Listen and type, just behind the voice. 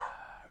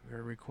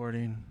We're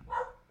recording.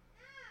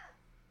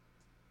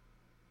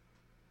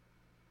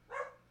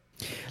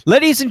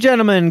 Ladies and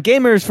gentlemen,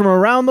 gamers from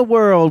around the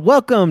world,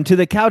 welcome to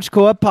the Couch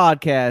Co-op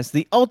Podcast,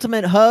 the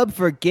ultimate hub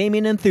for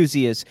gaming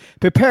enthusiasts.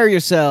 Prepare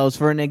yourselves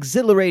for an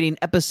exhilarating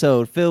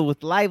episode filled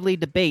with lively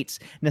debates,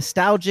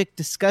 nostalgic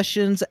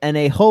discussions, and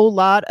a whole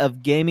lot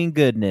of gaming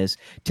goodness.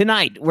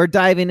 Tonight, we're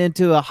diving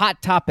into a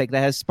hot topic that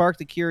has sparked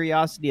the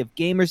curiosity of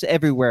gamers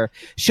everywhere.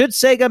 Should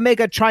Sega make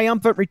a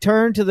triumphant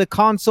return to the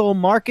console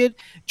market?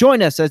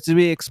 Join us as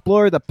we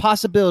explore the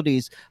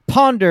possibilities,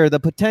 ponder the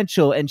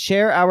potential, and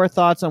share our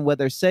thoughts on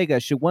whether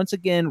Sega should once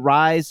again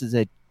rise as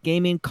a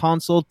gaming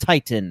console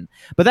titan.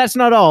 But that's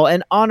not all.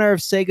 In honor of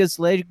Sega's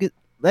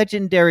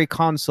legendary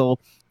console,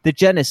 the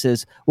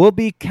Genesis, we'll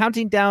be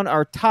counting down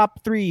our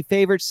top 3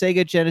 favorite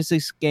Sega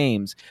Genesis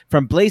games.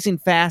 From blazing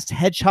fast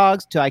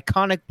hedgehogs to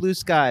iconic blue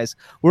skies,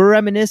 we'll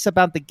reminisce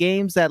about the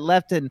games that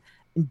left an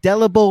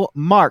indelible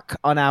mark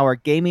on our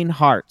gaming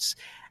hearts.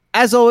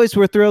 As always,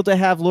 we're thrilled to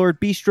have Lord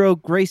Bistro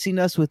gracing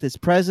us with his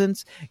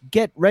presence.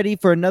 Get ready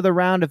for another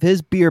round of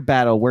his beer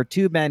battle, where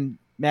two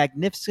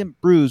magnificent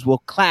brews will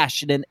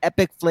clash in an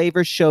epic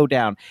flavor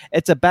showdown.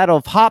 It's a battle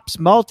of hops,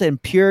 malt,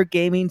 and pure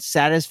gaming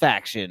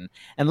satisfaction.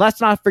 And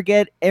let's not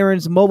forget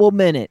Aaron's Mobile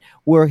Minute,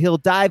 where he'll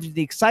dive into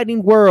the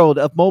exciting world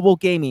of mobile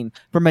gaming.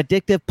 From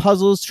addictive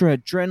puzzles to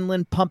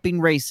adrenaline-pumping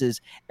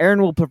races,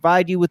 Aaron will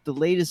provide you with the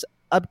latest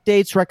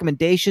updates,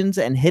 recommendations,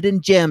 and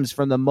hidden gems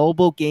from the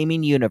mobile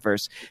gaming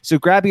universe. So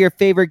grab your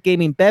favorite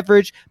gaming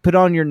beverage, put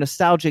on your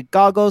nostalgic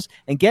goggles,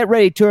 and get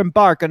ready to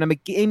embark on a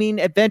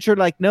gaming adventure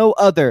like no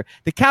other.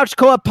 The Couch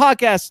Co-op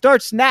Podcast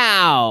starts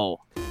now!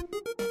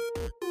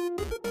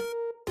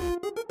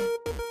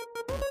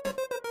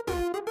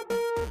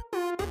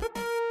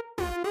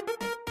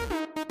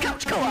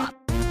 Couch Co-op!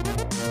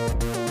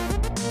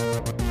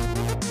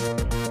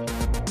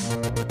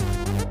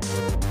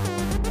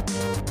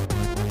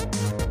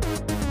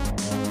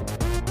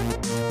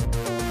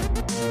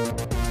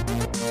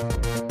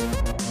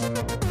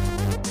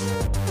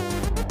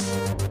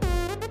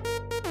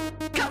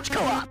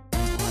 Co-op.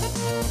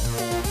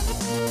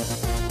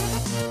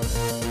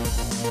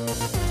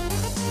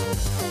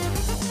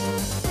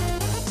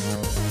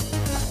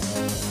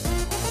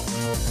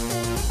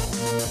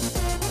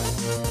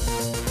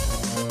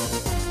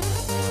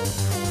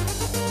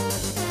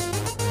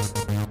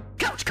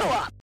 Couch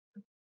Co-op.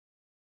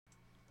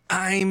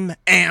 I'm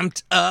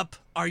amped up.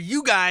 Are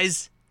you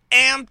guys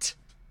amped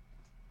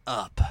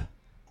up?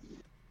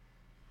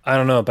 I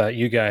don't know about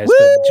you guys, Woo!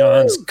 but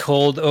John's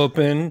cold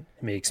open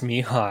makes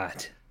me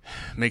hot.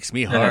 Makes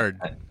me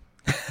hard.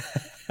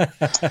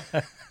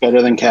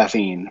 Better than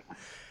caffeine.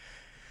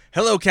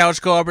 Hello,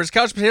 Couch Co-opers,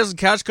 Couch Potatoes, and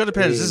Couch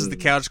Codependents. This is the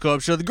Couch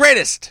Co-op Show, the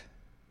greatest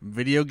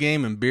video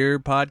game and beer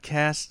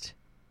podcast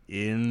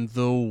in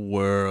the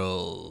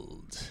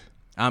world.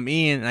 I'm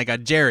Ian, and I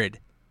got Jared,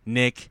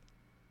 Nick,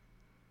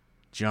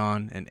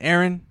 John, and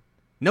Aaron.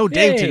 No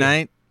Dave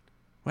tonight.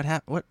 What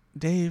happened? What?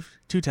 Dave?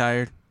 Too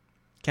tired.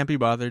 Can't be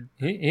bothered.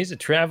 He's a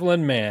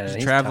traveling man. He's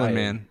a traveling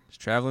man. He's a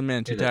traveling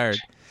man. Too tired.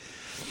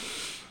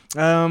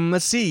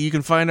 Let's see. You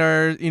can find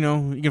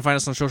you can find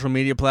us on social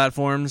media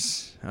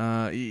platforms.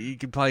 You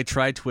could probably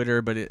try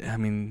Twitter, but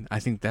I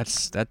think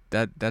that's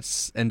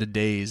end of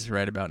days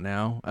right about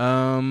now.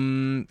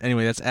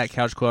 Anyway, that's at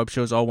Couch Co-op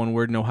Shows, all one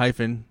word, no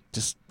hyphen.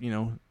 Just,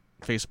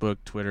 Facebook,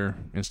 Twitter,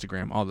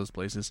 Instagram, all those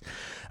places.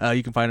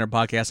 You can find our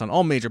podcast on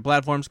all major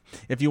platforms.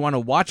 If you want to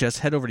watch us,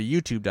 head over to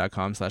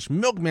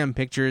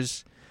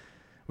youtube.com/MilkmanPictures.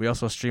 We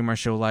also stream our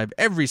show live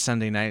every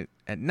Sunday night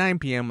at 9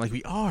 p.m. like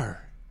we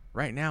are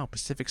right now,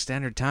 Pacific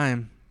Standard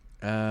Time.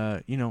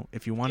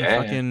 If you want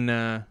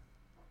to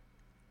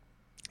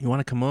you want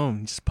to come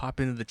on, just pop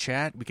into the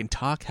chat. We can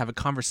talk, have a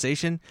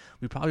conversation.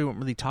 We probably won't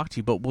really talk to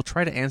you, but we'll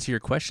try to answer your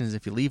questions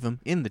if you leave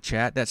them in the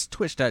chat. That's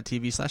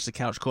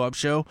twitch.tv/thecouchcoop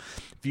show.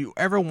 If you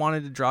ever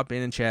wanted to drop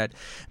in and chat,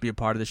 be a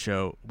part of the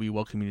show, we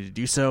welcome you to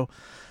do so.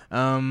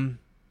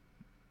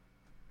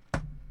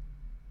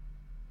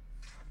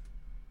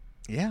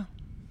 Yeah.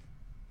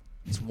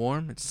 It's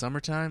warm. It's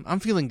summertime. I'm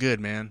feeling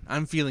good, man.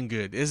 I'm feeling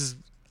good. This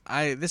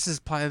is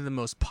probably the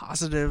most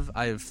positive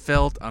I have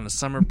felt on a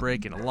summer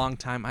break in a long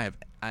time.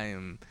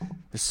 There's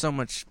so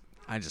much.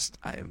 I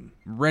am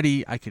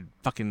ready. I could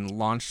fucking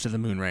launch to the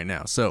moon right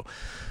now. So,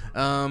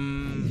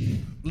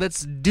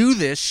 let's do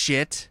this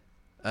shit.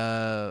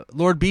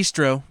 Lord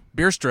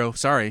Beerstro,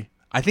 sorry.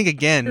 I think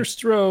again.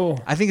 Beerstro.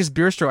 I think it's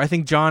Beerstro. I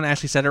think John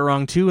actually said it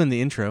wrong too in the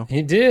intro.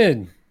 He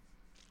did.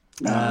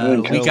 We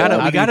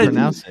gotta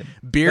pronounce it.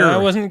 Beer. No, I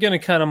wasn't gonna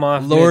cut him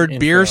off. Lord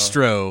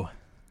Beerstro.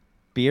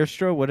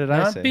 Beerstro? What did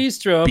I say? Not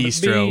Bistro.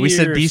 Bistro. We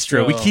said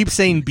Bistro. We keep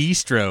saying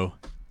Bistro.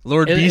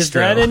 Lord Bistro. Is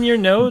that in your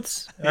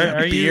notes?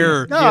 Are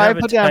beer. No, I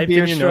put down Bistro.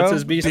 In your notes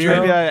as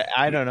Bistro? Maybe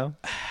I don't know.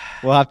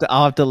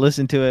 I'll have to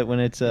listen to it when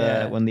it's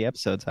when the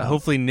episode's out.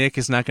 Hopefully Nick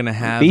is not going to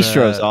have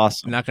Bistro's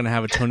awesome. Not going to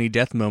have a Tony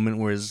Death moment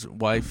where his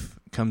wife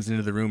comes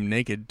into the room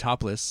naked,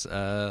 topless.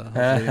 No,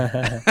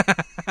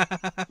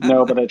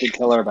 but I did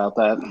tell her about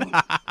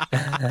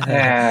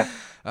that.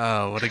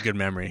 Oh, what a good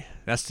memory.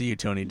 That's to you,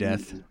 Tony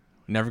Death.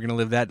 Never going to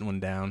live that one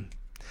down.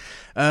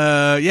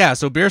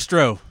 So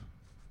Beerstro,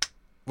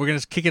 we're gonna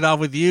kick it off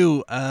with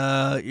you.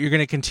 You're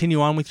gonna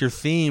continue on with your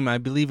theme. I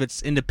believe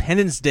it's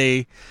Independence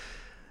Day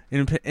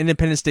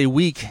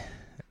week.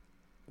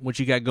 What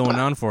you got going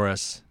on for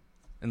us?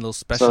 And a little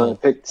special. So I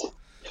picked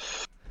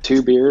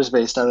 2 beers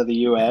based out of the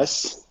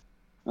U.S.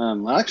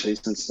 Actually,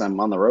 since I'm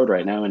on the road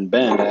right now in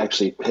Bend, I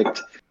actually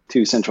picked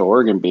 2 Central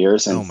Oregon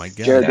beers. And oh my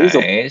god! Jared,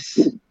 Nice.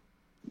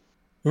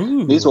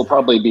 these will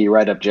probably be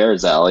right up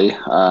Jared's alley.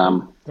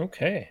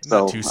 Okay.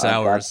 Not 2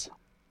 sours.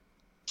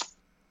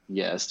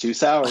 Yes, 2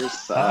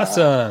 sours.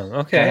 Awesome.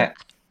 Okay.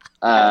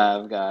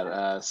 I've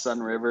got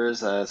Sun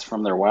Rivers. It's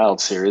from their Wild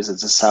series.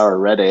 It's a sour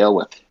red ale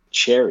with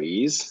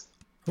cherries.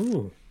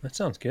 Ooh, that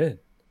sounds good.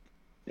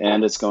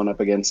 And it's going up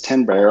against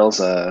 10 Barrels,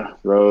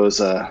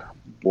 Rose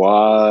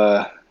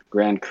Bois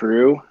Grand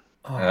Cru.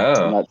 Oh,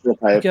 I'm not sure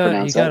if I you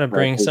pronounced got to that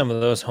bring correctly. some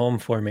of those home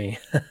for me.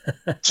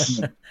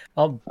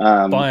 I'll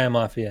buy them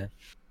off you.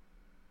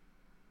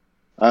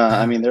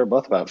 I mean, they're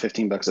both about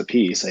 $15 a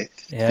piece, I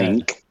Yeah.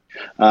 think.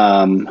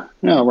 I'll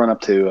run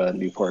up to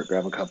Newport,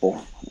 grab a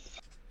couple.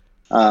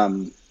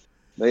 But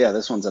yeah,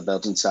 this one's a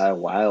Belgian style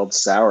wild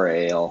sour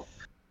ale.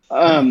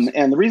 Nice.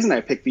 And the reason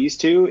I picked these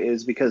 2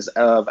 is because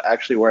of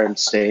actually where I'm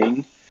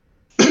staying.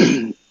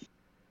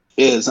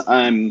 Is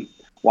I'm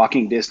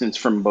walking distance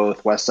from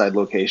both West Side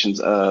locations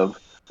of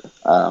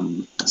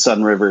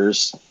Sun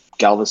Rivers,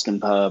 Galveston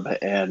Pub,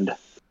 and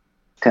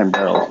 10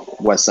 Barrel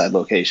West Side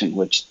location,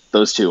 which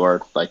those 2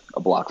 are like a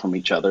block from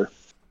each other.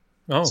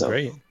 Oh, So-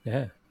 great.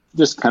 Yeah.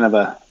 Just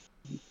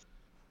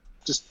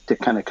to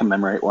kind of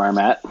commemorate where I'm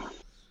at.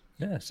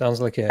 Yeah. Sounds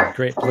like a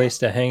great place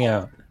to hang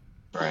out.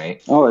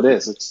 Right. Oh, it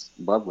is. It's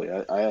lovely.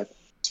 I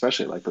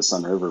especially like the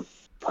Sun River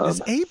Pub.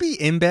 Is AB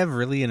InBev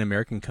really an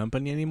American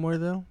company anymore,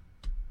 though?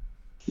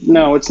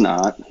 No, it's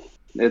not.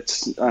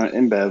 It's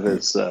InBev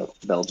is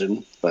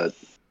Belgian, but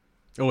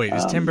Oh wait,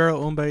 is 10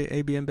 Barrel owned by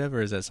AB InBev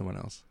or is that someone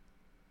else?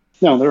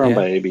 no, they're owned Yeah.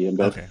 by AB InBev.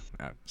 Okay,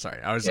 sorry.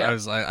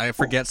 I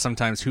forget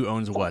sometimes who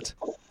owns what.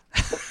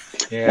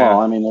 Yeah. Well,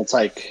 I mean, it's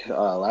like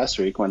last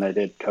week when I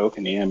did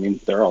Kokanee. I mean,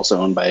 they're also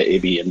owned by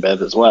AB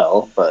InBev as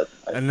well. But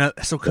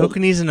So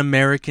Kokanee's an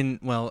American.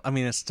 Well, I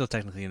mean, it's still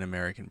technically an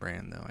American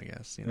brand, though. I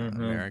guess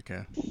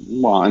America.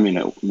 well, I mean,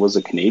 it was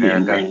a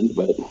Canadian America. brand,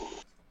 but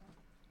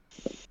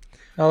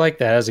I like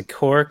that as a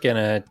cork and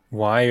a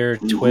wire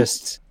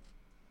twist,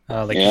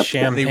 like Yep.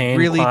 champagne. They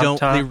really pop don't.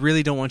 top. They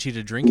really don't want you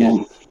to drink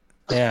it.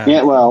 Yeah.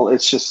 yeah. Well,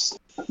 it's just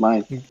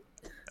my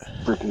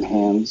freaking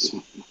hands.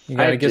 You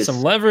got to I get just-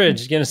 some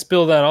leverage. You're gonna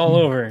spill that all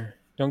over.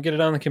 Don't get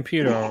it on the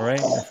computer, all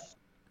right?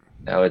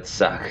 That would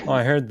suck. Oh,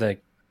 I heard the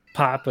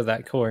pop of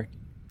that cork.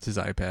 It's his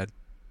iPad,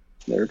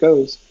 There it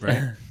goes. right?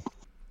 I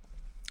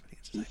think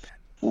it's his iPad.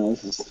 Oh,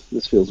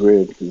 this feels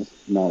weird because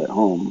I'm not at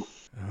home.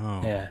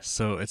 Oh, Yeah.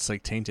 So it's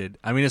like tainted.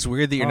 I mean, it's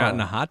weird that you're not in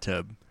a hot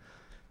tub.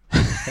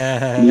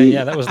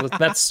 Yeah,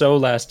 that's so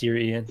last year,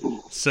 Ian.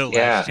 So Yeah.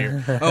 last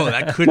year. Oh,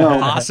 that couldn't No.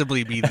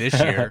 possibly be this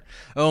year.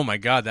 Oh my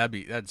God,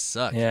 that'd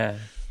suck. Yeah,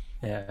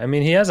 yeah. I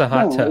mean, he has a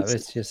hot No, tub. it's-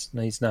 It's just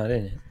he's not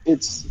in it.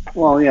 It's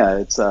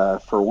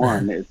for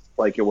one, it's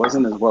like it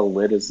wasn't as well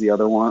lit as the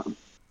other one.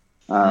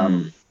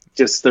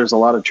 Just there's a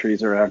lot of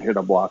trees around here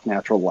to block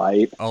natural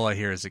light, All I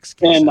hear is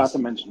excuses. and not to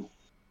mention.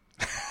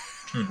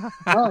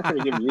 Well, I could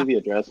have given you the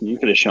address, and you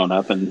could have shown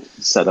up and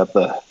set up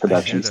the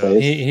production should've.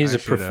 space, He's I a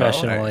should've.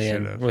 professional, I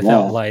Ian, should've.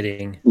 without Yeah.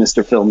 lighting.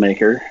 Mr.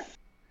 Filmmaker.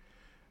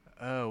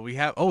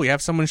 we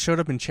have someone showed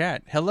up in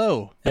chat.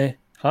 Hello, Hey,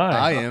 hi.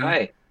 I am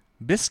Hi.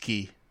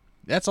 Bisky.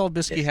 That's all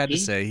Bisky had to Bisky?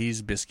 say.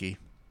 He's Bisky.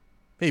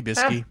 Hey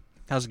Bisky,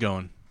 how's it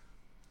going?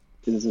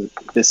 Is it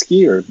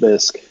Bisky or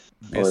Bisque?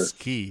 Or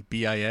Bisky,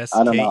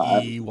 I don't know.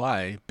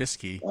 Biskey,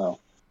 Bisky, oh,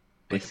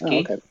 Whiskey.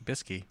 okay.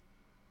 Bisky.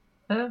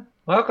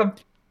 Welcome.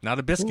 Not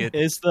a biscuit,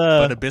 Is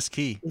but a the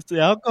bisky. is the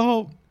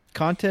alcohol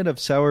content of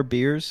sour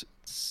beers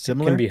It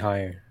similar? can be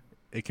higher.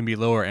 It can be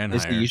lower and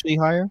Is it higher. usually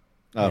higher?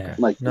 Oh, Yeah. okay.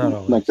 Like Not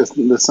always. like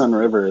the Sun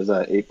River is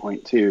at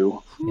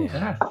 8.2.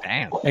 Yeah,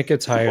 Damn. it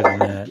gets higher than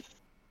that.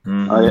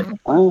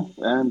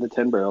 And the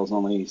 10 barrels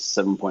only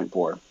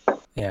 7.4.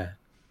 Yeah.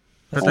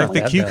 But That's like not the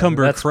bad, though.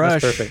 cucumber That's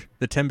crush, perfect.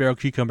 the 10 barrel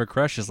cucumber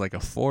crush is like a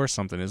 4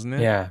 something, isn't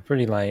it? Yeah,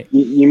 pretty light.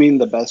 You mean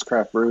the best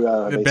craft brew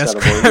The based best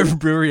out of Oregon?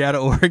 brewery out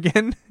of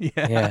Oregon. Yeah.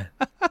 Yeah.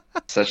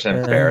 Such an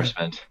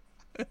embarrassment.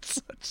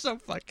 It's such a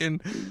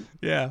fucking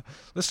yeah.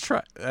 Let's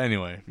try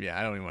anyway. Yeah,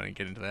 I don't even want to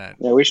get into that.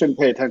 Yeah, we shouldn't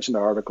pay attention to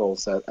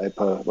articles that I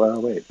put. Well,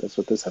 wait, that's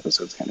what this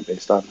episode's kind of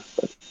based on.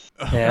 But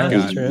Yeah, Oh,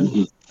 that's God.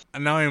 true.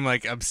 Now I'm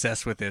like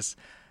obsessed with this.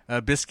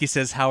 Bisky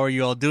says, "How are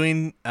you all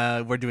doing?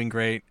 We're doing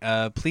great.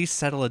 Please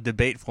settle a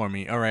debate for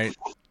me. All right,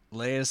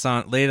 lay it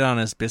on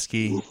us,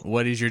 Bisky.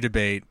 What is your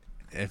debate?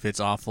 If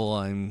it's awful,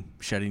 I'm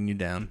shutting you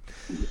down."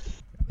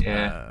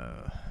 Yeah.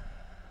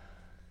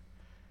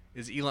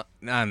 Is Elon?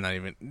 No, I'm not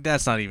even.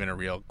 That's not even a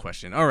real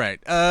question. All right.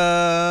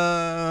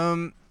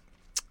 And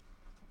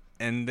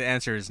the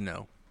answer is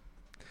no.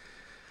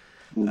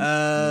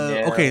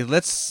 Yeah. Okay.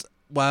 Let's.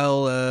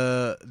 While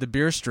the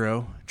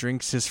Beerstro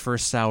drinks his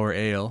first sour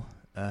ale,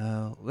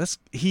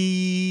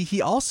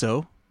 he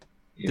also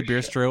the You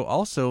Beerstro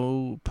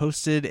also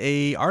posted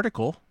a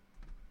article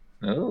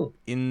Oh.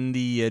 in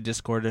the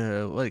Discord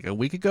like a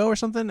week ago or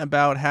something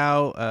about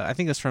how I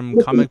think it's from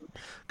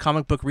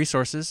Comic Book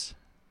Resources.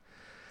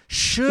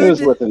 It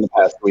was within the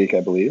past week,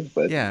 I believe.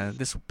 But yeah,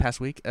 this past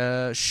week.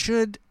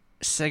 Should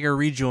Sega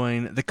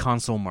rejoin the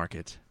console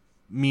market?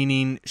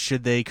 Meaning,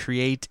 should they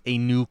create a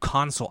new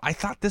console? I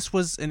thought this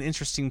was an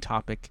interesting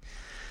topic,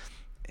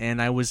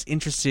 and I was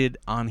interested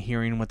on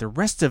hearing what the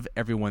rest of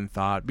everyone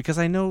thought, because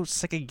I know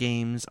Sega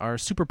games are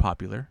super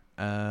popular.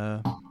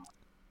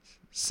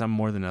 Some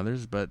more than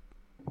others, but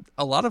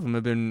a lot of them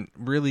have been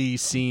really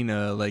seeing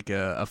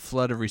a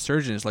flood of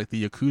resurgence, like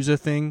the Yakuza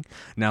thing,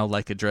 now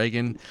Like a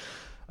Dragon.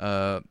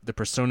 The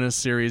Persona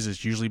series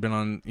has usually been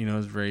on,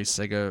 is very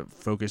Sega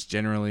focused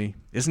generally.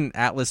 Isn't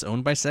Atlas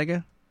owned by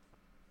Sega?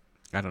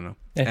 I don't know.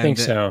 I think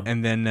so.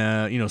 And then,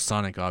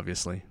 Sonic,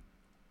 obviously.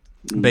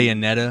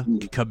 Bayonetta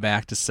could come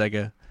back to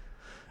Sega.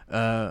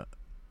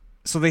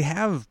 So they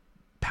have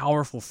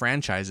powerful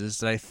franchises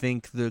that I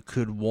think that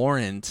could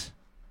warrant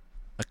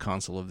a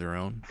console of their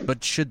own.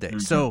 But should they? Mm-hmm.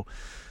 So,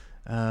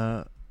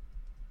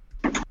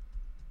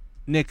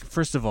 Nick,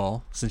 first of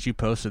all, since you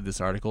posted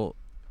this article,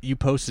 you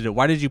posted it.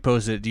 Why did you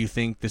post it? Do you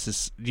think this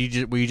is?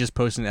 Were you just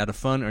posting it out of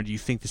fun, or do you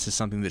think this is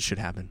something that should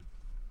happen?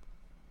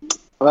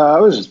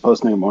 I was just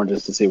posting it more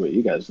just to see what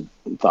you guys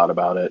thought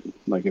about it.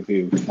 Like if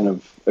you kind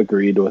of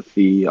agreed with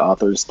the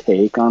author's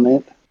take on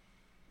it,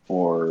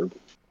 or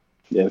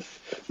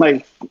if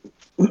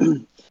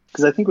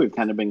because I think we've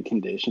kind of been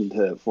conditioned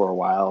for a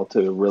while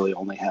to really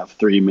only have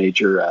 3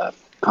 major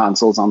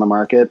consoles on the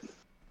market.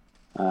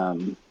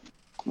 And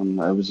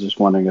I was just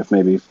wondering if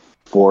maybe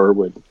 4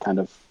 would kind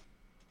of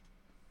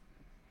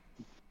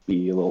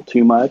be a little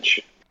too much.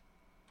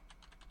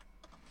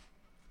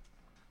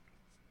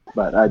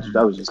 But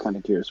I was just kind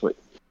of curious I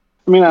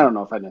don't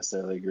know if I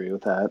necessarily agree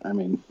with that.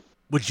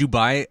 Would you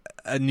buy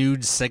a new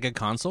Sega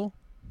console?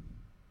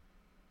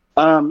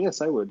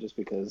 Yes, I would, just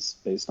because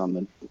based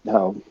on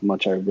how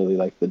much I really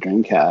like the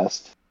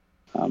Dreamcast.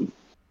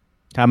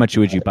 How much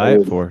would you buy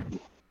it for?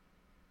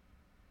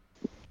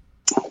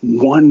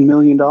 $1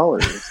 million.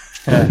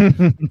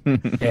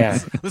 Yeah,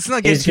 let's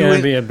not get He's going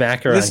to be a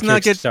backer. Let's on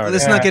not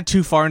Kickstarter. get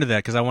too far into that,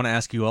 because I want to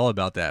ask you all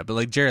about that.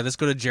 But Jared, let's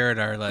go to Jared,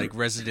 our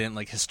resident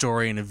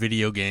historian of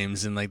video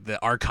games and the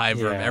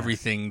archiver of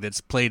everything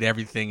that's played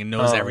everything and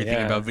knows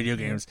everything about video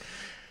games.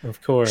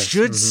 Of course.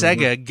 Should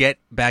Sega get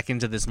back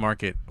into this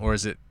market, or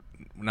is it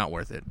not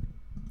worth it?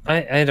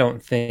 I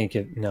don't think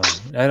it. No,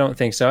 I don't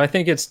think so. I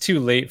think it's too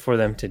late for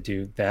them to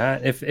do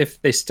that. If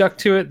they stuck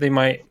to it, they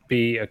might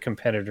be a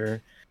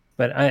competitor.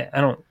 But I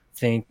don't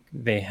think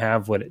they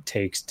have what it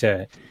takes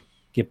to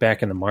get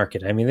back in the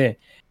market.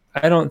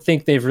 I don't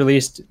think they've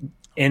released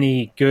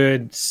any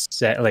good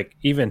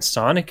even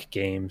Sonic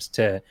games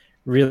to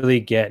really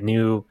get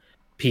new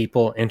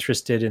people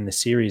interested in the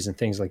series and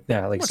things like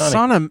that.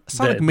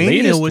 Sonic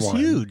Mania was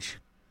huge.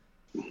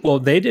 Well,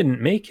 they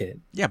didn't make it.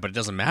 Yeah, but it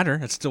doesn't matter.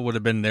 It still would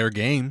have been their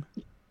game.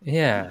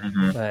 Yeah,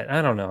 but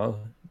I don't know.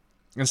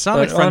 And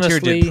Sonic Frontier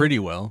did pretty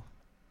well.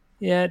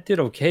 Yeah, it did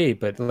okay,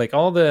 but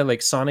all the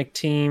Sonic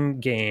Team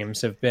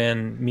games have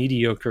been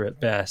mediocre at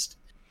best.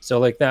 So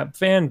that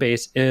fan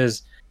base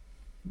is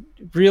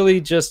really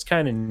just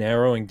kind of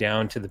narrowing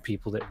down to the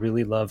people that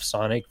really love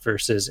Sonic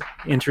versus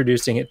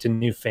introducing it to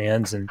new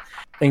fans and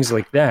things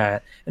like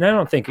that. And I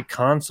don't think a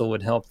console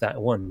would help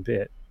that one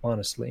bit,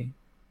 honestly.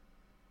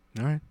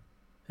 All right.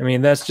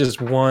 That's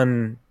just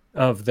one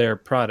of their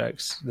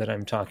products that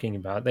I'm talking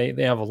about. They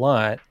have a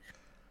lot,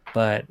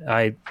 but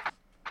I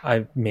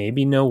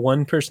maybe know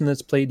one person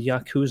that's played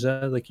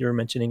Yakuza, like you were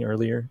mentioning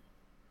earlier.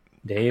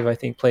 Dave, I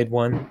think, played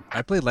one.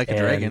 I played Like a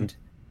Dragon.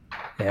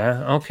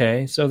 Yeah,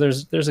 okay. So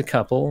there's a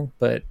couple,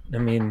 but I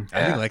think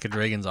Like a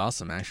Dragon's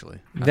awesome, actually.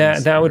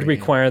 That would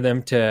require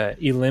them to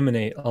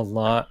eliminate a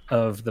lot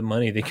of the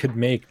money they could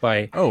make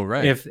by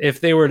if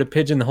they were to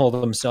pigeonhole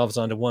themselves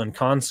onto one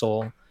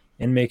console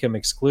and make them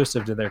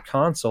exclusive to their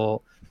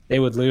console, they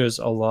would lose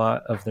a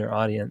lot of their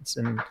audience.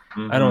 And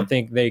I don't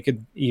think they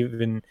could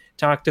even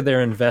talk to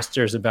their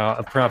investors about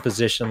a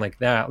proposition like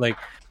that.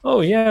 Oh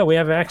yeah, we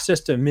have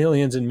access to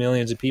millions and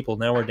millions of people.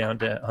 Now we're down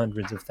to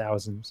hundreds of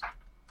thousands.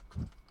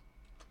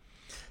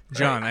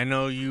 John, I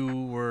know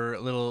you were a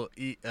little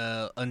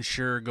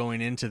unsure going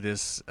into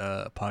this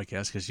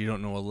podcast because you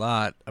don't know a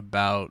lot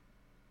about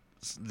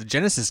the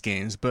Genesis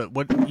games, but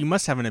you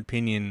must have an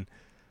opinion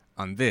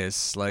on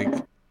this.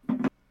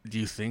 Do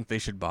you think they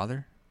should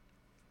bother?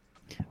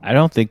 I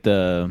don't think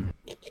the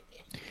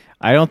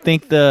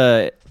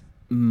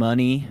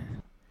money,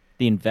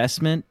 the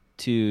investment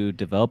to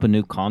develop a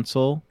new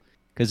console,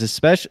 because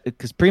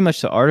pretty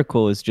much the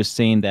article is just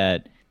saying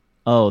that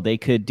they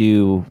could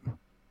do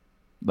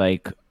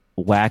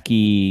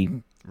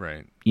wacky,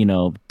 right?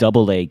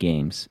 AA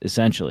games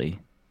essentially.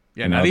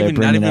 Yeah, not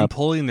even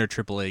pulling their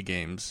AAA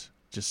games,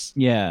 just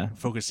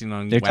focusing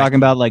on. They're talking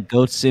about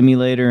Goat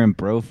Simulator and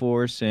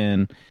Broforce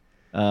and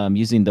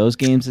using those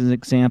games as an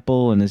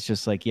example, and it's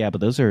just but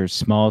those are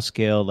small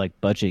scale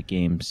budget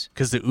games.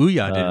 Because the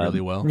Ouya did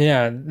really well.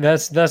 Yeah,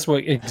 that's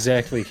what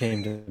exactly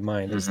came to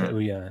mind is the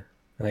Ouya.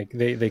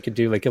 They could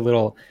do a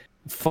little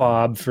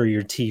fob for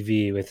your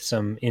TV with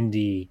some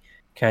indie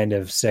kind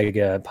of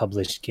Sega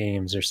published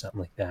games or something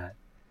like that.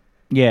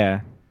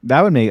 Yeah,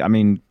 that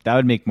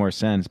would make more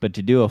sense. But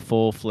to do a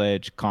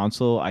full-fledged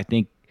console, I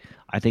think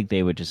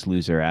they would just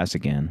lose their ass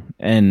again,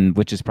 and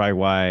which is probably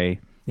why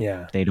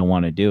they don't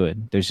want to do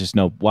it. There's just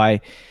no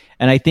why.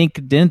 And I think,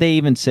 didn't they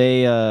even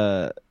say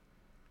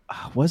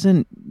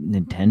wasn't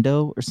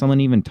Nintendo or someone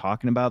even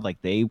talking about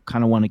like they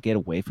kind of want to get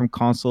away from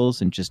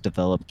consoles and just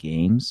develop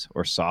games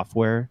or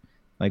software?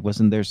 Like,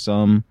 wasn't there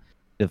some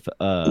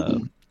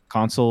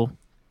console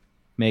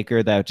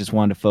maker that just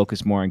wanted to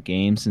focus more on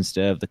games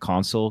instead of the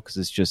console because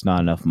it's just not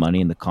enough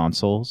money in the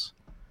consoles?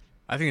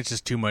 I think it's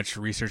just too much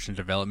research and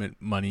development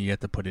money you have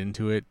to put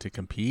into it to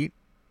compete.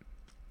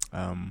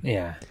 I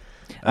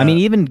mean,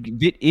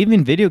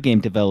 even video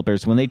game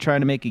developers, when they try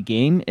to make a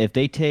game, it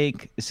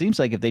seems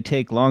like if they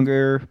take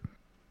longer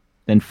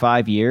than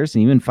 5 years,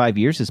 and even 5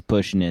 years is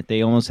pushing it,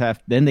 they almost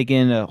then they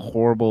get in a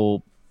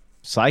horrible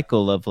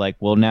cycle of like,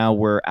 well, now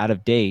we're out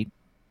of date,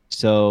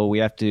 so we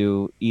have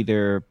to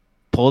either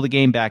pull the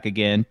game back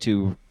again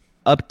to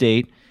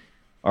update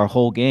our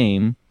whole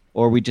game,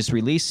 or we just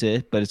release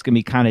it, but it's going to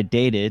be kind of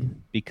dated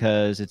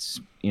because it's,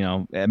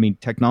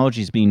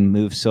 technology is being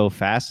moved so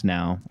fast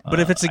now. But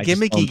if it's a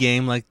gimmicky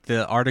game like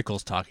the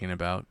article's talking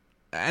about,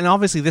 and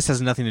obviously this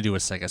has nothing to do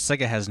with Sega.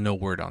 Sega has no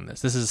word on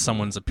this. This is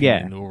someone's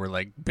opinion who we're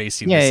like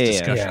basing this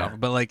discussion off.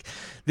 But like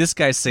this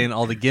guy's saying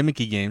all the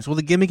gimmicky games. Well,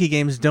 the gimmicky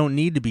games don't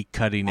need to be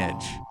cutting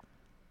edge.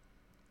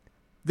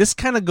 This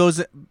kind of goes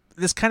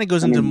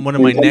into one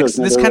of my next.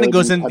 This kind of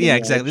goes in. Yeah,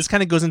 exactly. This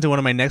kind of goes into one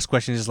of my next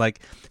questions. Is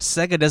like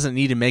Sega doesn't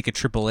need to make a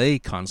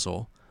AAA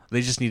console. They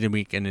just need to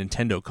make a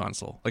Nintendo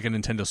console, like a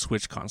Nintendo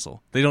Switch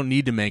console. They don't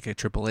need to make a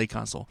AAA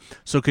console.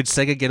 So could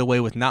Sega get away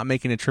with not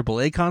making a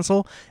AAA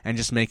console and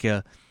just make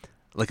a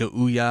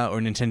Ouya or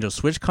Nintendo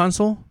Switch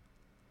console?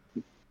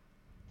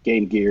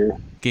 Game Gear,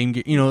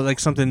 like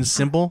something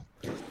simple.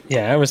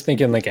 Yeah, I was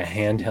thinking like a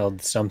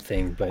handheld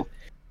something, but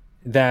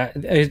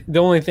the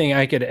only thing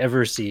I could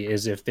ever see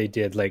is if they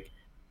did like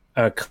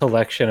a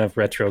collection of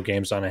retro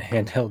games on a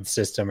handheld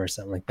system or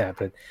something like that,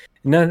 but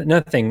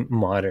nothing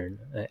modern.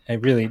 I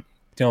really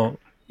don't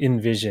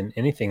envision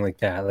anything like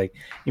that. Like,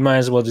 you might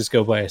as well just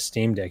go buy a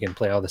Steam Deck and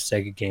play all the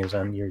Sega games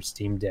on your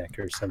Steam Deck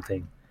or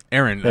something.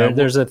 Aaron,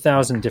 there's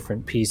 1,000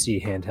 different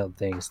PC handheld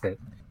things that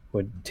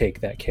would take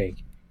that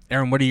cake.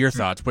 Aaron, what are your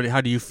thoughts?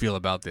 How do you feel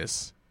about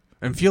this?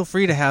 And feel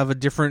free to have a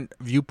different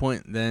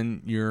viewpoint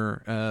than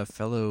your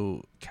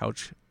fellow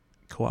couch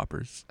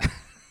co-opers.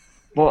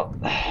 Well,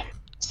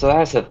 so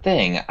that's the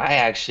thing. I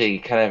actually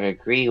kind of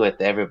agree with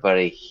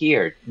everybody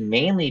here,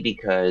 mainly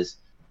because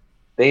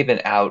they've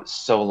been out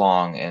so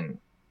long, and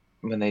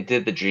when they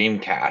did the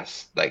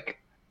Dreamcast,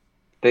 like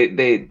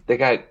they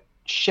got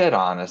shit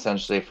on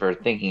essentially for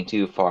thinking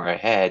too far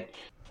ahead,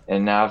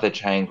 and now if they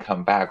try and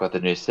come back with a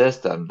new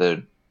system,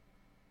 they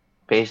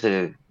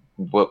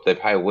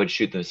probably would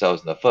shoot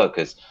themselves in the foot,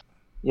 because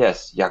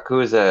yes,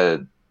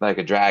 Yakuza Like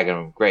a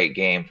Dragon, great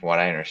game from what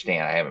I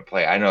understand. I haven't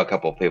played. I know a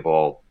couple of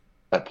people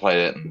that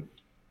played it and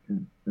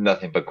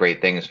nothing but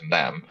great things from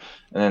them.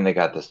 And then they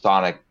got the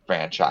Sonic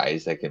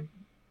franchise they can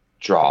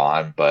draw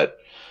on, but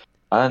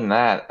other than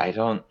that,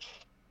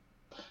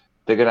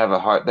 they're gonna have a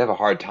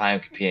hard time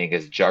competing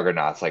against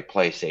juggernauts like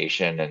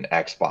PlayStation and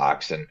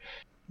Xbox, and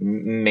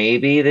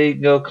maybe they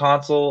go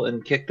console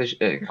and kick the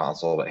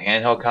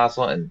handheld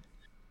console and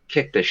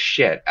kick the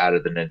shit out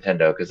of the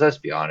Nintendo. Because let's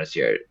be honest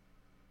here,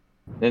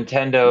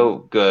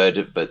 Nintendo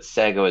good, but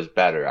Sega was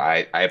better.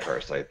 I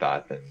personally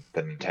thought than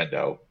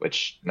Nintendo,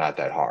 which not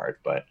that hard,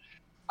 but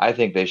I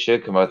think they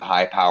should come out with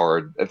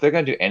high-powered. If they're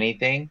gonna do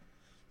anything,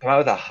 come out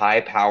with a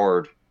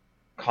high-powered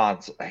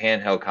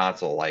handheld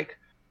console, like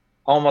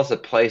almost a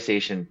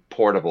PlayStation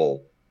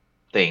portable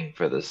thing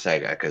for the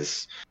Sega.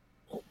 Because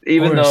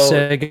even though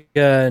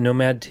Sega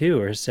Nomad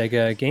 2 or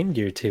Sega Game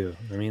Gear 2,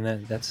 I mean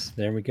that's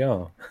there we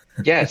go.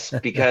 Yes,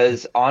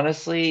 because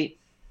honestly,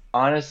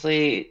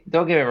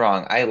 don't get me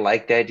wrong, I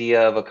like the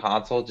idea of a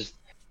console. Just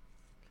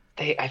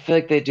I feel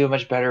like they do a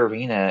much better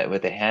arena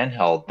with a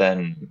handheld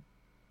than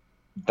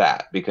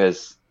that,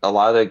 because a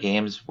lot of their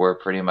games were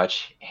pretty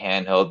much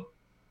handheld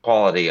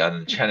quality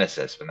on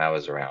Genesis when that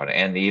was around,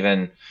 and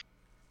even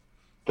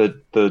the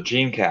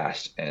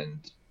Dreamcast. And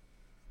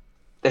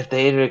if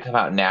they were to come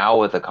out now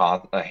with a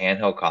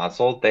handheld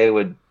console, they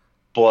would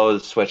blow the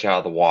Switch out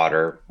of the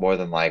water more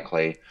than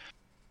likely.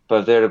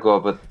 But if they're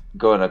to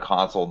go in a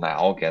console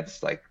now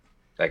against like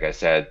I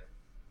said,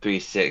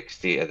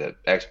 360, the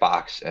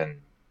Xbox and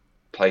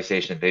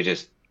PlayStation,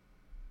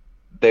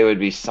 they would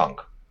be sunk.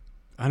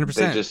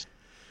 100%.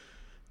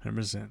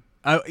 100%.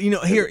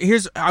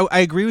 I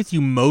agree with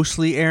you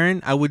mostly,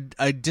 Aaron.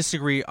 I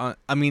disagree on.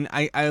 I mean,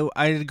 I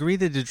agree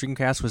that the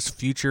Dreamcast was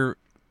future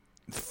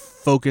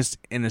focused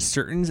in a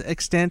certain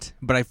extent,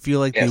 but I feel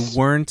like they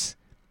weren't.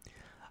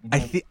 I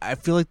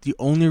feel like the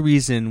only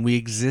reason we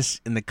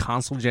exist in the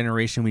console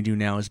generation we do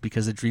now is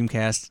because the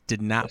Dreamcast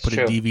did not put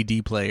a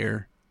DVD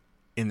player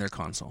in their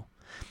console.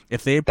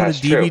 If they had put a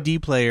DVD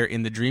player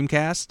in the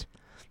Dreamcast,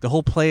 the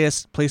whole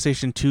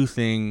PlayStation 2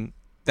 thing,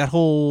 that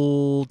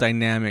whole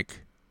dynamic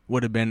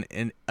would have been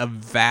a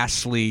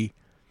vastly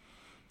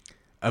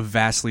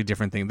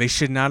different thing. They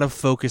should not have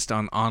focused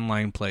on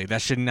online play.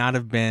 That should not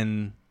have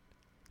been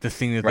the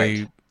thing that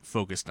they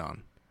focused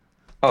on.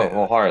 Oh,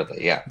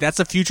 wholeheartedly, yeah. That's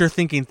a future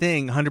thinking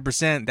thing,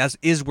 100%. That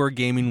is where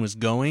gaming was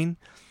going,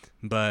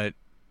 but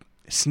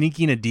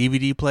sneaking a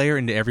DVD player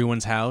into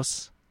everyone's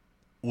house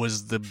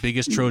was the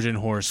biggest Trojan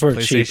horse for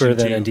PlayStation cheaper 2.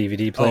 than a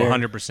DVD player.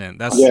 100%.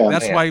 That's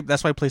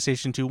why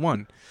PlayStation 2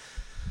 won.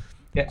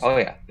 Yeah. Oh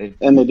yeah.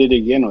 And they did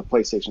it again with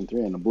PlayStation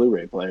 3 and a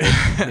Blu-ray player.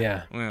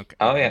 Yeah. Okay.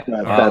 Oh yeah.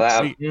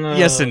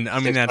 Yes, and I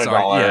mean that's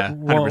all. Yeah,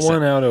 100%.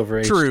 One out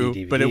over True,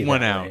 HD, DVD, but it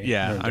won out. way.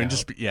 Yeah, No I mean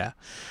doubt.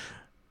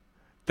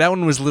 That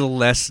one was a little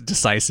less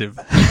decisive,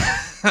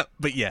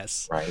 but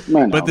yes. Right.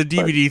 But the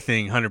DVD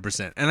thing,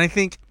 100%. And I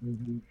think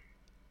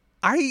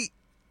I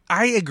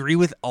agree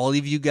with all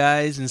of you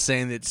guys in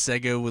saying that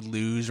Sega would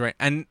lose, right?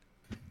 And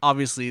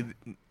obviously,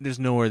 there's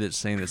nowhere that's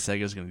saying that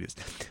Sega's going to do this.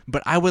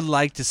 But I would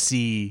like to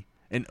see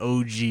an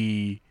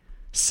OG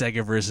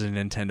Sega versus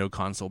Nintendo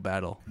console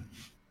battle.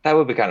 That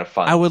would be kind of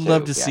fun. I would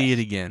love to see it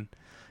again.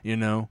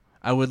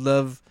 I would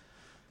love.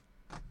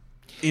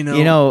 They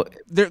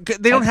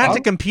don't have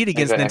to compete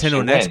against Nintendo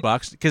and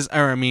Xbox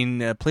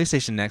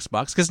PlayStation and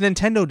Xbox, because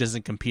Nintendo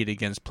doesn't compete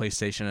against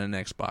PlayStation and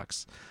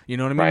Xbox. You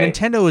know what I mean? Right.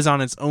 Nintendo is on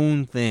its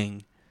own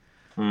thing.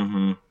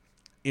 Mm-hmm.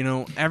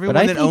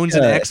 Everyone that owns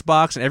an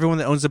Xbox and everyone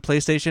that owns a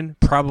PlayStation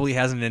probably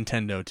has a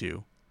Nintendo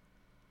too.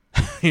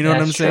 You know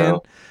what I'm saying?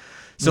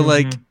 So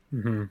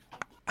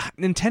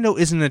Nintendo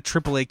isn't a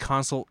AAA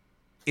console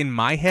in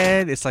my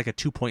head. It's like a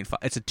 2.5.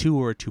 It's a 2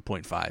 or a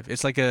 2.5.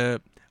 It's like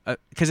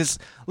because it's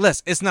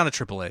less. It's not a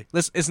AAA.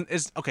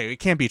 It's okay. It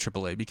can't be a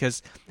AAA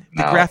because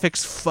the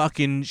graphics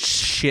fucking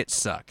shit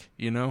suck.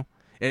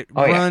 It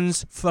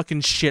runs fucking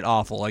shit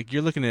awful. Like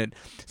you're looking at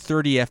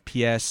 30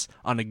 FPS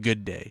on a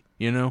good day.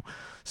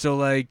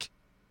 So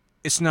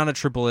it's not a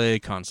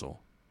AAA console.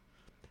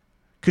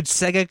 Could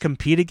Sega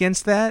compete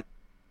against that?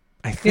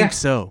 I think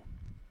so.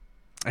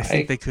 I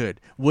think they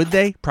could. Would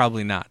they?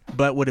 Probably not.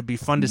 But would it be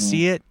fun to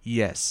see it?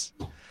 Yes.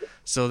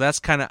 So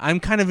I'm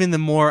kind of in the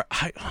more,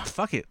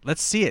 fuck it,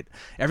 let's see it.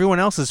 Everyone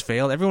else has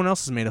failed. Everyone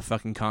else has made a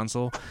fucking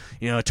console.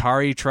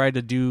 Atari tried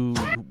to do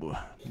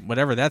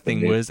whatever that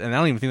thing was, and I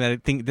don't even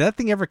think did that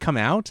thing ever come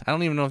out? I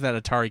don't even know if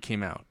that Atari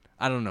came out.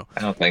 I don't know.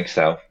 I don't think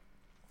so.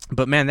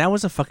 But man, that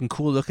was a fucking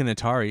cool looking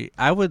Atari.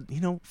 I would,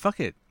 fuck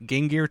it.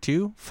 Game Gear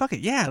 2? Fuck it,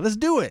 yeah, let's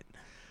do it.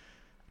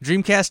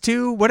 Dreamcast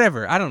 2?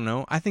 Whatever. I don't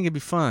know. I think it'd be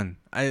fun.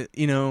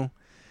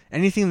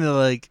 Anything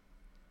that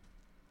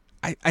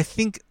I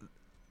think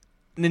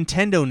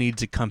Nintendo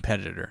needs a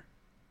competitor.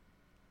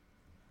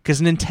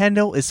 Because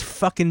Nintendo is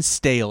fucking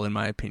stale, in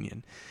my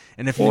opinion.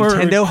 And if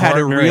Nintendo had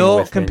a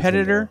real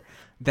competitor,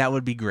 that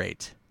would be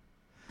great.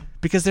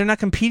 Because they're not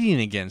competing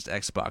against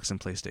Xbox and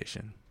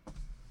PlayStation.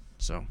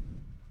 So,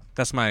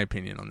 that's my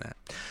opinion on that.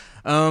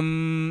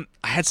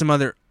 I had some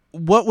other...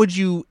 What would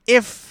you...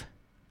 If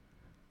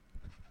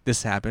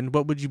this happened,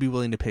 what would you be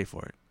willing to pay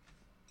for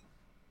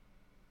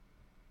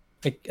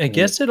it? I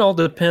guess it all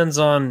depends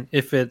on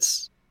if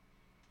it's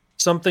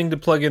something to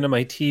plug into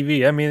my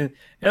TV. I mean,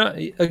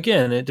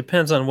 again, it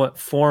depends on what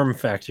form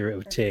factor it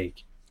would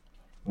take.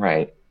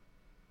 Right.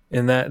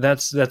 And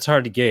that's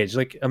hard to gauge.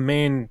 Like a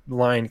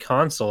mainline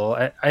console,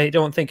 I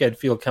don't think I'd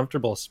feel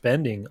comfortable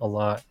spending a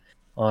lot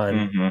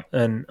on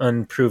an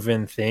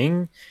unproven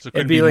thing. So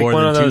it'd be like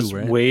one of those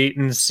wait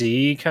and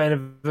see kind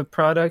of a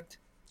product.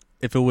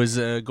 If it was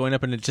going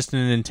up into just a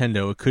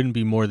Nintendo, it couldn't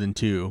be more than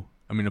 2.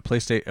 I mean, a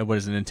PlayStation, what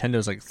is it,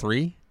 Nintendo's like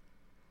 3?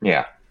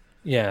 Yeah.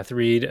 Yeah,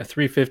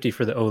 $350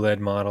 for the OLED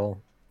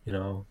model,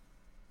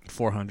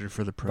 $400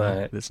 for the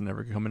Pro. That's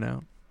never coming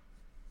out.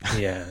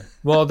 Yeah.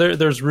 Well,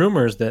 there's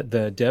rumors that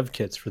the dev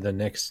kits for the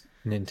next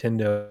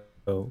Nintendo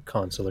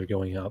console are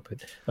going out, but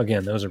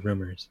again, those are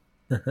rumors.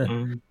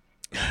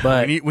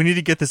 But we need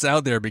to get this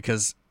out there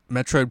because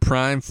Metroid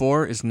Prime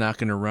 4 is not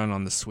going to run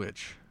on the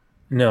Switch.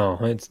 No,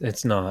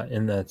 it's not,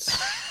 and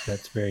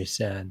that's very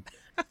sad.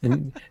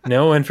 And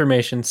no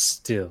information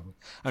still.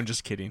 I'm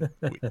just kidding.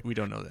 We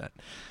don't know that.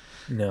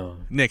 No.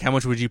 Nick, how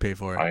much would you pay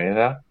for it? Oh,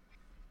 yeah.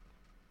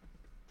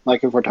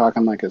 Like if we're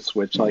talking like a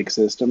Switch-like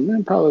system,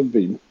 it'd probably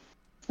be...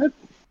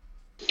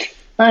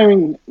 I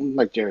mean,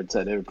 like Jared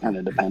said, it would kind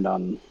of depend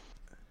on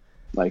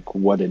like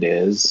what it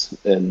is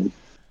and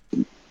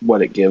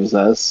what it gives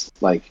us.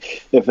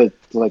 Like if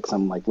it's like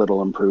some like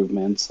little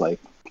improvements, like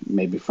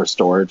maybe for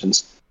storage and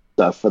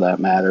stuff for that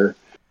matter,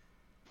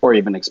 or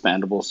even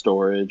expandable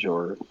storage,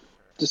 or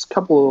just a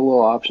couple of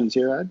little options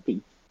here, I'd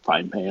be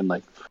fine paying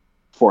like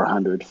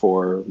 $400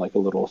 for like a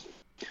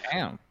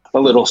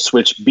little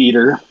Switch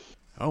beater.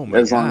 Oh my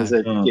god! As long as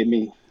it give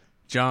me.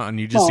 John,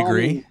 you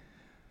disagree?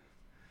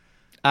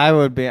 I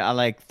would be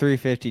like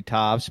 $350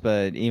 tops,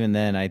 but even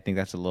then, I think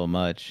that's a little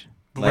much.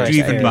 Would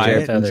you even buy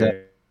it?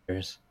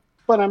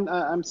 But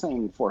I'm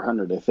saying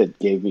 $400 if it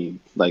gave me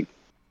like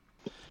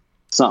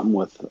something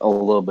with a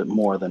little bit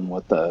more than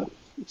what the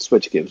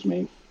Switch gives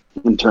me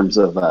in terms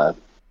of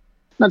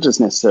not just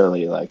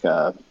necessarily like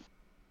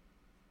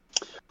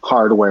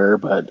hardware,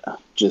 but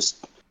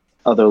just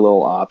other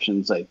little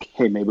options. Like,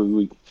 hey,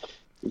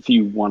 if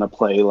you want to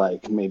play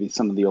like maybe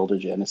some of the older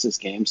Genesis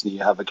games and you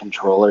have a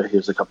controller,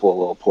 here's a couple of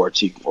little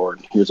ports or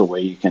here's a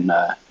way you can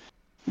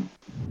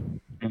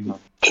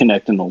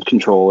connect an old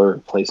controller,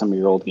 play some of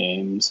your old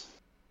games.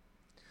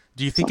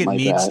 Do you think it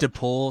needs to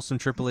pull some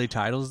AAA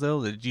titles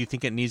though? Do you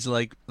think it needs to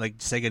like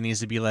Sega needs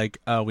to be like,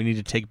 oh, we need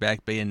to take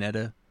back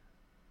Bayonetta?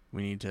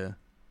 We need to,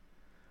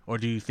 or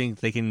do you think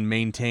they can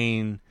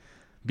maintain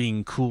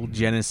being cool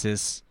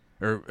Genesis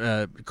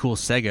or cool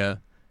Sega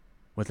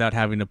without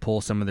having to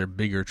pull some of their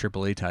bigger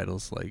AAA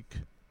titles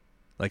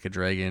like a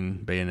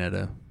Dragon,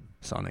 Bayonetta,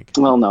 Sonic?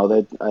 Well,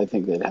 no, I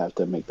think they'd have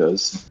to make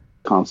those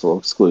console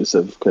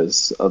exclusive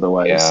because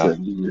otherwise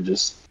you're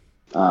just.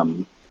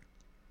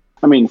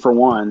 I mean, for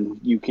one,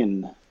 you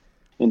can,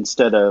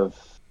 instead of,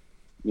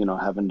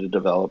 having to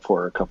develop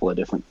for a couple of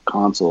different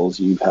consoles,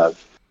 you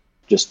have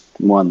just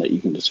one that you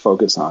can just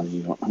focus on.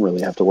 You don't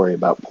really have to worry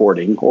about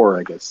porting, or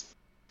I guess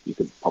you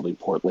could probably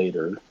port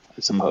later,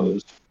 I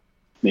suppose,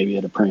 maybe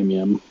at a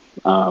premium.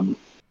 Thought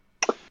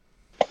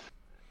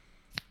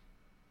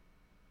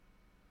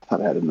I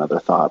had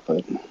another thought,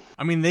 but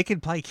I mean, they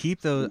could probably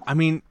keep those. I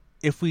mean,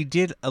 if we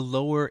did a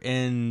lower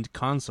end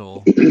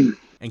console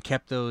and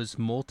kept those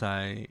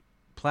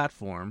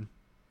multi-platform,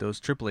 those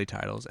AAA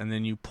titles, and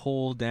then you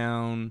pull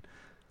down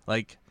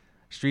like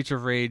Streets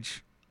of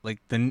Rage, like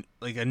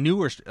a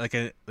newer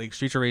like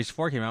Streets of Rage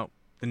 4 came out,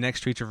 the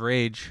next Streets of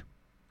Rage,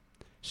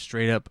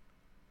 straight up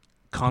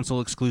console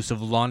exclusive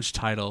launch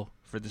title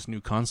for this new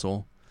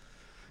console,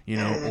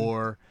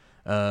 or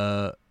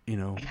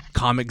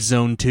Comic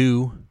Zone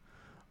 2.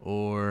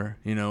 Or,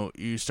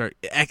 you start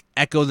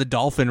Echo the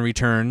Dolphin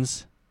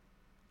returns.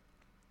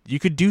 You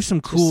could do some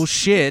cool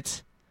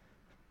shit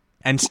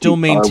and still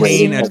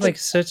maintain It's like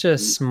such a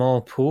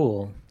small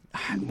pool.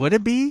 Would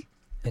it be?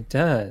 It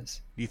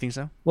does. Do you think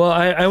so? Well,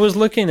 I was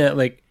looking at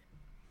like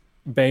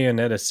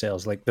Bayonetta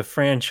sales. Like the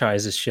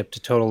franchise has shipped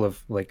a total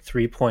of like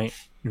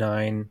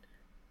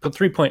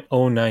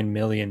 3.09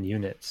 million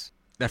units.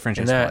 That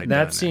franchise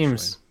that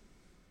seems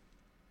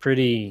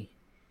pretty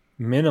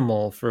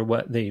minimal for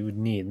what they would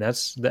need.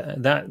 That's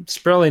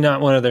probably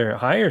not one of their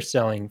higher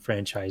selling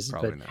franchises,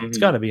 probably, but it's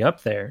got to be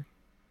up there.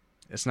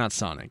 It's not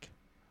Sonic,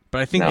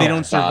 but I think they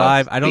don't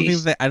survive. I don't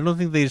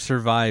think they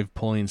survive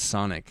pulling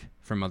Sonic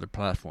from other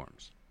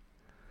platforms.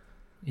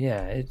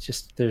 Yeah, it's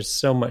just there's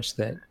so much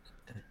that.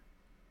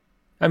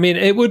 I mean,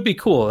 it would be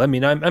cool. I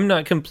mean, I'm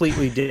not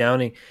completely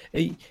downing.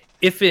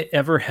 If it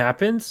ever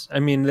happens, I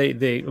mean,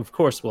 they of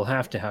course will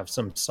have to have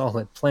some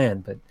solid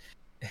plan, but.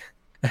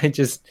 I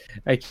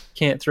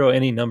can't throw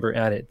any number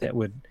at it that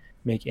would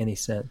make any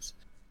sense.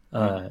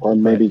 Or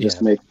maybe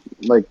make,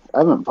 like, I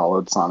haven't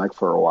followed Sonic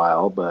for a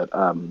while, but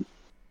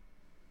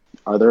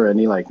are there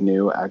any like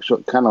new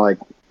actual, kind of like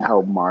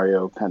how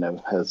Mario kind of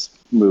has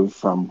moved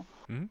from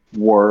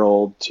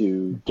world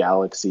to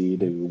galaxy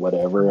to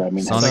whatever? I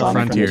mean, Sonic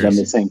Frontiers done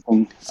the same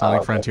thing.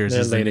 Sonic Frontiers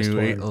is the new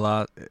one. A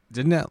lot.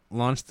 Didn't that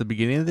launch the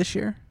beginning of this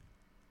year?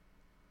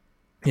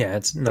 Yeah,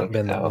 it's not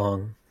been that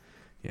long.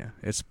 Yeah,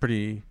 it's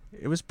pretty.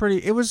 It was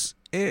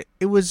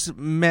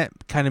met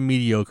kind of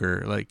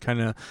mediocre, like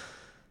kind of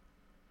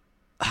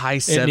high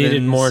sevens. It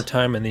needed more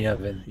time in the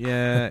oven.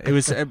 Yeah, it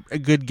was a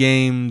good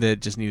game that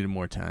just needed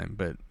more time,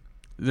 but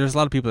there's a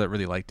lot of people that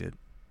really liked it.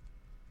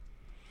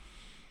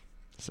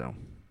 So,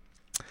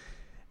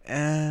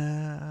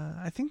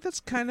 I think that's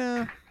kind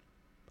of.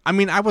 I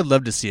mean, I would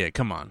love to see it.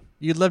 Come on,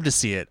 you'd love to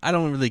see it. I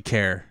don't really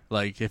care,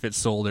 like if it's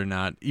sold or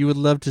not. You would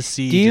love to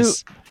see.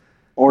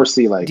 Or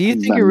see like. Do you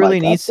think it really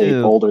needs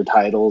to older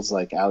titles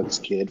like Alex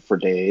Kidd for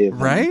Dave,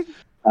 right?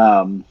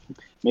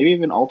 Maybe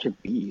even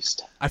Altered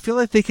Beast. I feel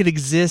like they could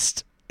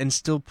exist and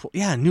still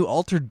new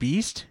Altered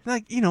Beast.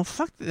 Like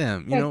fuck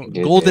them.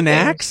 Golden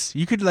Axe.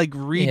 You could like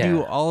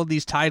redo all of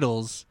these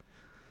titles,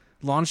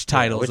 launch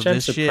titles. Which of I'm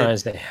this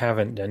surprised shit. they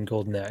haven't done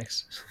Golden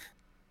Axe.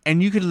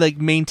 And you could like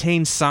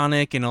maintain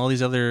Sonic and all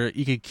these other.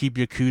 You could keep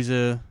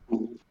Yakuza.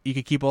 You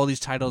could keep all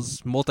these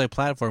titles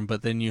multi-platform,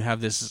 but then you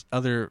have this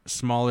other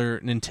smaller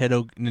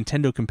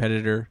Nintendo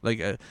competitor, like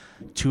a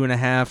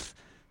 2.5,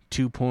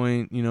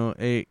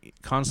 2.8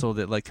 console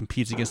that like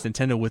competes against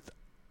Nintendo with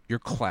your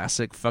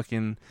classic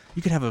fucking.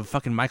 You could have a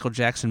fucking Michael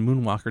Jackson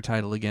Moonwalker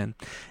title again.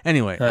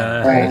 Anyway,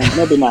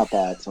 maybe not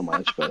that so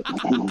much, but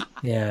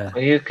yeah.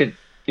 You could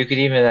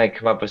even like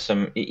come up with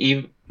some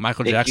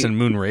Michael Jackson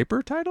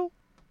Moonraper title.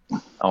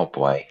 Oh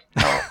boy.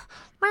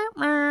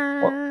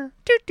 No.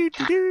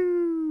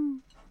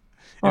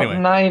 Anyway,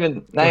 not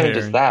even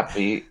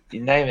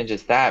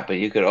just that, but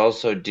you could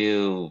also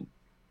do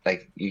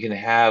like you can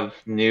have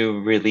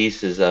new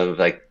releases of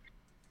like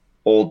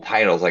old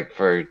titles. Like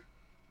for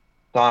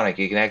Sonic,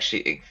 you can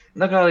actually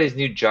look at all these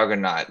new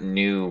Juggernaut,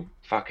 new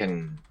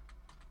fucking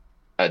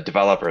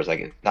developers like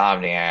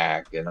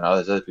Insomniac and all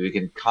this other people. You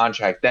can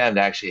contract them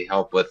to actually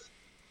help with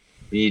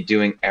me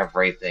doing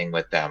everything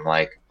with them.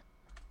 Like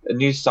a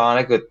new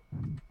Sonic with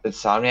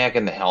Insomniac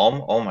and the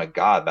helm. Oh my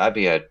god, that'd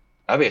be a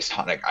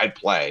Sonic I'd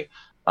play.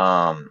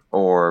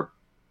 Or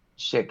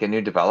shit, get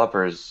new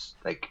developers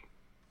like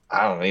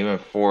I don't know, even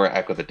for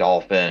Echo the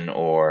Dolphin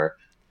or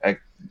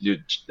like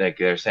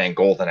they're saying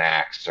Golden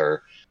Axe,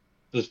 or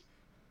just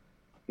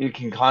you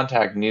can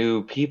contact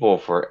new people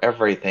for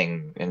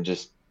everything and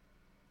just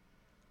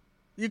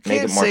you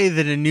can't say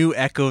that a new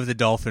Echo of the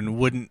Dolphin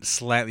wouldn't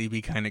slightly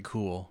be kind of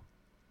cool.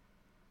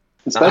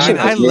 Especially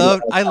I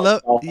love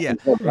yeah.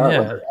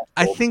 Yeah.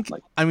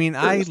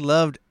 I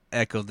loved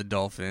Echo the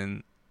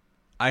Dolphin.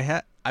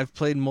 I've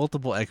played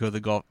multiple Echo the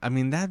Golf. I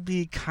mean, that'd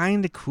be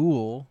kind of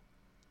cool.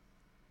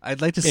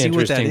 I'd like to see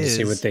what that is. Interesting to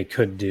see what they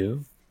could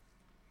do.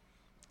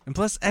 And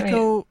plus,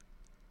 Echo,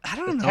 I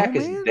don't know, tech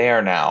man. is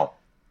there now.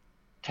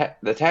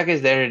 The tech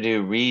is there to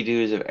do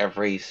redos of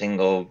every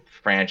single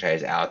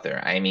franchise out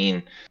there. I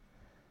mean,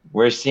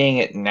 we're seeing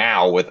it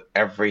now with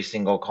every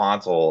single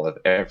console of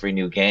every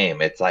new game.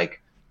 It's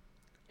like,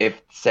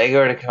 if Sega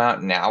were to come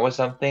out now with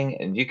something,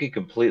 and you could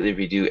completely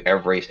redo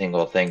every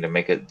single thing to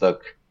make it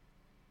look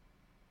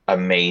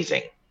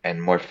amazing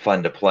and more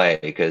fun to play.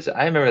 Because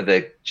I remember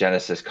the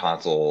Genesis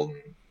console,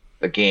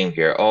 the Game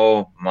Gear.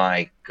 Oh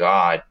my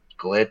God,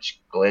 glitch.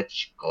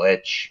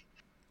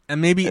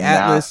 And maybe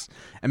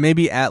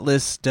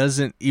Atlas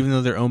doesn't, even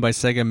though they're owned by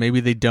Sega,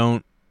 maybe they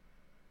don't,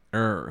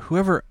 or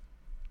whoever.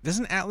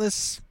 Doesn't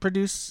Atlas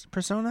produce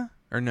Persona?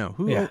 Or no?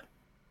 Who? Yeah.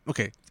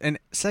 Okay, and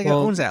Sega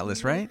owns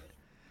Atlas, right?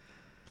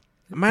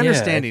 My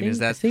understanding is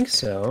that I think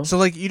so. So,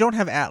 like, you don't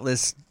have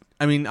Atlas.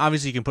 I mean,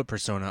 obviously, you can put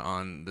Persona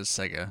on the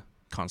Sega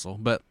console,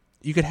 but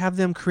you could have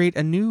them create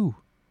a new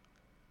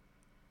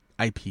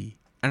IP,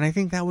 and I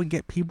think that would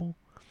get people.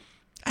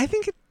 I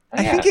think it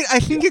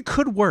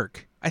could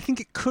work. I think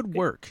it could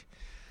work.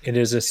 It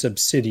is a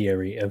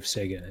subsidiary of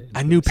Sega.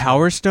 A new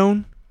Power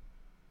Stone.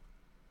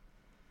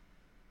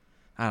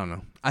 I don't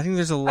know. I think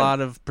there's a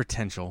lot of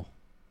potential.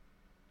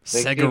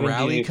 Sega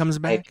Rally comes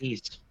back.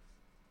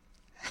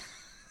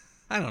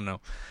 I don't know.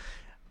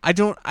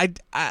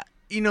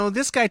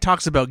 This guy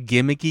talks about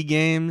gimmicky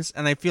games,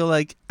 and I feel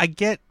like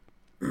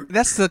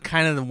that's the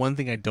kind of the one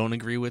thing I don't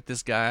agree with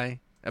this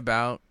guy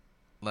about.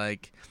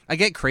 Like, I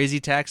get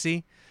Crazy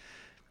Taxi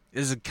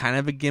is a kind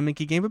of a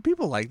gimmicky game, but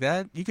people like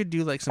that. You could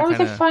do like some kind of...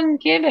 That was a fun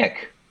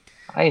gimmick.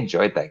 I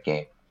enjoyed that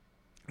game.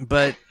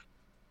 But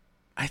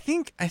I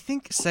think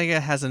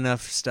Sega has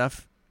enough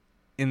stuff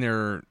in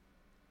their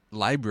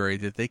library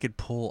that they could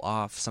pull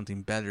off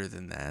something better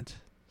than that.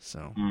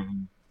 So...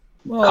 Mm-hmm.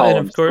 Well,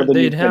 and of course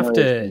they'd have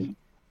to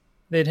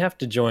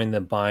join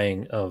the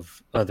buying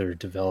of other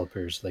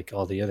developers, like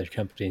all the other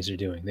companies are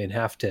doing. They'd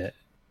have to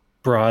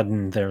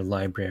broaden their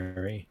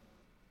library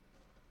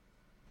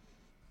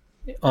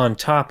on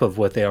top of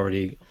what they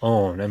already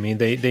own. I mean,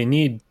 they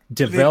need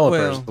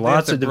developers,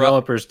 lots of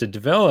developers to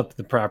develop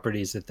the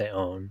properties that they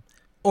own.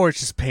 Or it's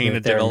just paying a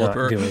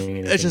developer.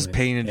 It's just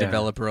paying a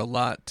developer a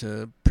lot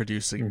to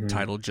produce a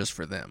title just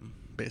for them,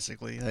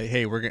 basically. Like,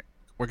 hey, we're going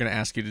to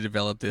ask you to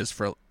develop this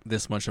for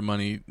this much of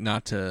money,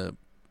 not to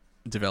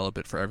develop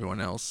it for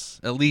everyone else,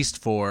 at least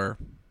for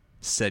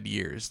said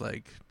years,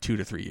 like 2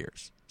 to 3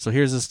 years. So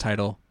here's this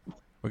title.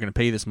 We're going to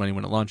pay you this money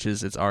when it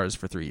launches. It's ours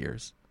for 3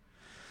 years.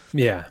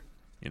 Yeah.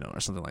 Or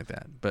something like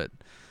that. But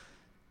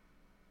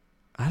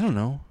I don't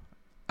know.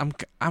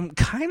 I'm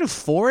kind of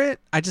for it.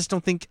 I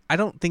don't think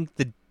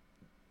the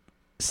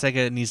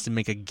Sega needs to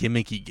make a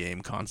gimmicky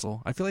game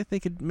console. I feel like they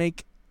could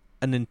make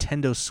a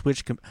Nintendo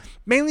Switch,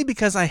 mainly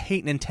because I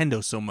hate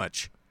Nintendo so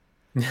much.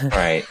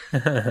 Right.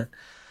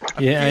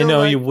 Yeah, I know.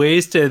 Like... You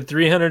wasted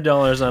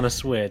 $300 on a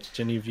Switch,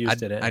 and you've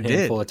used it a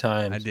handful of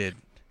times. I did.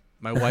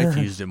 My wife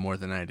used it more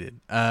than I did.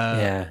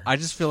 I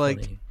just feel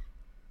like...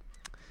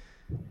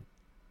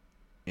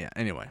 Yeah,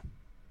 anyway.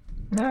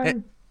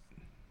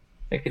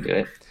 They could do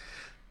it.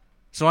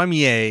 So I'm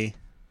yay.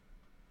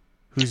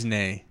 Who's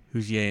nay?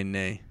 Who's yay and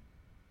nay?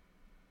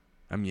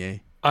 I'm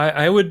yay.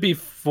 I would be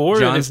for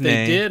John's it if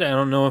they did. I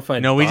don't know if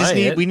I'd No, we just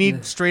need we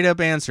need straight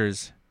up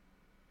answers.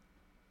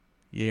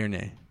 Yay or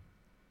nay?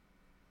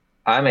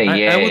 I'm a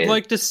yay. I would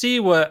like to see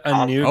what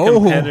a new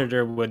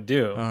competitor would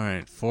do. All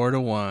right,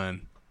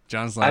 4-1.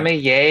 John's like, I'm a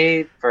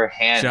yay for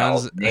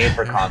handheld, nay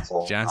for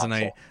console. John's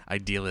an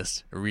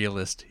idealist, a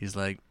realist. He's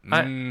like,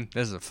 this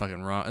is a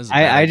fucking wrong.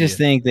 I just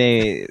think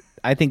they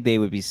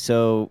would be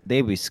scared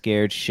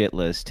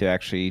shitless to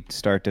actually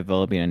start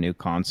developing a new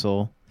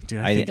console. Dude,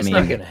 I mean, it's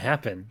not going to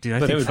happen.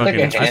 Dude, I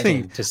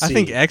think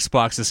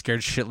Xbox is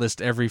scared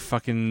shitless every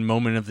fucking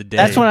moment of the day.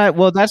 That's what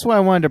I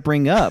wanted to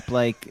bring up.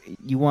 Like,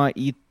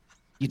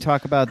 you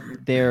talk about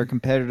their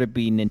competitor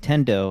being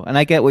Nintendo, and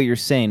I get what you're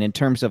saying in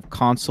terms of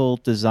console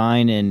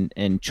design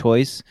and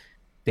choice.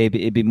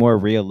 It'd be more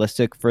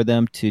realistic for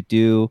them to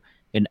do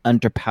an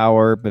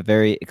underpowered but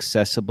very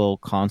accessible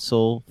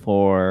console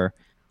for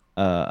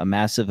a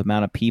massive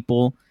amount of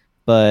people.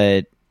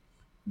 But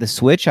the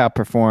Switch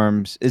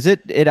outperforms.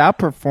 It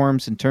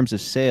outperforms in terms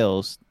of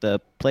sales the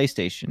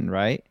PlayStation,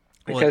 right?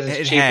 Because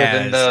it's cheaper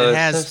than the it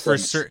has for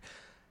certain.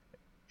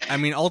 I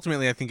mean,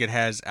 ultimately, I think it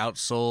has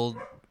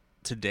outsold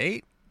to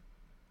date.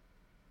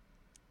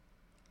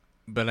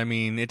 But I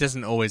mean, it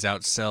doesn't always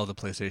outsell the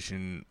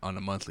PlayStation on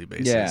a monthly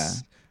basis. Yeah,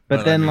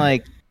 but then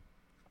but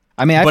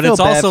it's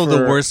also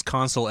the worst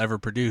console ever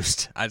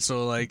produced.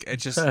 So like,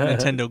 it's just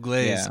Nintendo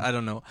glaze. Yeah. I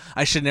don't know.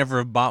 I should never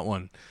have bought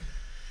one.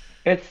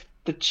 It's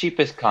the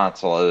cheapest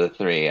console of the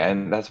three,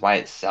 and that's why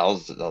it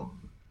sells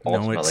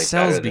ultimately. No, it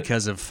sells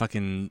because of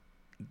fucking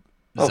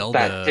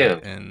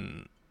Zelda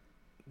and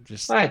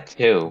just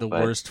the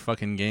worst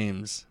fucking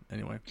games.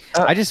 Anyway,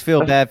 I just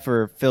feel bad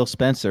for Phil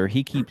Spencer.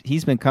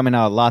 He's been coming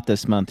out a lot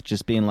this month,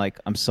 just being like,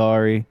 "I'm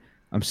sorry,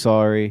 I'm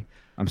sorry,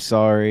 I'm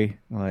sorry."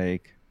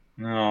 Like,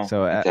 no.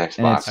 So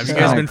Xbox. Have you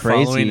guys been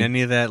following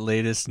any of that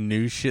latest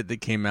news shit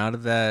that came out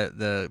of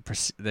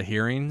the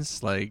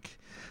hearings? Like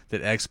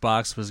that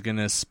Xbox was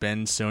gonna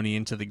spend Sony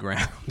into the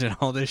ground and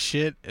all this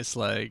shit. It's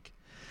like,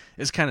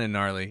 it's kind of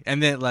gnarly.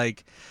 And then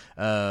like,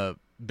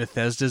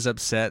 Bethesda's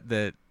upset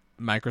that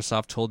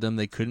Microsoft told them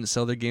they couldn't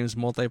sell their games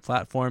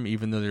multi-platform,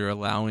 even though they're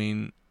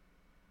allowing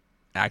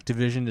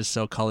Activision to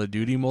sell Call of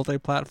Duty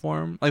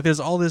multi-platform. Like, there's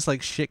all this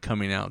like shit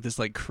coming out. This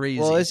like crazy.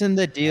 Well, isn't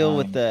the deal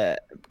with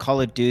the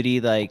Call of Duty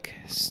like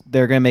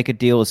they're gonna make a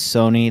deal with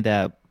Sony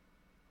that?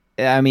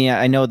 I mean,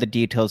 I know the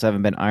details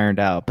haven't been ironed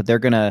out, but they're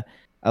gonna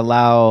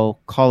allow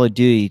Call of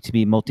Duty to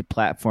be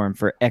multi-platform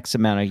for X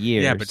amount of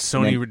years. Yeah, but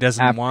Sony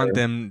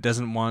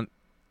doesn't want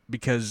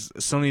because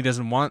Sony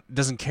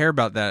doesn't care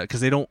about that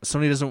because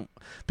Sony doesn't,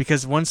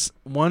 because once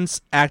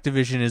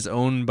Activision is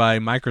owned by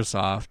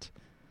Microsoft,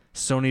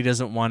 Sony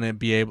doesn't want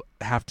to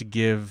have to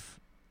give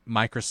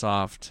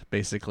Microsoft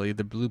basically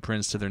the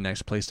blueprints to their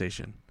next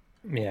PlayStation.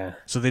 Yeah.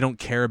 So they don't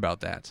care about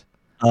that.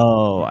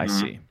 Oh, I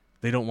see.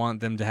 They don't want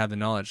them to have the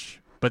knowledge.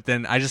 But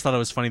then I just thought it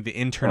was funny, the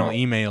internal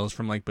emails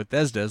from like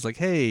Bethesda is like,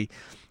 hey,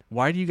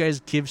 why do you guys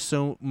give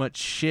so much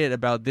shit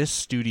about this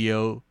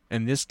studio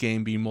and this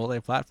game being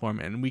multi-platform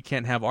and we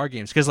can't have our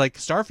games? Because like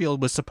Starfield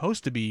was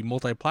supposed to be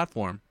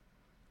multi-platform.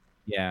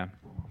 Yeah.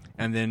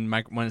 And then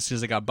as soon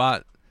as it got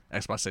bought,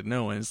 Xbox said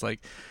no. And it's like,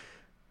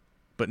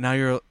 but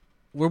now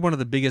we're one of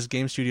the biggest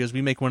game studios.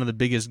 We make one of the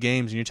biggest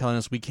games and you're telling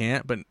us we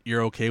can't, but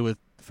you're okay with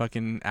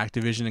fucking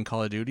Activision and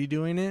Call of Duty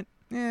doing it?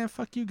 Yeah,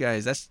 fuck you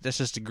guys. That's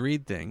just a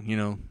greed thing, you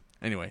know?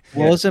 Anyway.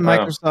 Well, isn't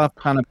Microsoft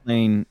kind of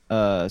playing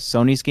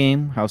Sony's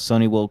game? How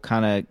Sony will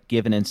kind of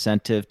give an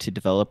incentive to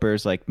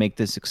developers, like make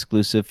this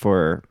exclusive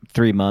for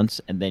 3 months,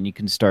 and then you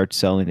can start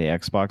selling the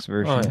Xbox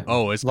version.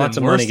 It's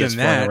been worse than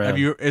that.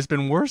 It's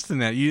been worse than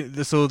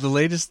that. So the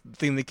latest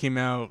thing that came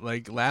out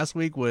like last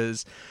week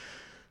was,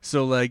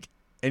 so like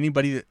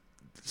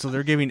so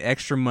they're giving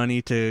extra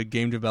money to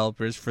game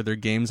developers for their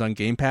games on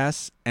Game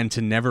Pass and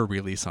to never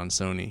release on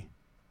Sony.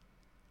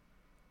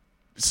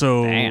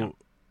 So. Damn.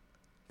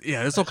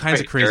 Yeah, there's all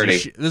kinds of crazy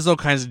shit. There's all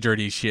kinds of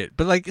dirty shit.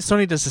 But like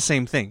Sony does the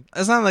same thing.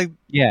 It's not like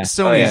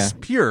Sony's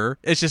pure.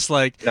 It's just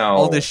like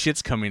all this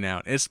shit's coming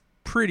out. It's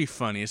pretty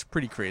funny. It's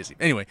pretty crazy.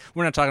 Anyway,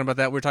 we're not talking about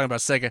that. We're talking about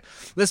Sega.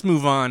 Let's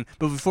move on.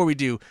 But before we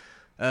do,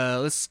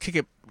 let's kick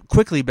it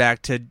quickly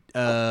back to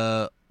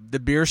the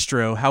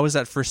Beerstro. How was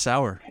that first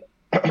sour?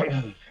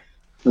 It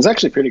was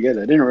actually pretty good.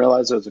 I didn't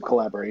realize it was a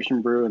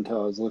collaboration brew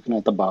until I was looking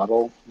at the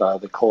bottle.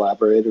 They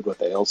collaborated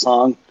with Ale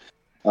Song.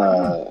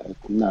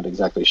 Not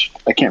exactly.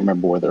 I can't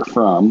remember where they're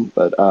from,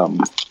 but yeah,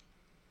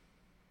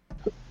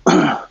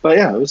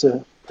 it was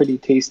a pretty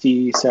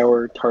tasty,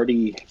 sour,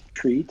 tarty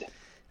treat.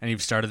 And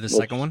you've started the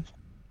second one?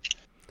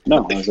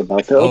 No, I was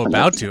about to. Oh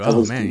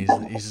man,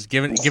 he's just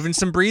giving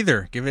some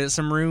breather, giving it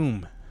some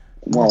room.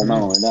 Well,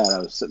 not only that, I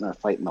was sitting there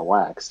fighting the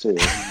wax too.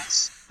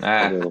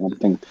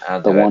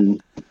 The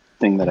one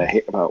thing that I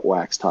hate about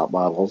wax top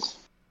bottles.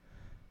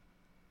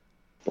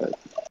 But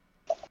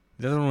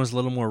the other one was a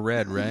little more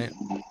red, right?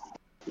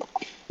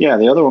 Yeah,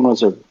 the other one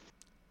was a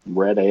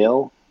red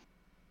ale.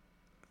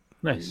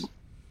 Nice.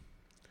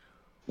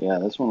 Yeah,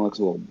 this one looks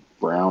a little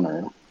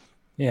browner.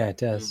 Yeah, it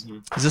does.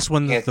 Is this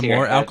one the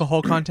more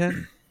alcohol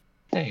content?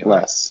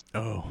 Less.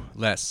 Oh,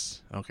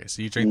 less. Okay,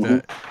 so you drink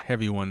the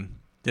heavy one.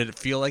 Did it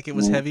feel like it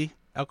was heavy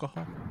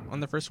alcohol on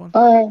the first one?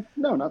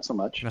 No, not so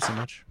much. Not so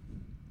much?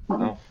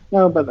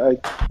 No, but I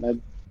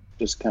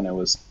just kind of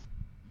was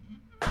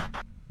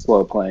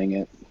slow playing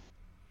it,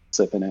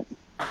 sipping it.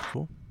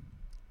 Cool.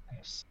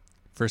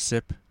 First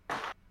sip,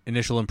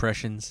 initial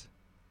impressions.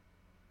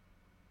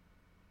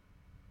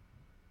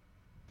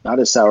 Not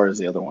as sour as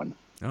the other one.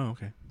 Oh,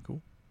 okay,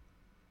 cool.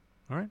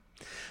 All right.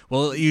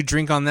 Well, you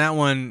drink on that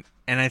one,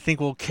 and I think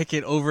we'll kick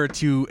it over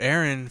to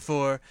Aaron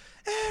for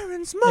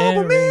Aaron's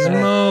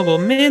Mobile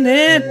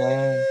Minute.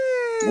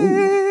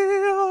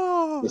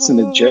 Listen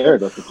to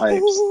Jared with the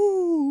pipes.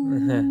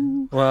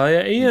 Well,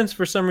 yeah, Ian's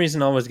for some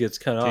reason always gets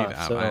cut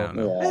off. So I don't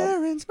know.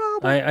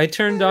 I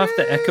turned off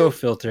the echo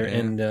filter,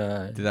 and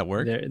did that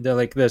work? They're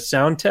like the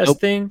sound test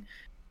thing.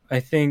 I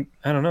think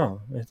I don't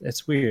know.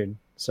 It's weird.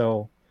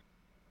 So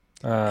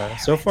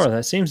so far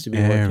that seems to be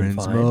working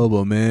fine.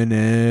 Mobile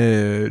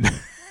Minute.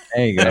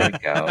 There you go.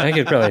 I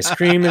could probably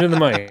scream into the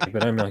mic,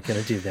 but I'm not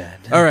going to do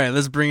that. All right,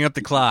 let's bring up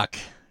the clock.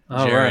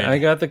 All right, I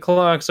got the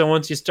clock. So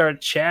once you start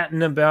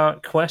chatting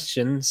about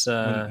questions,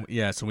 so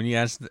when you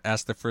ask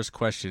the first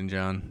question,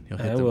 John,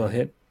 you'll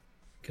hit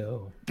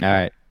go. All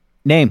right,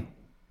 name.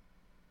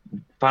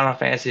 Final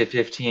Fantasy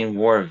 15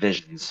 War of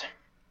Visions.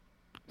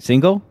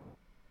 Single?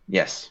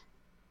 Yes.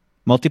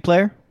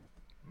 Multiplayer?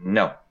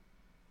 No.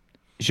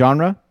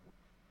 Genre?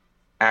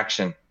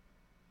 Action.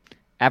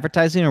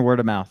 Advertising or word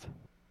of mouth?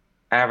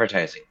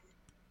 Advertising.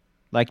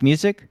 Like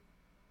music?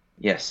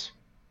 Yes.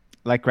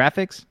 Like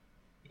graphics?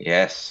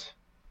 Yes.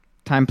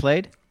 Time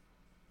played?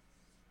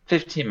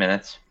 15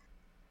 minutes.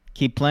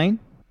 Keep playing?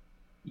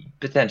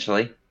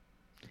 Potentially.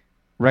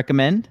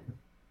 Recommend?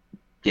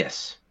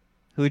 Yes.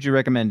 Who would you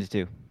recommend it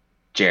to?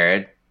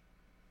 Jared.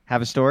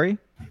 Have a story?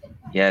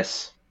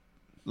 Yes.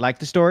 Like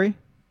the story?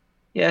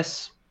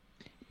 Yes.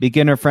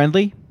 Beginner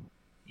friendly?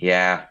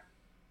 Yeah.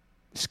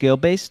 Skill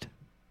based?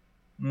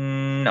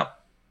 No.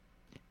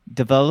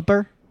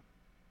 Developer?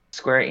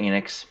 Square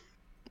Enix.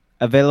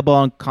 Available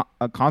on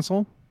a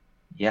console?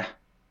 Yeah.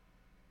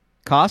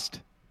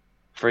 Cost?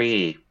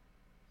 Free.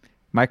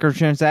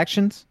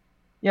 Microtransactions?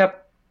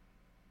 Yep.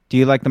 Do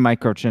you like the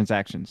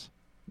microtransactions?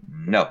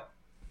 No.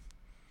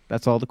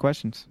 That's all the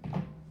questions.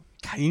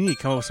 God, you need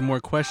to come up with some more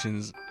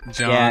questions,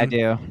 John. Yeah, I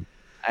do.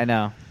 I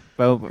know.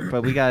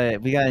 But we gotta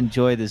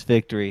enjoy this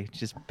victory.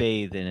 Just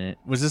bathe in it.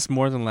 Was this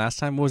more than last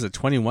time? What was it?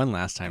 21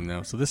 last time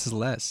though, so this is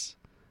less.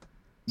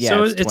 Yeah,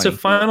 so it's a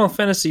Final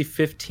Fantasy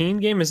 15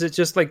 game. Is it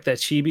just like that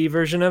chibi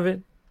version of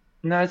it?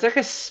 No, it's like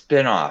a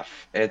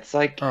spin-off. It's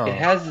like it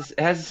has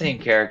the same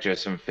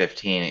characters from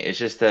 15. It's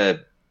just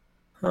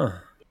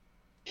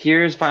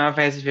here's Final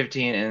Fantasy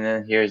 15 and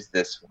then here's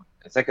this one.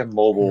 It's like a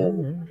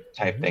mobile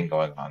type thing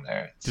going on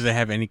there. Do they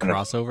have any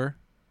crossover?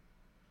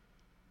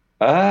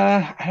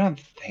 I don't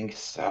think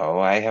so.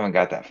 I haven't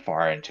got that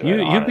far into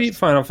it. You beat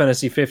Final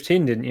Fantasy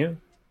 15, didn't you?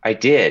 I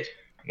did.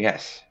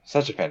 Yes.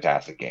 Such a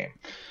fantastic game.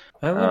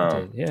 I loved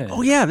it, yeah.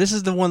 Oh yeah, this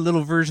is the one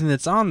little version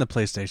that's on the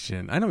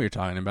PlayStation. I know what you're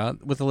talking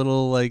about, with a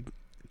little like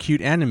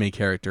cute anime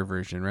character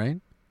version,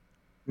 right?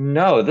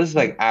 No, this is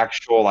like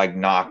actual like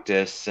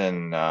Noctis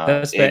and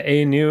that's the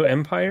A New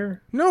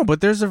Empire? No,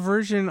 but there's a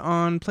version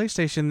on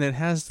PlayStation that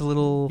has the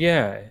little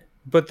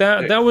But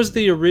that was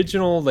the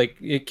original, like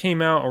it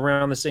came out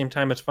around the same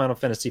time as Final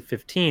Fantasy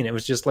 15. It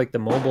was just like the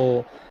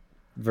mobile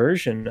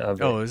version of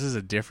it. Oh, this is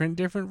a different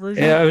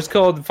version? Yeah, it was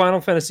called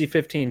Final Fantasy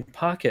 15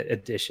 Pocket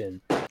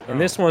Edition. And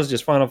this one's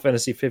just Final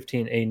Fantasy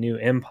 15 A New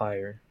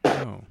Empire.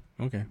 Oh,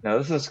 okay. No,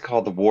 this is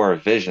called the War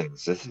of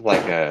Visions. This is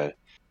like a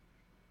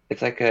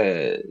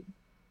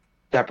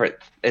separate.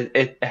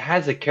 It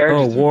has a character.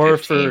 Oh, War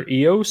for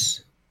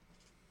Eos.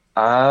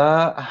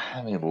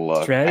 Let me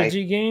look.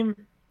 Strategy game.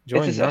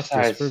 Join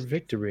Noctis for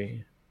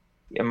victory.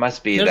 It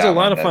must be. There's a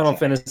lot of Final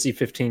Fantasy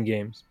 15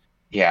 games.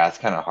 Yeah, it's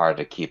kind of hard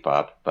to keep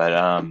up,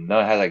 but no,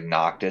 it has like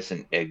Noctis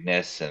and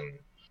Ignis and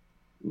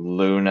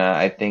Luna.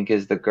 I think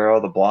is the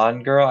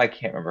blonde girl. I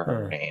can't remember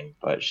her name,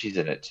 but she's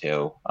in it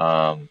too.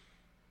 Oh,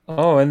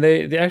 and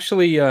they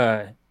actually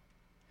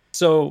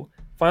so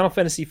Final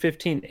Fantasy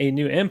 15 A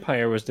New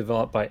Empire was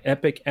developed by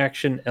Epic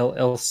Action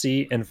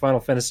LLC, and Final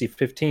Fantasy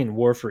 15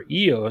 War for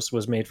Eos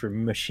was made for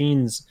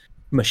Machine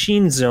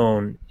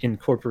Zone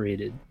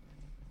Incorporated.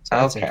 So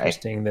that's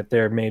interesting that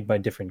they're made by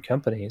different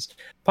companies.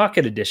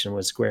 Pocket Edition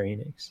was Square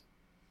Enix.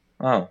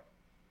 Oh.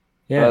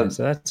 Yeah,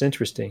 so that's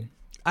interesting.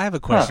 I have a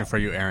question for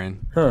you,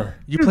 Aaron. Huh.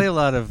 You play a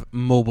lot of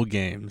mobile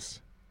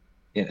games.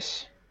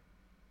 Yes.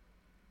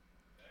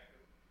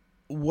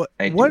 What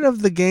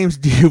of the games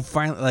do you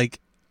find like?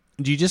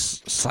 Do you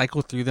just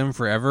cycle through them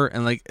forever?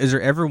 And like, is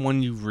there ever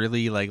one you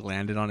really like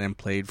landed on and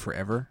played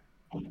forever?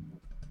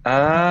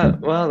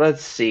 Well,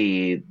 let's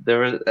see. There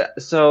was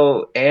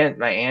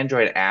my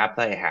Android app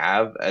that I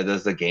have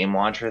does the game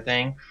launcher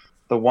thing.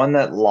 The one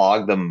that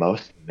logged the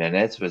most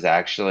minutes was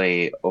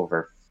actually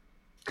over.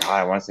 God,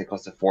 I want to say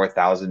close to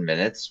 4,000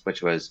 minutes,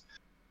 which was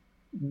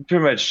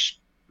pretty much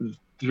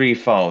 3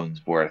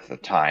 phones worth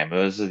of time.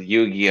 It was a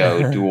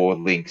Yu-Gi-Oh! Dual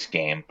Links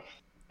game.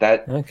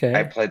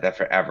 I played that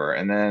forever.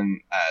 And then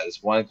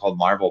there's one called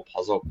Marvel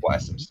Puzzle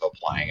Quest I'm still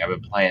playing. I've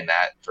been playing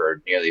that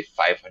for nearly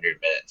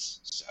 500 minutes.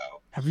 So,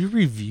 have you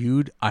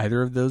reviewed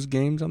either of those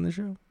games on the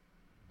show?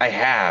 I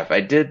have.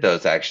 I did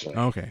those, actually.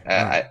 Okay.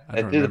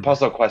 I did the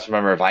Puzzle Quest from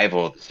a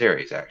revival of the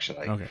series,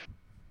 actually. Okay.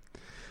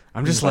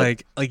 I'm just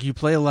like you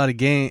play a lot of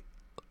games.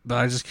 But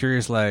I'm just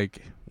curious,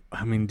 like,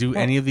 I mean, do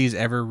any of these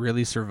ever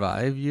really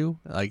survive you?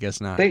 I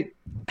guess not. Like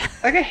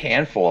a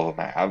handful of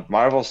them have.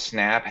 Marvel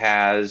Snap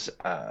has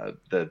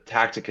the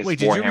Tacticus. Wait,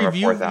 did you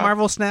review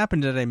Marvel Snap,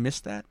 and did I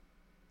miss that?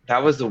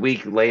 That was the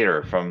week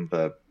later from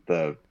the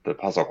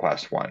Puzzle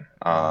Quest one.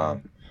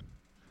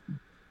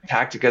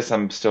 Tacticus,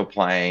 I'm still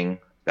playing.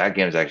 That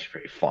game is actually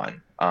pretty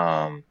fun.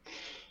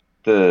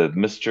 The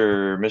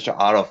Mr.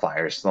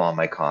 Autofire is still on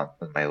my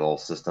little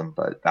system,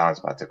 but that one's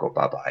about to go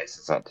bye-bye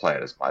since I don't play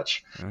it as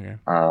much. Okay.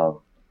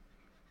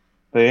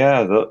 But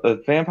yeah,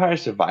 the Vampire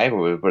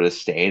Survivor would have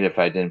stayed if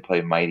I didn't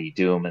play Mighty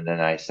Doom, and then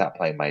I stopped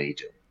playing Mighty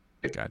Doom.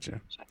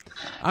 Gotcha.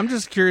 I'm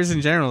just curious in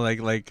general,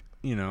 like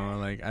you know,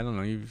 like I don't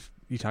know,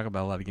 you talk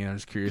about a lot of games. I'm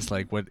just curious,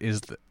 like what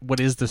is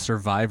the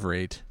survive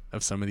rate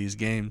of some of these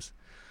games?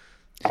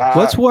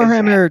 What's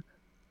Warhammer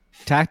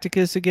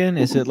Tacticus again?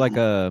 Is it like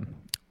a?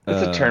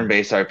 It's a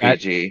turn-based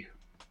RPG.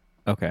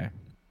 Okay.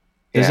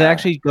 Does it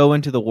actually go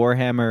into the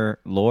Warhammer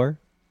lore?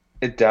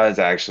 It does,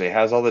 actually. It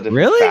has all the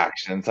different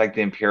factions, like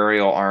the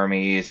Imperial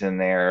armies in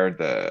there,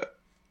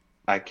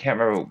 I can't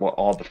remember what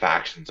all the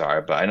factions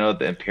are, but I know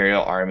the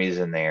Imperial Army's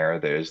in there.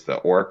 There's the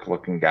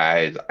orc-looking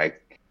guys.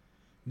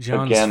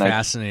 John's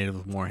fascinated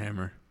with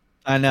Warhammer.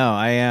 I know.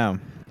 I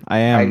am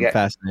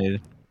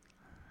fascinated.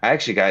 I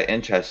actually got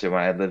interested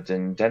when I lived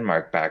in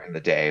Denmark back in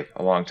the day,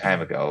 a long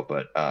time ago,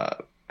 but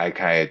I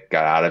kind of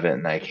got out of it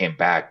and I came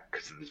back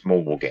because of this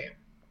mobile game.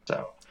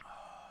 So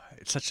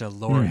it's such a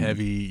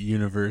lore-heavy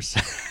universe.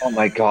 Oh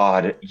my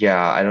god,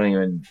 yeah! I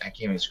can't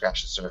even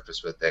scratch the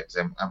surface with it because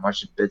I'm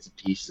watching bits and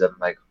pieces of it. I'm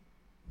like,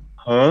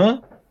 huh?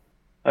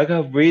 I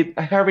gotta read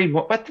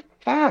more. What the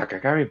fuck? I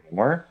gotta read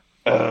more.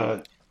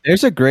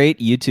 There's a great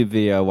YouTube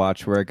video I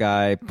watched where a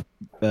guy,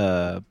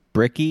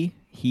 Bricky,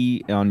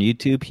 on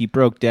YouTube, he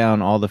broke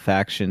down all the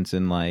factions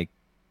in like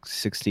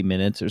 60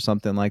 minutes or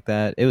something like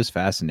that. It was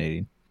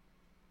fascinating.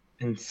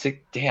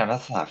 Damn,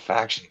 that's not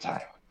faction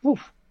time.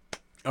 Oof.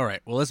 All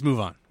right, well, let's move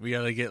on.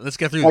 Let's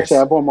get through this. Actually, I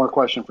have one more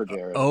question for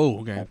Jared.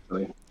 Oh, okay.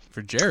 Actually.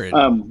 For Jared,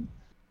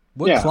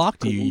 what clock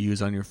do you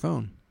use on your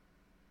phone?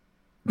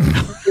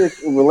 It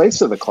relates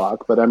to the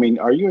clock, but I mean,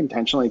 are you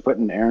intentionally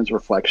putting Aaron's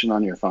reflection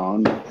on your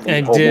phone?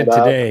 I did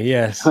today,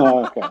 yes.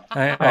 Okay.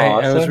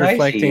 I was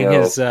reflecting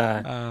his.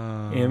 I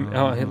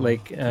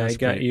got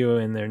pretty, you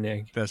in there,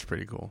 Nick. That's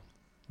pretty cool.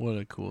 What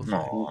a cool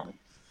thing.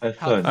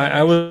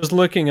 I was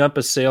looking up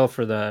a sale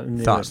for the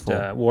newest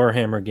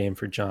Warhammer game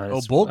for John.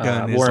 Bolt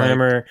Gun.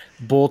 Warhammer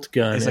Bolt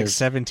Gun. It's like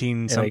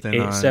 17 something.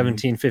 Like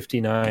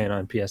 17.59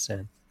 on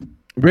PSN.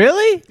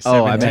 Really?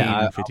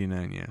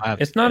 17.59. Yeah.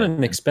 It's not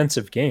an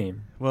expensive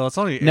game. Well, it's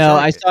only.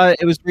 I saw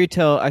it was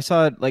retail. I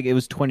saw it like it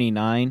was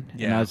 $29.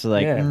 Yeah. And I was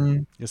like,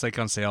 it's like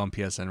on sale on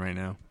PSN right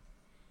now.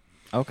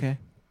 Okay.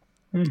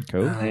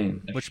 Cool.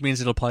 Which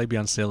means it'll probably be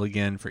on sale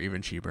again for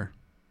even cheaper.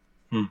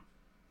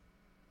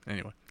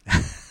 Anyway.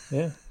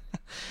 Yeah.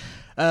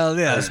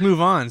 Let's move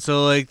on.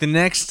 So, like, the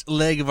next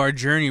leg of our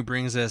journey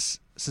brings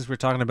us, since we're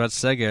talking about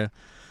Sega,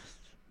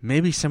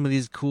 maybe some of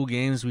these cool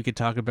games we could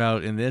talk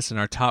about in this and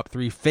our top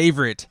 3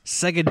 favorite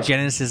Sega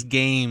Genesis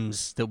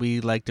games that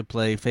we like to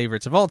play,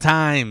 favorites of all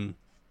time.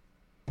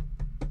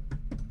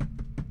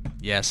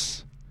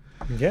 Yes.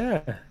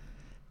 Yeah.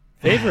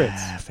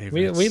 Favorites.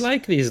 Favorites. We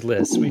like these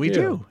lists. We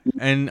do.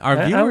 And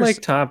our viewers. I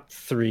like top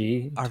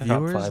 3, our top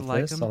viewers 5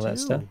 like lists, them all that too.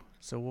 stuff.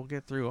 So we'll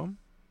get through them.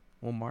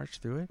 We'll march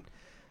through it.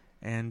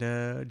 And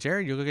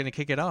Jared, you're going to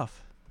kick it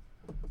off.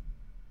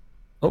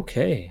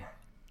 Okay.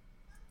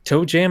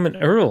 Toe Jam and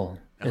Earl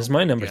is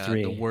my number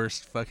 3. The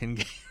worst fucking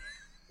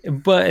game.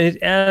 But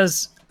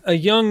as a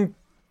young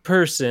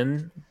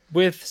person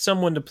with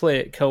someone to play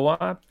it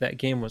co-op, that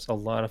game was a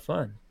lot of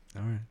fun.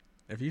 All right.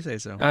 If you say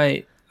so.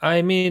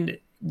 I mean,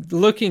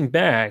 looking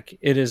back,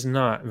 it is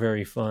not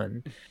very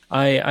fun.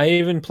 I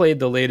even played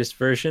the latest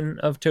version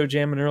of Toe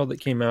Jam and Earl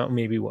that came out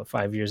maybe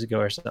 5 years ago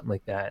or something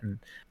like that, and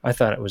I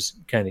thought it was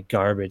kind of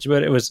garbage,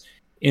 but it was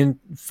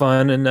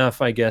fun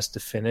enough, I guess, to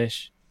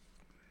finish.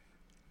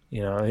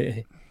 You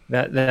know,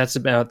 that's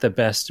about the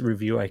best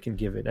review I can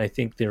give it. I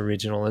think the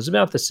original is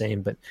about the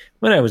same, but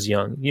when I was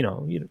young, you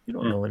don't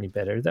know any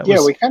better.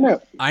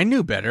 I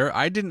knew better.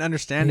 I didn't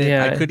understand it.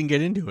 I couldn't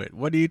get into it.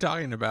 What are you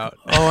talking about?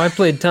 Oh, I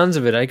played tons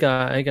of it. I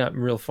got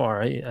real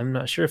far. I'm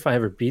not sure if I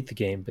ever beat the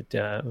game, but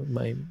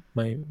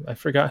I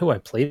forgot who I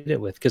played it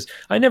with because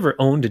I never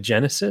owned a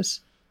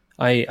Genesis.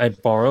 I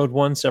borrowed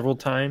one several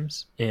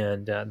times,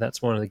 and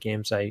that's one of the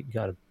games I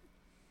got to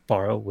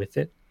borrow with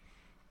it.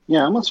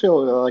 Yeah, I almost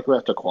feel like we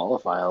have to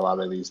qualify a lot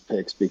of these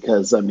picks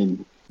because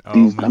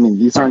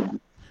these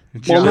aren't.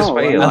 John,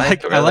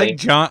 I like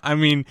John. I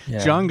mean,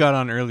 John got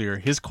on earlier.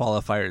 His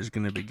qualifier is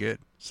going to be good.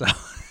 So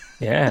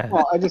yeah.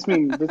 Well, I just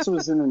mean this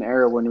was in an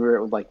era when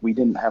we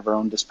didn't have our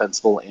own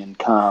dispensable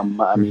income.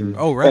 I mean,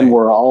 and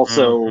we're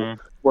also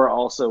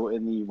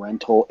in the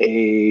rental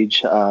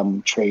age,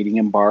 trading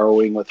and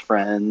borrowing with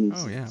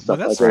friends. Oh yeah, well,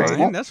 that's fine.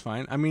 That. That's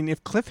fine. I mean,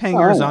 if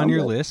Cliffhanger is on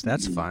your list,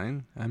 that's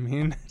fine. I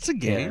mean, it's a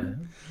game.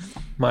 Yeah.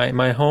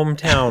 My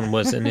hometown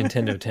was a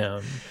Nintendo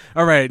town.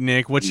 All right,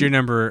 Nick, what's your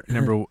number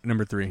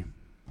 3?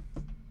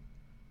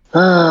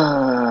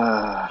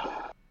 I'll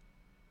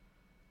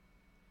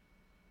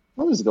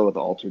just go with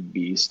Altered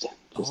Beast.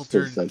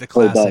 The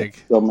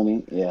classic. So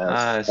many,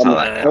 yeah.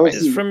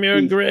 It's from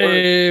your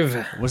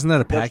grave. Wasn't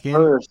that a pack-in?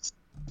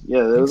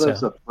 Yeah, that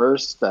was the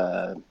first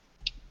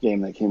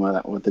game that came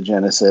out with the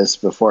Genesis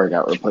before it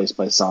got replaced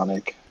by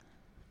Sonic.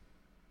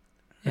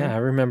 Yeah, I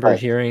remember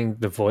hearing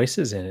the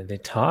voices in it. They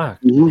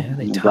talked. Mm-hmm. Man,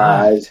 they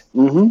talked.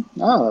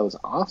 Mm-hmm. Oh, that was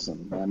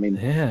awesome. I mean,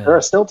 there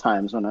are still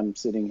times when I'm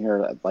sitting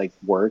here at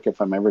work, if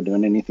I'm ever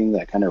doing anything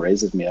that kind of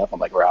raises me up, I'm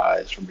like,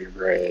 rise from your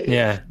grave.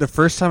 Yeah. The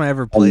first time I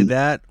ever played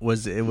that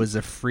was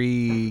a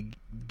free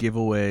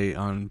giveaway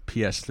on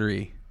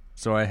PS3.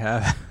 So I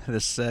have the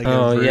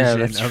Sega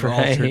version of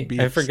Altered Beast.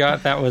 I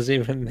forgot that was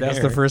even there. That's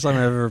the first time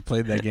I ever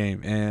played that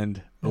game,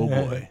 and oh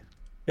boy.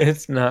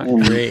 It's not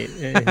great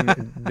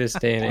in this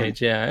day and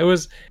age. Yeah, it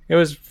was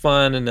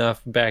fun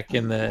enough back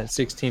in the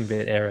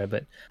 16-bit era,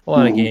 but a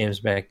lot of games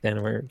back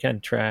then were kind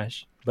of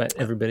trash, but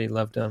everybody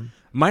loved them.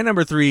 My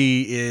number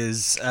 3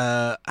 is,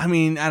 I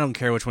don't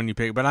care which one you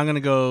pick, but I'm going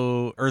to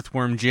go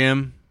Earthworm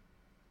Jim.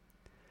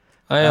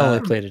 I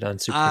only played it on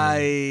Super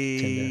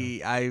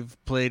Nintendo. I've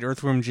played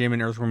Earthworm Jim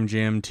and Earthworm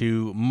Jim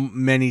 2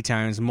 many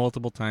times,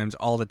 multiple times,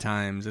 all the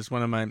times. It's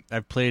one of my.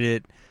 I've played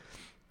it.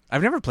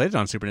 I've never played it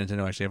on Super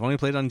Nintendo, actually. I've only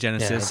played it on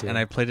Genesis, and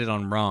I played it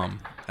on ROM,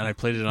 and I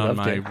played it on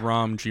my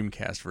ROM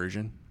Dreamcast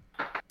version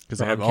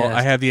because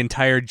I have the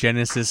entire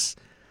Genesis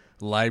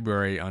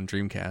library on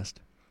Dreamcast.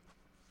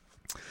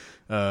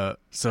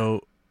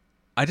 So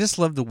I just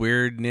love the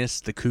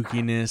weirdness, the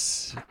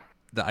kookiness,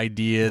 the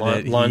idea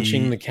that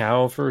launching the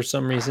cow for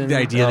some reason. The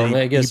idea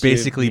that he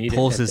basically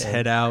pulls his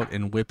head out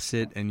and whips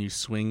it, and you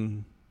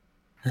swing.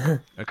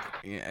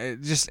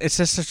 It's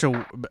just such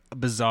a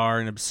bizarre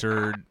and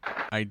absurd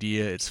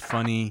idea. It's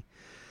funny.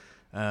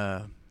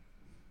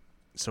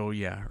 So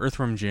yeah,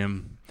 Earthworm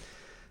Jim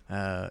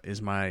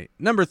is my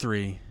number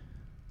 3.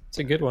 It's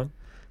a good one.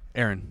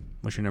 Aaron,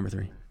 what's your number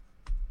 3?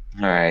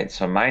 All right,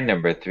 so my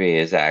number 3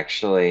 is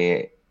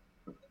actually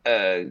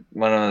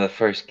one of the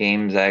first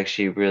games I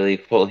actually really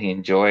fully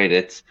enjoyed.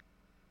 It's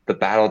the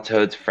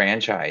Battletoads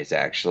franchise,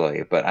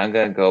 actually, but I'm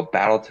gonna go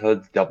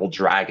Battletoads Double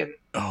Dragon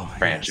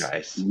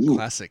franchise. Yes.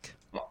 Classic.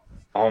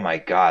 Oh my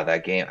god,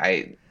 that game!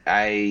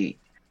 I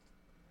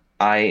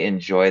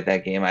enjoyed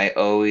that game. I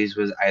always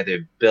was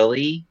either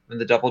Billy from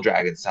the Double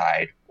Dragon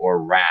side or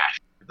Rash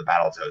from the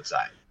Battletoad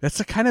side. That's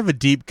a kind of a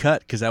deep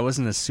cut because that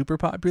wasn't a super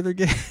popular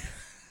game.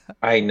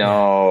 I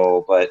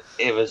know, but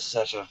it was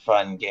such a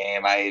fun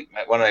game.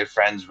 One of my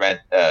friends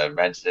rented it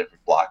from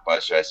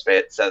Blockbuster. I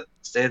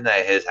stayed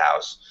at his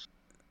house,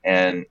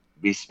 and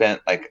we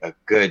spent like a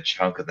good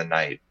chunk of the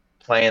night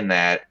playing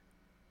that.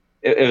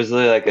 It was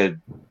literally like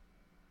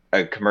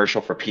a commercial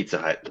for Pizza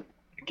Hut.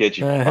 Kid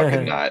you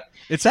fucking not.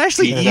 It's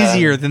actually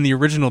easier than the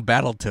original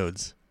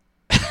Battletoads.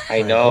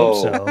 I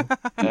know.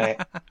 I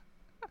hope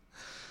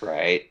so.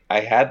 Right. I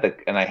had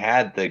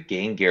the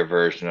Game Gear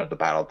version of the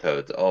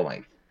Battletoads. Oh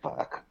my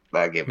fuck.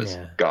 That game was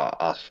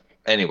gosh.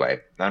 Anyway,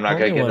 I'm not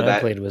going to get into that. The only one I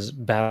played was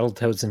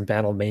Battletoads and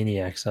Battle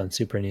Maniacs on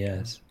Super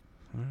NES.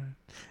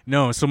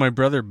 No, so my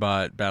brother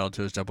bought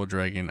Battletoads Double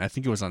Dragon. I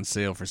think it was on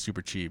sale for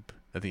super cheap.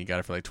 I think he got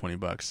it for like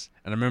 $20.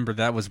 And I remember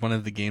that was one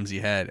of the games he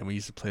had, and we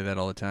used to play that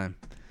all the time.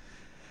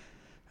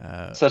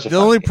 The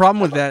only problem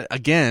with that,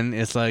 again,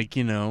 is like,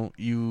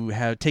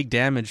 you take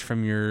damage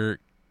from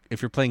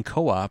if you're playing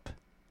co-op.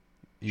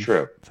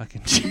 True.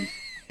 Fucking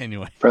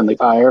anyway. Friendly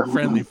fire.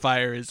 Friendly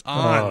fire is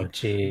on,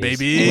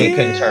 baby. We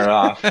couldn't turn it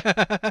off.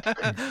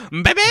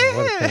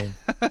 Baby!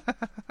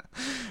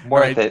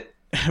 Worth it.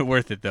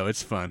 Worth it, though.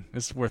 It's fun.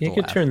 It's worth it. You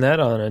could turn that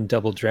on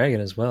Double Dragon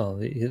as well.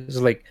 It's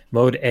like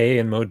Mode A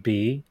and Mode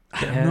B.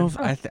 I don't know if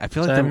I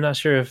feel like I'm not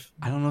sure if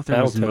I don't know if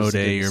there was Mode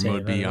A or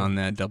Mode B on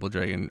that Double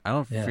Dragon. I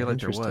don't feel like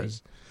there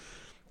was.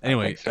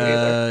 Anyway,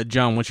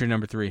 John, what's your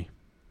number 3?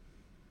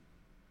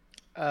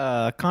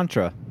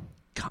 Contra.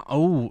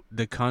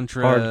 The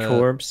Contra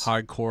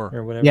Hardcore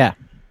or whatever. Yeah.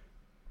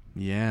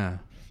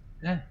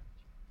 Why?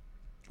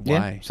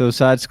 Yeah. So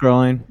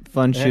side-scrolling,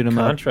 fun shoot 'em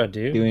up. Contra,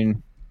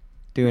 dude.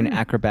 Doing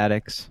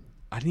acrobatics.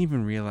 I didn't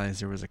even realize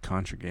there was a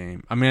Contra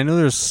game. I mean, I know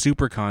there's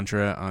Super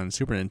Contra on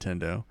Super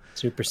Nintendo.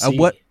 Super C.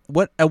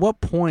 At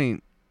what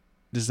point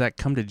does that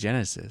come to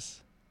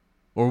Genesis?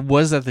 Or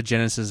was that the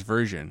Genesis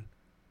version?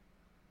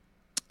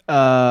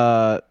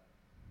 I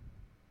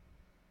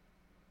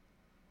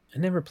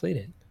never played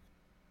it.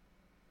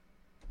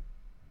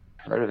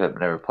 Heard of it, but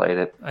never played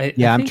it.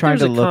 I'm trying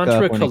to look up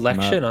Contra when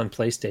collection on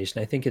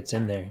PlayStation. I think it's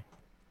in there.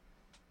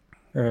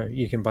 Or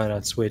you can buy it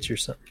on Switch or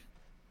something.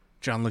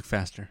 John, look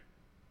faster.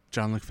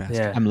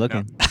 Yeah. I'm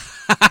looking.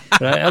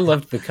 But I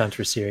loved the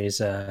Contra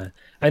series. I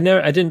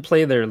didn't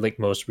play their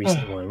most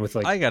recent one with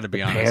I gotta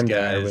be honest,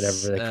 guys. Or whatever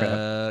the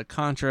crap.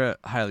 Contra,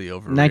 highly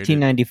overrated.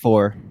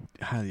 1994.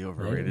 Highly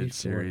overrated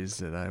series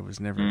that I was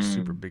never a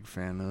super big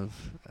fan of.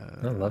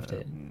 I loved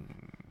it.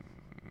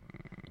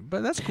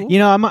 But that's cool.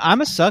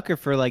 I'm a sucker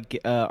for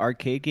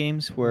arcade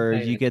games where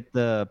you get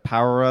the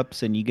power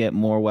ups and you get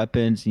more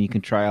weapons and you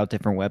can try out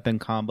different weapon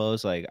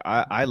combos. Like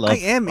I love. I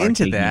am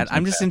into that.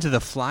 I'm just into the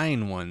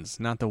flying ones,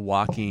 not the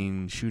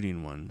walking,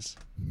 shooting ones.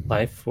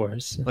 Life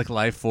Force, like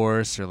Life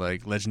Force, or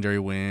like Legendary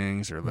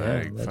Wings, or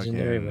like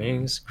Legendary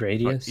Wings,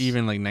 Gradius,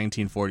 even like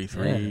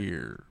 1943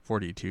 or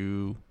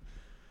 42.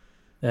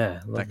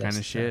 Yeah, that kind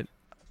of shit.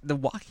 The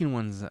walking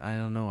ones, I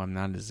don't know. I'm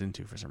not as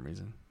into for some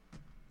reason.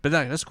 But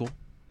that's cool.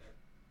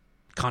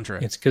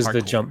 Contra. It's because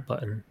the jump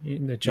button.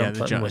 The jump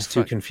button was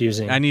too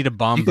confusing. I need a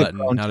bomb button,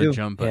 not a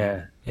jump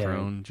button. Yeah.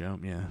 Prone,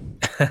 jump, yeah.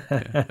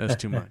 That's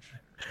too much.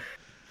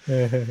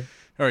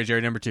 All right,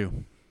 Jerry, number 2.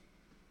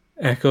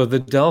 Echo the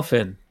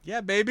Dolphin.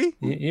 Yeah, baby.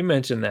 You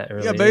mentioned that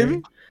earlier. Yeah,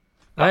 baby.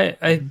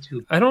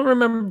 I don't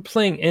remember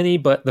playing any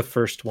but the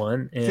first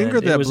one. And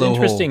Finger that it was blowhole.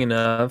 Interesting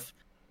enough.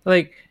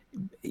 Like,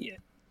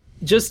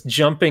 just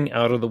jumping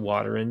out of the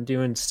water and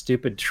doing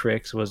stupid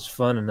tricks was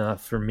fun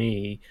enough for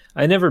me.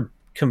 I never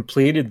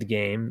completed the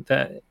game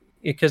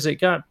because it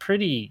got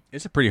pretty.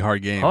 It's a pretty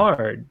hard game.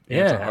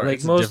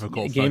 Like most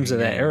games of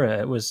that era,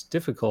 it was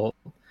difficult,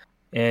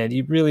 and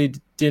you really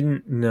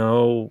didn't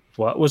know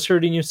what was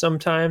hurting you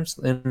sometimes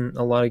in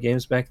a lot of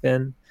games back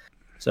then.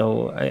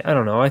 So I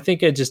don't know. I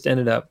think I just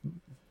ended up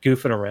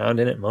goofing around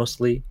in it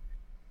mostly,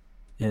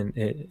 and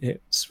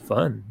it's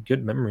fun.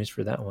 Good memories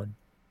for that one.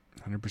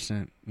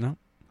 100%. No,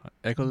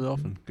 Echo the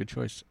Dolphin, good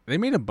choice. They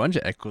made a bunch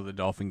of Echo the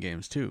Dolphin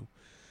games too.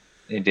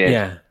 They did.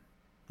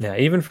 Yeah.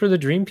 Even for the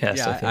Dreamcast.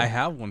 Yeah, I think. I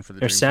have one for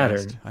the or Dreamcast.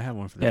 Saturn. I have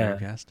one for the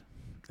Dreamcast.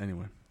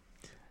 Anyway,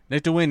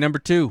 Nick to win number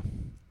 2.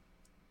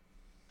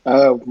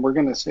 We're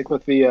gonna stick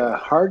with the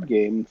hard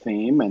game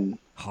theme and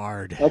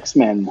hard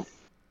X-Men.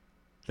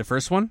 The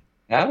first one?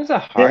 That was a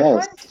hard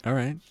one? All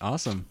right,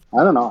 awesome.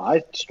 I don't know.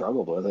 I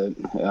struggled with it.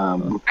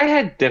 I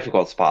had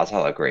difficult spots.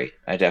 I'll agree.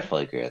 I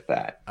definitely agree with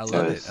that. I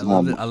love it.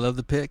 I love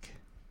the pick.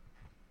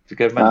 It's a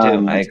good one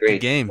too. I agree.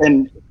 Good game.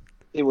 And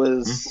it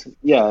was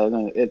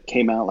it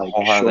came out like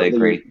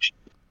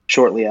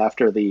shortly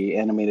after the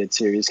animated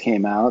series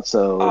came out.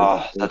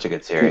 So such a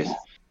good series.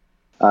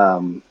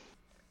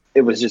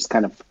 It was just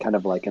kind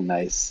of like a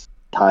nice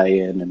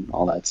tie-in and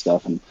all that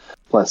stuff, and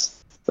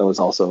plus that was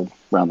also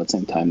around the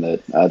same time that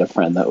I had a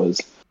friend that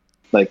was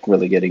like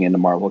really getting into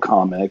Marvel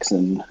comics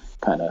and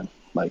kind of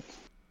like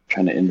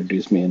trying to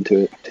introduce me into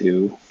it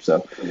too.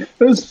 So it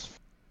was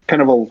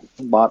kind of a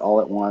lot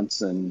all at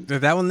once. And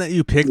did that one let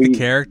you pick the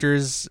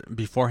characters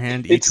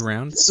beforehand each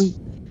round?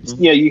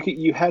 Yeah,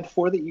 you had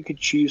 4 that you could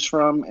choose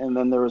from, and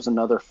then there was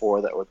another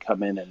 4 that would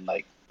come in and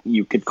like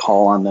you could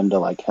call on them to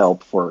like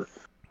help for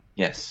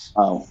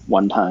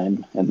one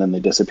time, and then they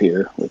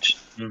disappear, which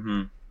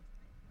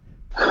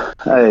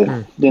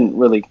I didn't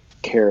really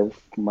care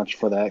much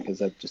for that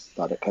because I just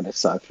thought it kind of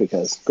sucked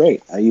because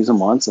great, I use them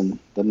once and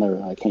then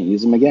I can't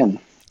use them again.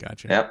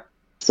 Gotcha. Yep.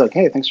 It's like,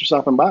 hey, thanks for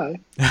stopping by.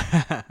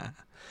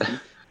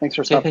 Thanks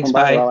for stopping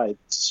by while I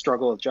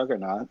struggle with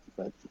Juggernaut.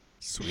 But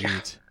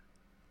sweet,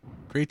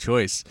 great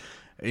choice.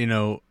 You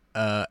know,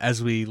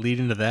 as we lead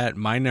into that,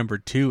 my number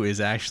 2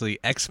 is actually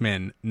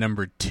X-Men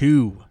number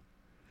 2.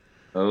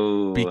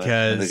 Oh,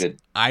 because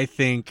I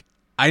think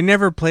I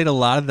never played a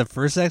lot of the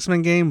first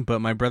X-Men game, but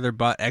my brother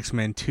bought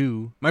X-Men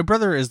 2. My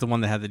brother is the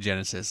one that had the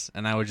Genesis,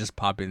 and I would just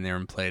pop in there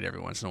and play it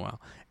every once in a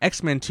while.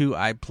 X-Men 2,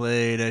 I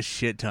played a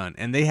shit ton,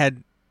 and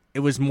it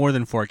was more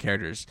than 4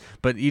 characters,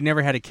 but you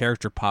never had a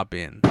character pop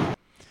in.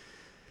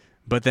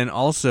 But then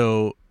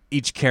also,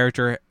 each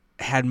character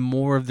had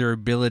more of their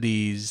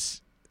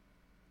abilities.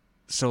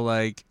 So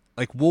like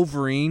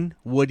Wolverine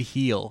would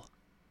heal.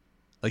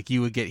 Like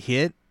you would get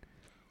hit,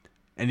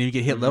 and if you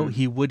get hit low,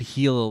 he would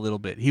heal a little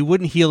bit. He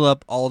wouldn't heal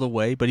up all the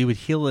way, but he would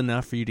heal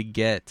enough for you to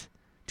get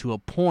to a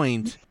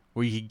point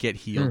where you could get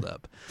healed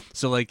up.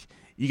 So like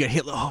you get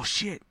hit low, oh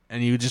shit,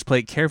 and you would just play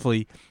it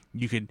carefully.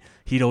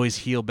 He'd always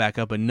heal back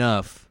up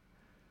enough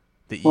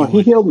that you. Well,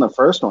 he healed in the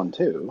first one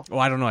too. Oh,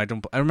 I don't know.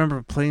 I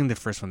remember playing the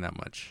first one that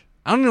much.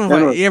 I don't know if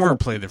I ever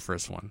played the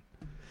first one,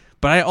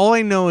 but all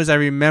I know is I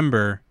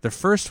remember the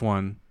first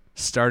one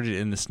started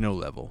in the snow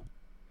level,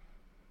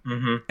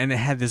 and it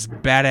had this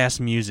badass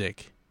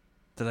music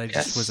that I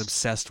just was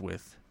obsessed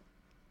with.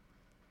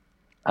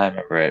 I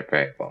remember it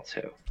very well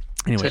too.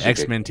 Anyway,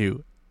 X-Men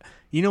 2.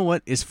 You know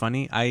what is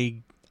funny?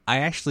 I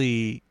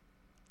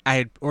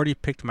had already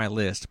picked my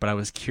list, but I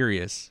was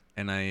curious,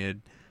 and I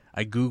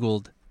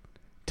Googled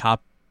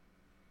top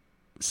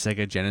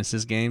Sega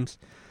Genesis games.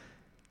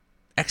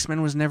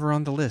 X-Men was never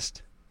on the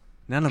list.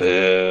 None of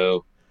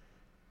them.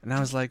 And I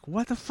was like,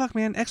 what the fuck,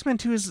 man? X-Men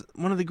 2 is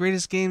one of the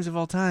greatest games of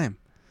all time.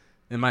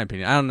 In my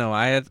opinion. I don't know.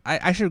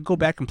 I should go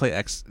back and play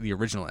the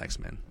original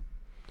X-Men.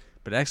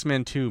 But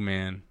X-Men 2,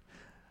 man.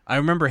 I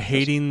remember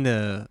hating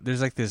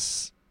there's like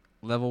this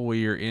level where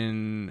you're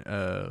in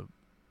a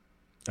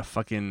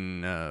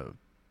fucking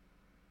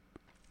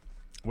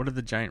what are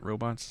the giant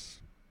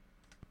robots?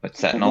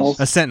 Sentinels.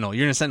 A Sentinel.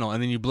 You're in a Sentinel,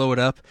 and then you blow it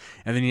up,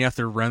 and then you have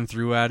to run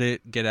through at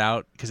it, get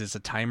out because it's a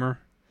timer.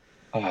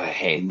 Oh, I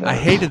hate that. I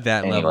hated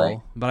that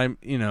level, but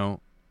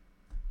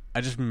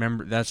I just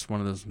remember that's one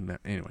of those.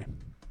 Anyway,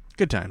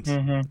 good times.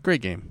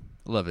 Great game.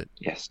 Love it.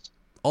 Yes.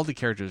 All the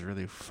characters are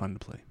really fun to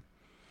play.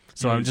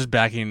 So I'm just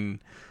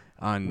backing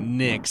on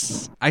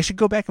Nick's. I should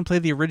go back and play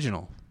the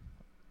original.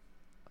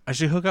 I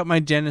should hook up my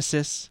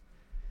Genesis.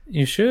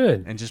 You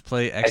should. And just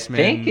play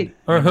X-Men.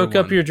 Or hook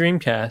up your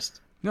Dreamcast.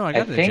 No, I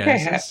got the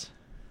Genesis.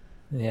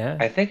 Yeah.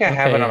 I think I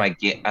have it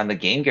on the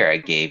Game Gear I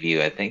gave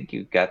you. I think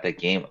you got the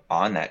game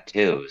on that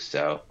too.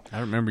 So I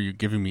don't remember you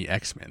giving me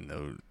X-Men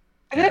though.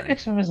 I thought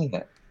X-Men was in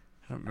there.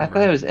 I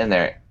thought it was in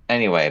there.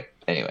 Anyway,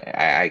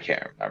 I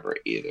can't remember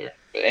either.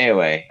 But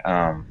anyway,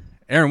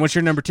 Aaron, what's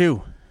your number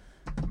 2?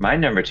 My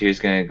number 2 is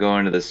going to go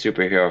into the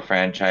superhero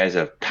franchise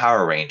of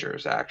Power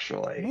Rangers.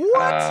 Actually,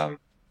 what?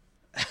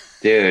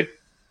 Dude,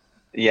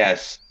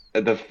 yes.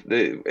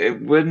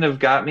 It wouldn't have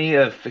got me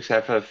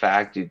except for the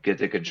fact you get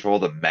to control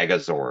the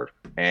Megazord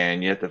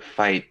and you have to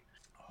fight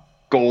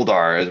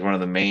Goldar as one of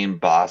the main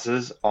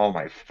bosses. Oh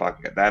my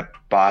fucking that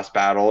boss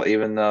battle!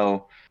 Even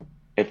though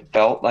it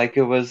felt like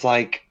it was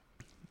like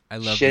I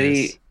love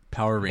shitty this.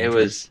 Power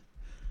Rangers.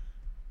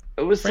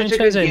 It was franchise such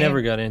a good game. I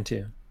never got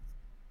into.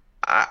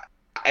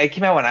 It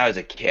came out when I was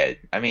a kid.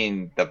 I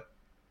mean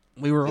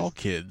we were all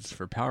kids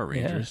for Power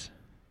Rangers. Yeah.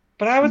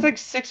 But I was like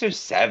 6 or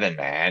 7,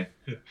 man.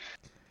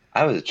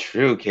 I was a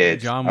true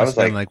kid. John must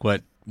have been like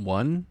what,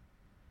 1,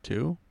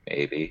 2?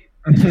 Maybe.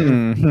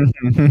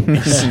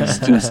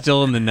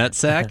 Still in the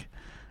nutsack.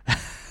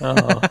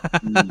 Oh,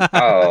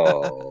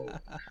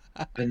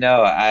 but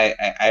no, I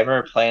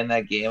remember playing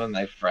that game with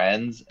my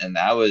friends, and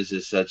that was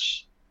just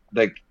such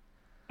that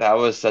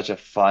was such a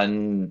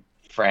fun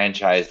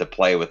franchise to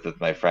play with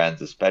my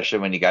friends, especially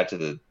when you got to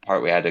the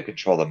part we had to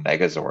control the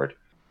Megazord,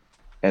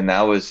 and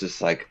that was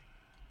just like,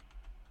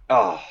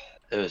 oh,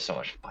 it was so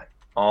much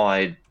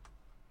fun.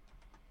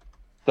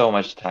 So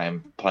much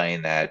time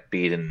playing that,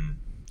 beating.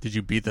 Did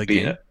you beat the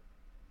game? A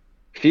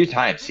few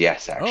times,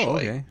 yes, actually. Oh,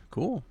 okay,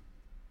 cool.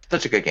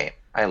 Such a good game.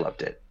 I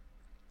loved it.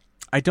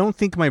 I don't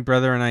think my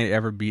brother and I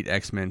ever beat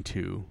X-Men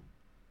 2.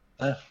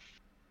 I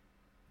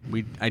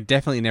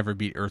definitely never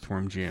beat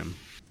Earthworm Jim.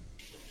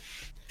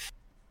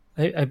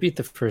 I beat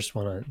the first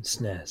one on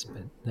SNES,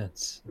 but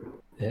that's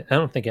it. I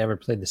don't think I ever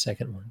played the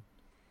second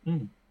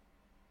one.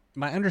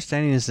 My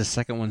understanding is the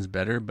second one's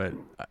better, but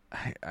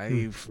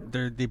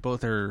they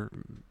both are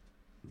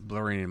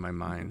blurring in my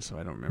mind, so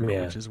I don't remember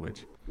which is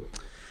which.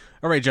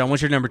 All right, John,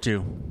 what's your number 2?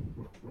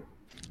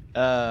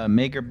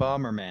 Mega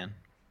Bomberman.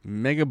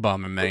 Mega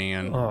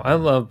Bomberman. Oh, I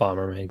love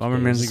Bomberman.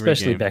 Bomberman's games, a great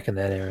especially game. back in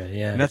that era.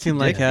 Yeah, Nothing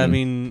like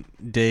having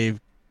Dave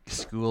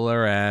school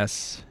our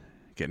ass,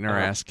 getting our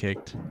ass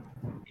kicked.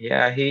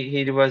 Yeah,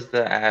 he was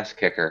the ass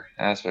kicker.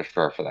 That's for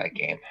sure for that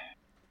game.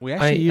 We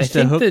actually I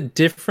think the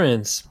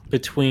difference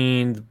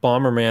between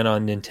Bomberman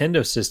on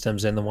Nintendo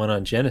systems and the one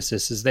on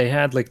Genesis is they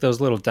had like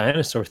those little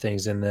dinosaur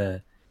things in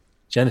the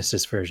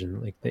Genesis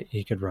version, like that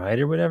you could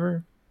ride or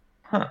whatever.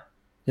 Huh?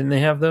 Didn't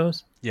they have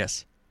those?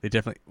 Yes, they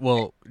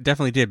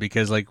definitely did,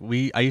 because like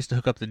I used to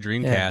hook up the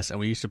Dreamcast and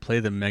we used to play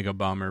the Mega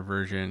Bomber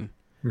version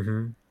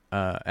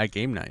at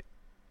game night.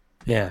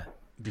 Yeah.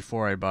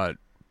 Before I bought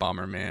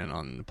Bomberman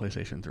on the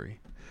PlayStation 3.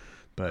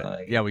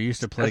 But we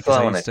used to play. That's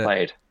the one I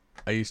played.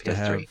 I used to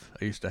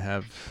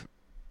have,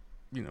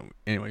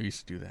 anyway, I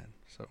used to do that.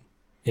 So.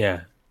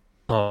 Yeah.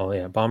 Oh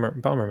yeah,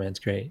 Bomberman's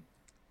great.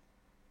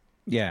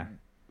 Yeah.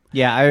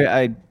 Yeah,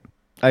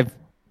 I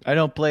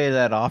don't play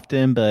that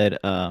often, but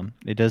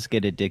it does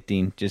get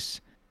addicting.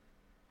 Just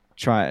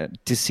try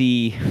to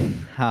see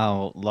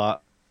how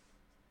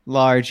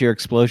large your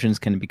explosions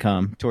can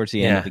become towards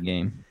the end of the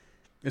game.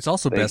 It's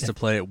also best to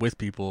play it with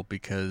people,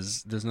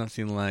 because there's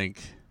nothing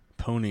like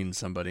ponying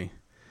somebody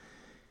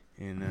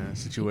in a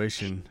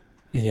situation.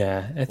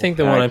 Yeah, I think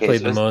the one I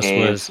played the most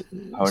was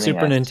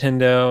Super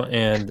Nintendo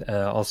and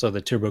also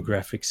the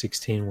TurboGrafx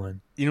 16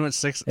 one. You know what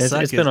sucks?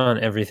 It's been on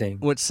everything.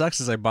 What sucks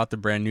is I bought the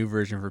brand new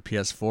version for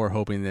PS4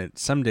 hoping that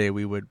someday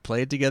we would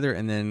play it together,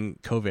 and then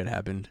COVID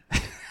happened.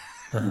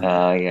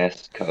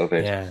 Yes,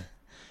 COVID. Yeah.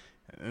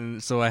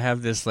 And so I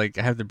have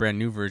the brand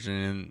new version,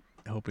 and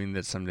hoping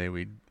that someday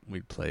we'd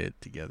play it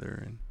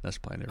together, and that's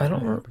playing it. I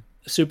don't remember.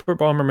 Super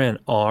Bomberman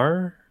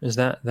R, is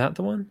that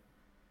the one?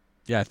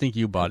 Yeah, I think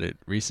you bought it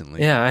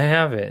recently. Yeah, I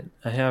have it,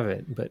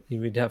 but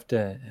you would have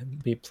to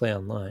play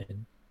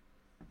online.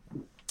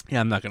 Yeah,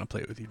 I'm not gonna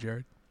play it with you,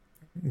 Jared.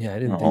 Yeah, I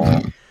didn't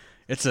think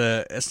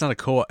so. It's not a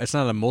co-op. It's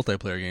not a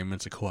multiplayer game.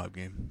 It's a co-op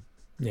game.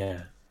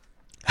 Yeah.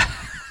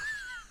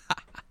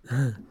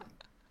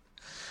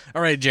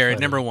 All right, Jared,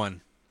 number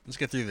 1. Let's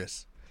get through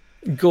this.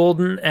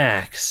 Golden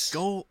Axe.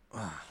 Oh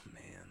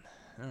man!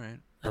 All right.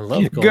 I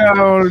love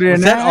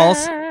Golden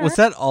Axe. Was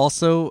that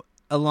also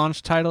a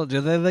launch title?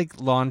 Did they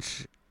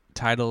launch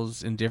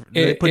titles in different?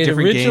 It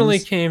originally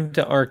came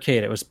to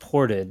arcade. It was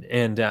ported,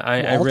 and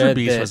I read Altered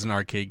Beast that, was an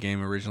arcade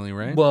game originally,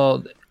 right?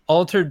 Well,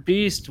 Altered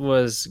Beast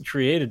was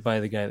created by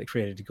the guy that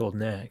created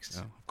Golden Axe.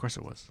 Oh, of course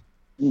it was.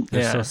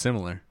 They're so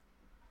similar.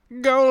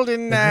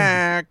 Golden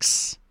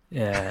Axe.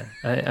 Yeah,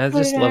 I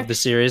just love the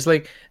series.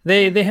 Like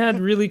they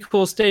had really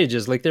cool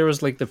stages. Like there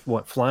was like the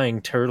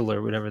flying turtle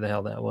or whatever the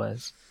hell that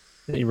was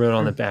that he wrote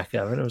on the back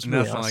of it. It was really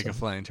nothing awesome. like a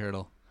flying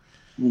turtle.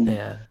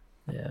 Yeah.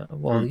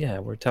 Well,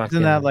 we're talking.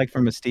 Isn't that like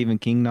from a Stephen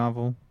King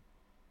novel?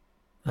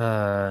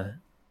 No,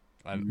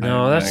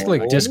 that's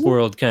like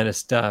Discworld kind of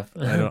stuff.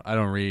 I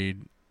don't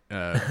read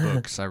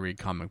books. I read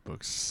comic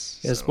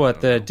books. Guess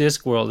what? The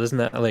Discworld, isn't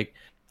that like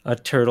a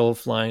turtle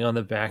flying on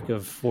the back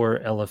of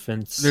 4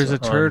 elephants? There's a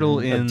turtle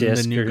in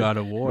the new or God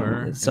of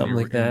War, something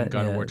like that.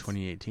 God of War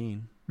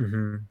 2018.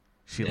 Mm-hmm.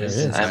 She lives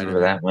inside. I remember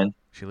that one.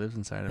 She lives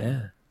inside of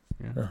it.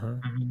 Yeah. Uh-huh.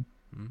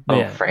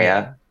 Oh,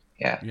 Freya.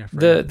 Yeah.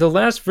 The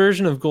last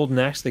version of Golden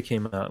Axe that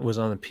came out was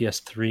on the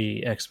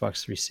PS3,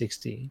 Xbox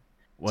 360.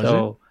 Was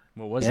it?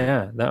 What was it?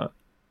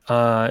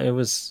 Yeah, it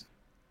was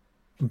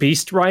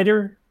Beast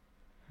Rider.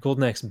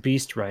 Golden Axe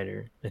Beast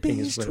Rider, I think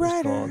is what it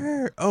was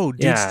called. Oh,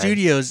 Dude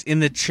Studios in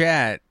the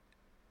chat.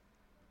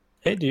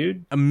 Hey,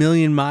 dude. A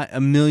million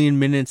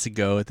minutes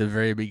ago at the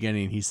very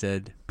beginning, he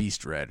said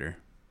Beast Rider.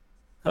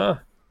 Oh,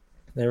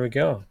 there we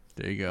go.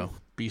 There you go.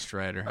 Beast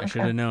Rider. I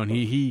should have known.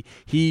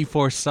 He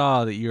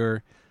foresaw that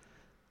your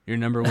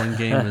number 1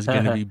 game was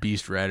going to be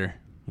Beast Rider.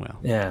 Well.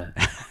 Yeah.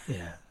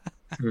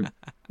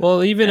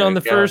 Well, even on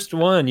the first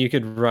one, you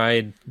could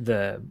ride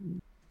the,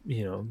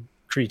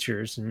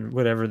 creatures and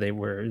whatever they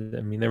were.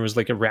 I mean, there was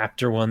like a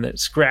raptor one that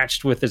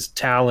scratched with its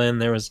talon.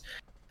 There was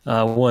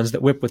ones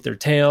that whipped with their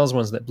tails,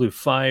 ones that blew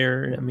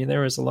fire. I mean, there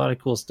was a lot of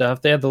cool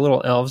stuff. They had the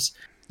little elves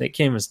They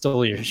came and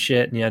stole your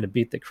shit, and you had to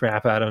beat the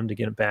crap out of them to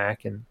get it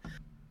back. And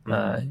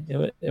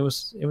it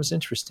was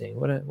interesting.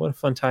 What a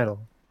fun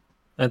title.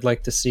 I'd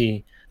like to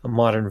see a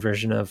modern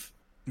version of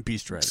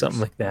Beast Riders,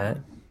 something like that,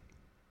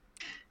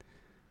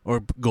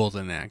 or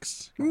Golden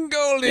Axe.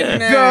 Golden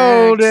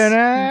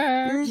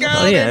Axe.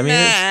 Oh yeah, I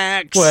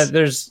mean,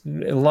 there's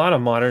a lot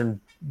of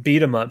modern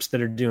beat 'em ups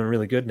that are doing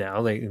really good now.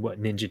 Like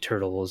Ninja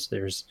Turtles.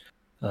 There's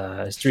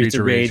Streets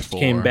of Rage 4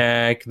 came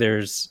back.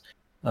 There's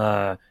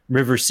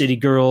River City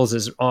Girls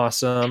is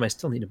awesome. I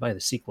still need to buy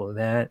the sequel to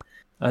that.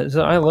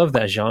 So I love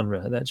that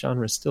genre. That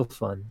genre is still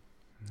fun.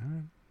 All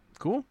right.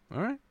 Cool.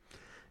 All right.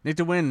 Need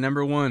to win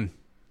number 1.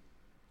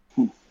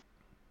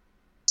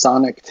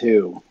 Sonic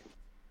 2.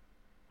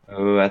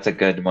 Oh, that's a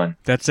good one.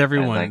 That's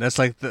everyone.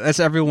 That's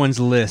everyone's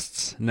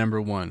lists. Number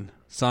 1,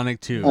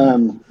 Sonic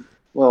 2.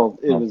 Well,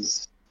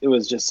 it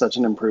was just such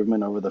an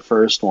improvement over the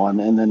first one,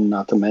 and then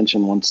not to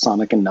mention once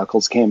Sonic and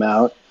Knuckles came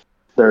out,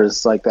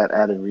 there's like that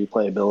added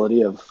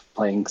replayability of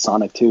playing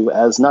Sonic 2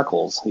 as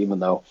Knuckles, even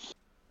though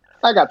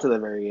I got to the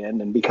very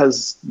end, and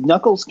because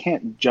Knuckles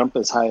can't jump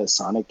as high as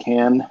Sonic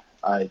can,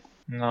 I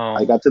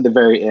got to the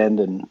very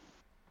end, and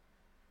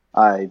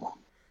I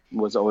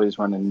was always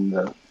running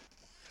the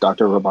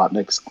Dr.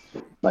 Robotnik's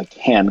like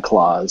hand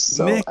claws,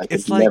 so Nick, I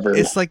could never.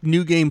 It's like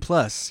New Game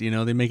Plus. You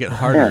know, they make it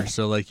harder,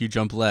 so like you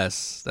jump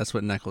less. That's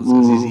what Knuckles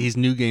is. He's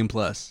New Game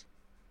Plus.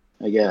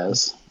 I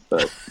guess,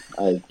 but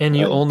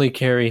you only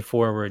carry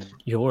forward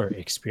your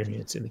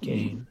experience in the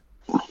game.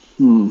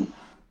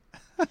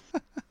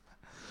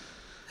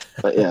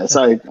 But yeah,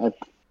 so I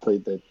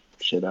played the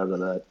shit out of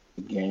that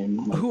game.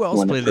 Who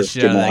else played the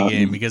shit out of that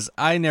game? Because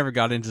I never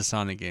got into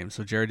Sonic games.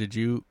 So Jared, did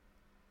you?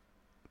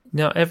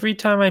 Now, every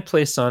time I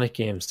play Sonic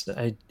games,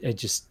 I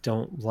just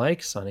don't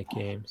like Sonic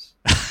games.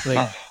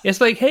 Like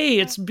it's like, hey,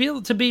 it's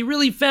built to be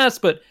really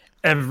fast, but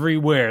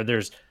everywhere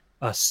there's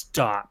a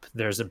stop.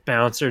 There's a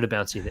bouncer to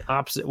bounce you the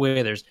opposite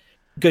way. There's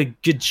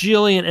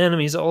gajillion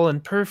enemies all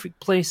in perfect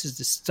places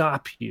to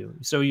stop you.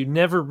 So you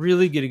never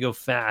really get to go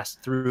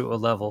fast through a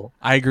level.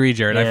 I agree,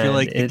 Jared. I feel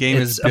like the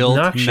game is built.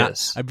 I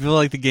feel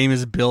like the game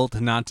is built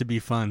not to be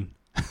fun.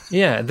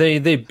 Yeah,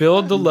 they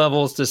build the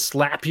levels to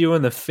slap you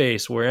in the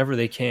face wherever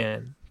they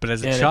can. But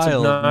as a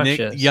child,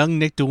 young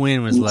Nick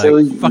DeWin was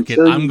fuck it,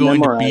 I'm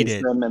going to beat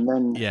it.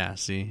 Then... Yeah,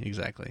 see,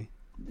 exactly.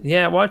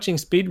 Yeah, watching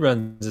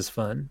speedruns is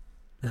fun.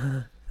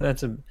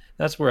 That's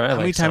where I like. How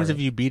many times Sonic. have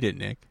you beat it,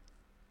 Nick?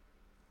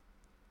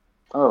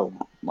 Oh,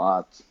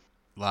 lots.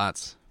 I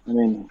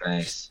mean,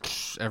 nice.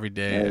 Every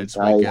day, I just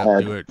wake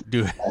up,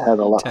 do it. I had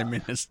a lot. 10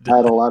 minutes. I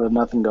had a lot of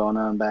nothing going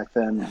on back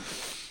then.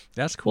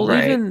 That's cool. Well,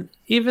 right?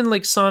 even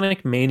like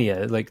Sonic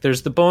Mania, like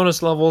there's the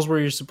bonus levels where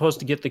you're supposed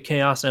to get the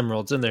Chaos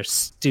Emeralds, and they're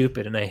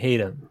stupid, and I hate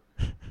them.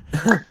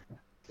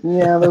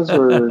 Yeah, those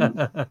were.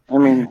 I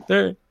mean,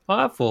 they're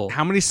awful.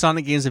 How many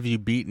Sonic games have you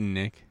beaten,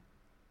 Nick?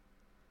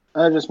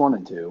 I just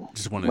wanted to.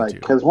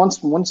 Because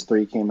once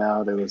 3 came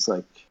out, it was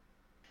like,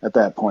 at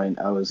that point,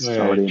 I was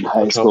already in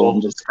high school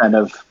and just kind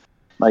of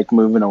like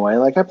moving away.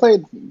 Like I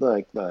played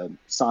like the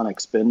Sonic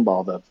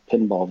Spinball, the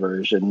pinball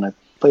version. I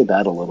played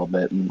that a little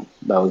bit, and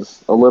that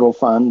was a little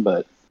fun.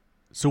 But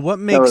so what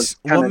makes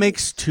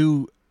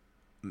 2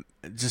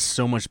 just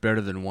so much better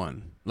than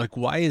 1? Like,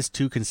 why is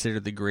 2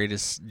 considered the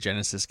greatest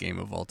Genesis game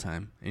of all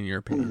time, in your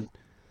opinion?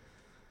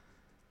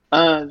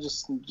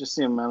 Just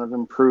the amount of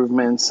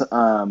improvements.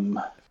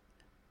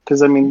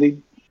 Because I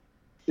mean,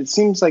 it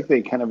seems like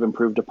they kind of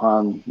improved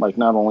upon like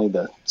not only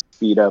the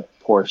speed up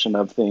portion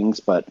of things,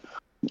 but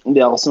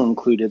they also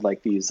included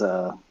like these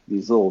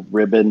little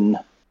ribbon.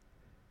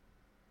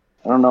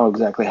 I don't know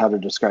exactly how to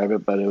describe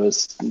it, but it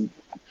was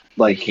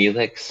like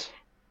helix.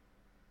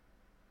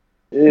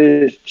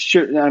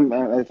 Sure,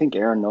 I think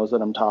Aaron knows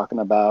what I'm talking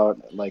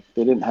about. Like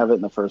they didn't have it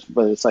in the first,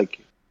 but it's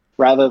like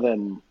rather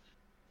than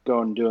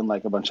going doing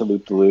like a bunch of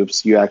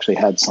loop-de-loops, you actually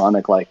had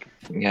Sonic like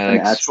an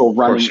actual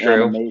running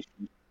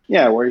animation.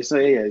 Yeah, where you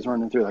say, he's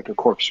running through like a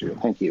corkscrew.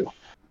 Thank you.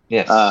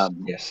 Yes.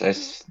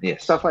 Yes.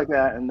 Stuff like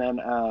that, and then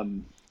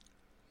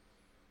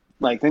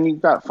then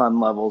you've got fun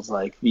levels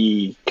like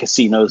the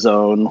Casino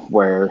Zone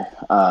where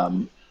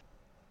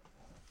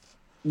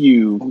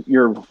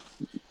you're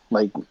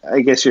like, I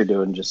guess you're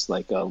doing just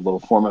like a little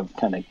form of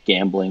kind of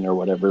gambling or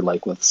whatever,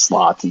 like with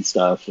slots and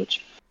stuff,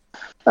 which I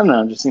don't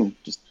know, just seems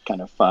just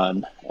kind of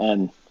fun,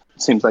 and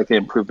it seems like they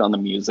improved on the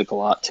music a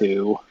lot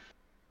too.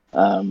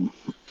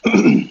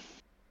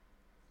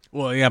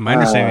 Well, yeah, my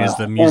understanding is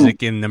the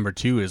music in number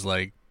 2 is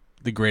like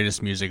the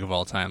greatest music of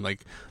all time.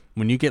 Like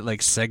when you get like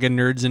Sega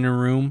nerds in a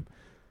room,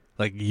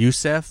 like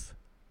Yusef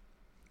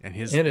and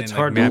it's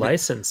hard to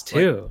license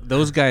too. Like,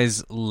 those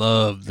guys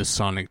love the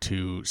Sonic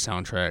 2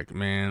 soundtrack,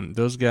 man.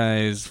 Those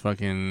guys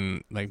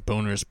fucking like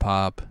boners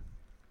pop.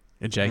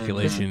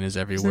 Ejaculation is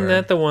everywhere. Isn't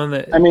that the one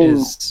that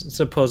is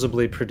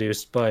supposedly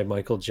produced by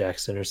Michael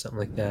Jackson or something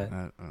like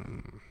that?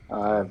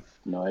 I have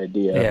no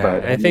idea. Yeah,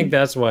 but I think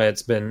that's why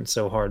it's been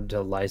so hard to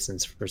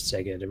license for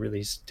Sega to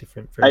release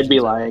different versions. I'd be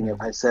lying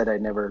if I said I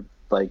never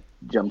like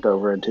jumped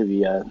over into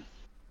the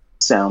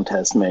sound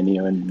test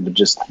menu and would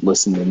just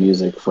listen to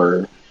music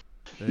for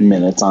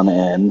minutes on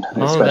end.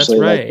 Oh, especially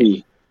that's right.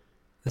 Like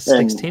the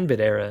 16-bit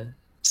era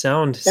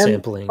sound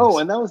sampling. Oh,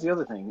 and that was the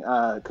other thing,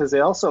 because they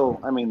also,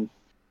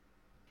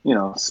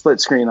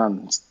 split screen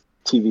on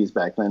TVs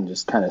back then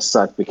just kind of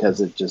sucked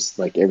because it just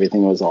like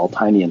everything was all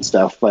tiny and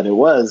stuff. But it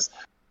was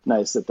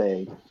nice that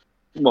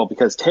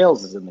because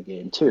Tails is in the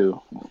game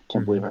too.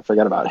 Can't believe I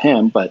forgot about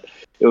him, but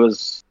it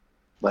was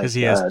like because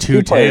he has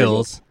two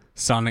tails.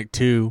 Sonic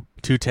 2,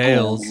 two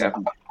tails. Yeah,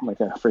 like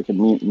a freaking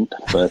mutant.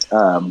 But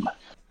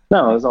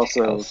no, it was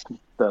also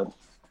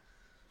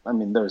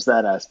there's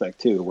that aspect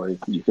too where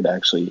you could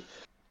actually,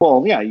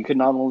 you could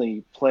not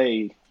only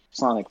play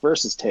Sonic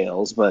versus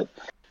Tails, but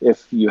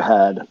if you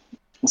had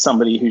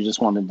somebody who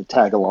just wanted to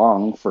tag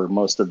along for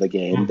most of the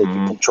game, they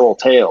could control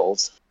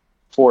Tails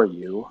for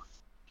you,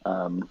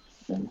 and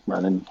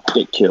run and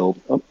get killed.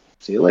 Oh,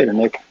 see you later,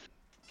 Nick.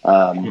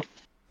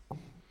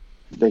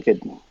 They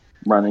could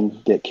run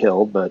and get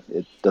killed, but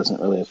it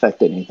doesn't really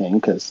affect anything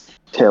because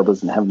Tail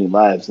doesn't have any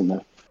lives in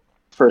the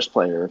first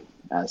player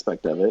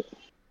aspect of it.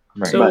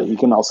 Right. But you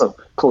can also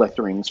collect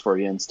rings for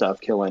you and stuff,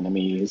 kill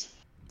enemies.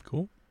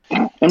 Cool.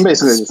 And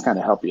basically just kind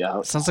of help you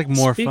out. Sounds like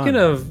more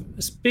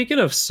fun. Speaking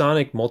of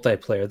Sonic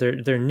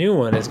multiplayer, their new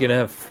one is going to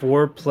have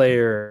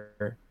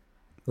 4-player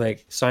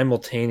like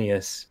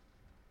simultaneous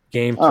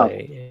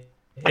gameplay.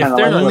 If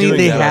they're only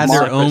they had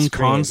their own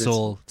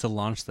console to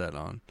launch that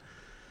on.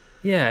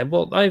 Yeah,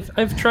 well,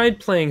 I've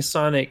tried playing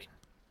Sonic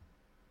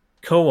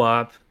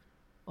co-op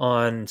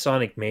on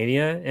Sonic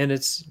Mania, and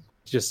it's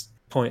just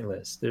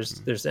pointless.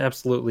 There's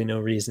absolutely no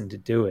reason to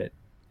do it.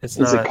 Is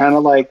it kind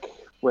of like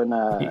when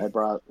I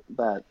brought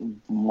that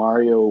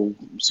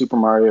Super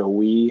Mario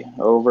Wii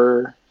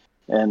over,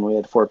 and we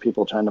had 4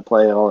 people trying to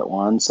play all at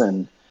once,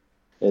 and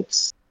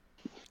it's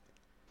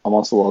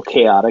almost a little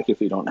chaotic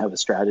if you don't have a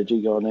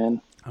strategy going in.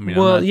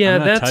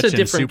 That's a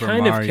different Super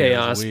kind Mario's of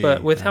chaos.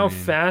 But with how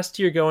fast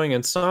you're going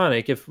in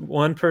Sonic, if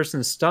one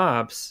person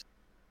stops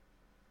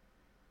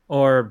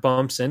or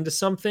bumps into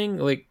something,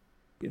 like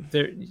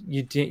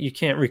you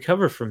can't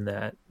recover from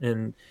that,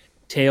 and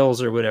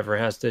Tails or whatever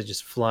has to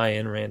just fly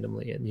in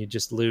randomly, and you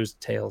just lose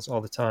Tails all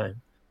the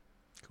time.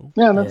 Cool.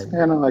 Yeah, that's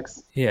kind of like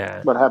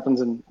what happens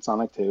in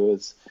Sonic 2.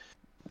 It's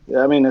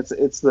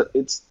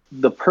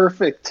the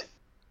perfect,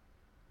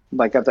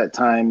 like at that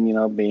time,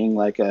 being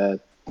like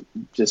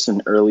just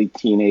an early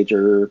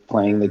teenager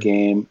playing the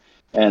game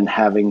and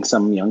having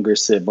some younger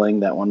sibling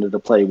that wanted to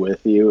play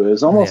with you. It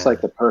was almost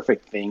like the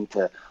perfect thing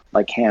to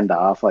like hand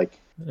off. Like,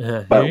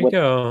 there you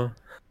go.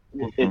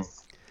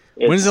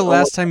 When's the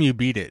last time you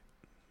beat it?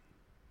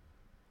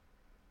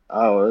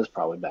 Oh, it was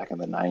probably back in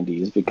the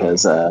 90s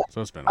because so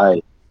it's been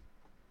a while.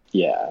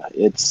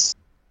 It's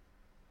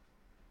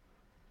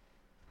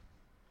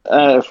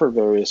for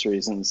various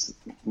reasons.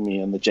 Me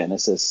and the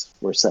Genesis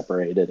were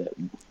separated at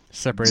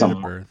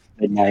birth.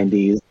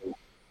 Mid-90s.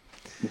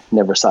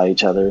 Never saw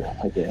each other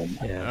again.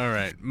 Yeah. All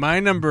right, my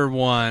number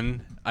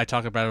one. I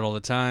talk about it all the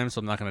time, so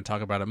I'm not going to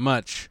talk about it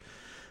much.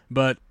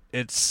 But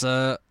it's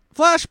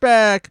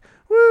Flashback.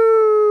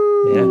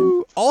 Woo!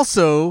 Yeah.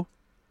 Also,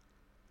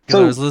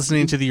 because I was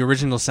listening to the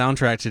original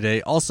soundtrack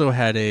today, also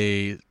had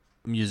a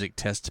music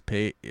test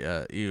pay.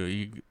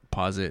 You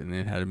pause it and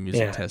it had a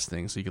music test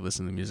thing, so you could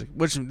listen to the music.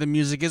 Which the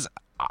music is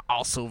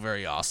also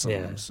very awesome.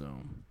 Yeah. So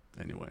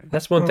anyway,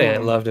 that's one thing I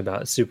loved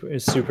about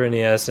Super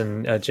NES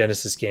and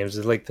Genesis games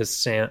is like the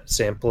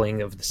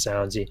sampling of the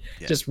sounds. You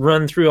just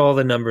run through all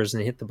the numbers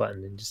and hit the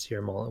button and just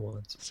hear them all at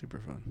once. Super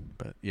fun.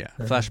 But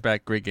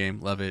Flashback, great game,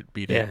 love it,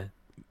 beat it.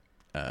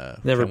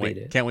 Never beat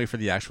it. Can't wait for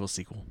the actual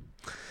sequel.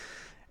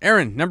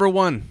 Aaron, number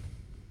one.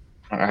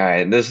 All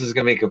right, this is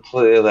gonna be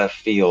completely left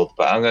field,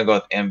 but I'm gonna go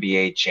with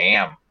NBA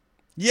Jam.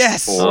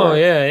 Yes.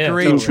 Yeah.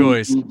 Great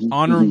choice.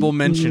 Honorable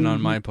mention on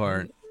my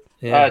part.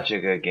 Yeah. Such a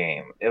good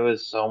game. It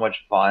was so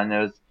much fun.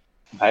 It was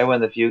probably one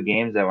of the few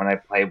games that when I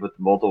played with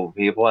multiple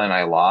people and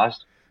I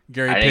lost.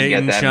 Gary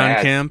Payton,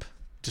 Sean Kemp,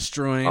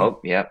 destroying. Oh,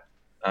 yep.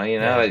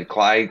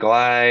 Clyde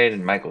Glide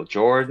and Michael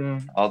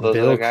Jordan, all those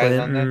other guys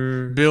on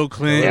there. Bill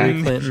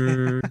Clinton.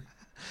 Clinton.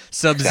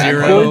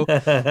 Sub-Zero.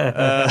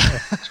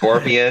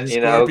 Scorpion,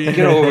 get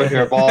over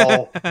here,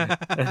 ball.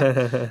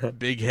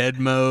 Big head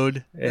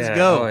mode. Let's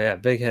go. Oh, yeah,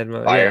 big head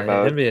mode. Fire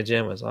mode. NBA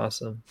Jam was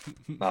awesome.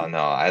 Oh, no,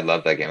 I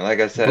love that game. Like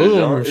I said,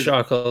 Boom,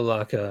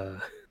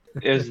 shakalaka.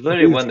 It was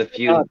literally one of the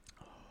few.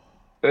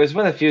 It was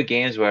one of the few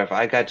games where if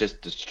I got just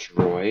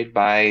destroyed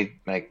by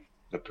like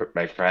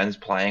my friends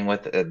playing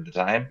with at the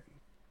time,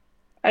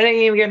 I didn't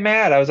even get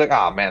mad. I was like,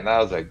 "Oh man, that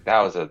was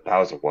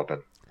a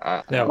whooping."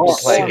 We'll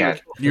play again.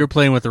 You were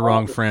playing with the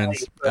wrong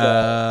friends.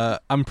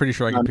 I'm pretty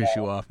sure I can piss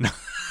you off.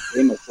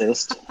 Game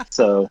assist.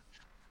 So,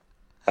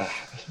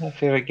 it's my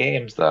favorite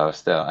games though.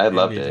 Still, I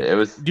loved it. It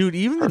was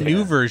even perfect. The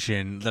new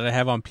version that I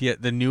have on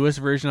the newest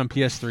version on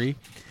PS3.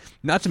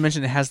 Not to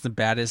mention it has the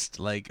baddest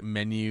like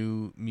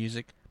menu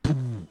music.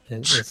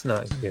 It's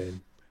not good.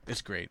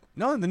 It's great.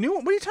 No, the new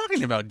one. What are you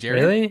talking about,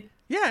 Jerry? Really?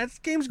 Yeah, this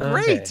game's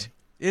great. Okay.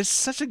 It's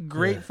such a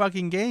great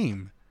fucking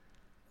game.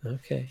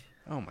 Okay.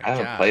 Oh my I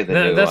haven't god. played the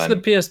new that's one. the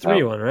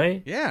PS3 one,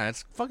 right? Yeah,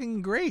 it's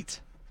fucking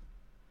great.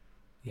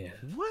 Yeah.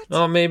 What?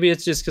 Oh, maybe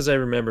it's just because I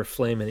remember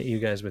flaming at you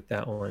guys with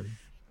that one.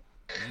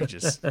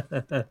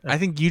 I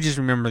think you just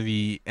remember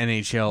the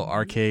NHL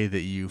arcade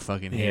that you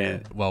fucking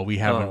hated. Yeah. Well, we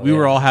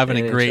were all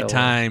having a great NHL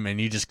time, and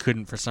you just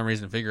couldn't for some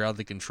reason figure out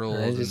the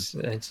controls.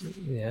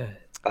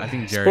 I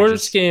think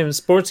Jared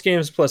sports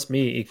games plus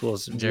me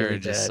equals Jared really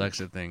just bad. sucks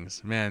at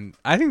things, man.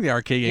 I think the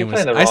arcade You're game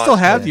was. playing the I still wrong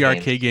have kind the of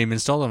arcade games. game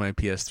installed on my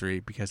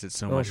PS3 because it's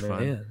so much fun.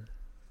 Man.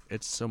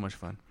 It's so much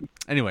fun.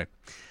 Anyway,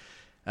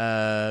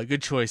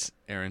 good choice,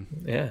 Aaron.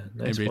 Yeah,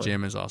 nice NBA one.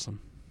 Jam is awesome.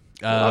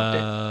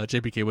 Loved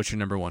JPK, what's your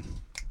number one?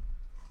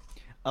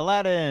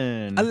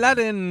 Aladdin. That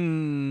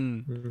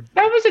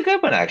was a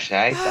good one, actually.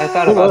 I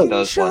thought about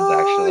those ones,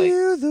 actually.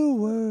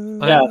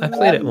 I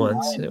played it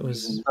once. It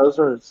was. Those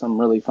were some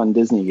really fun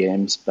Disney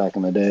games back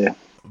in the day.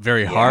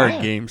 Very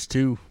hard games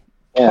too.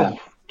 Yeah. Oh,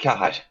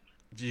 God.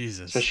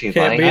 Jesus. Especially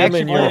Can't beat them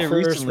in actually your played it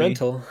first recently.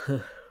 rental.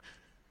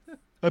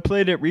 I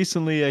played it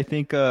recently. I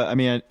think.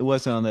 It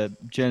wasn't on the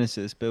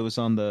Genesis, but it was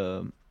on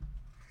the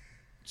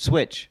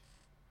Switch,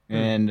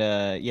 and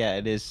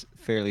it is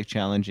fairly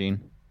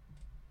challenging.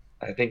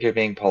 I think you're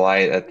being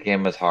polite. That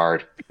game was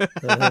hard.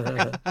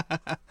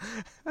 I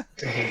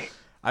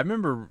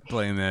remember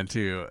playing that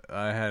too.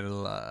 I had a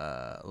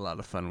lot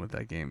of fun with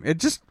that game. It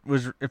just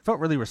was. It felt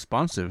really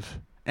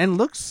responsive and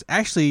looks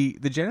actually.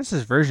 The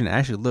Genesis version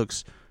actually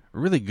looks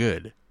really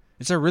good.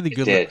 It's a really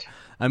good look.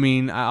 I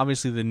mean,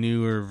 obviously the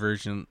newer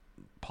version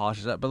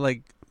polishes up, but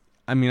I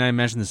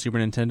imagine the Super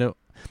Nintendo.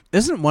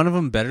 Isn't one of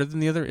them better than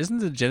the other? Isn't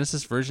the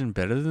Genesis version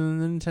better than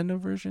the Nintendo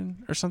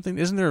version or something?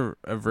 Isn't there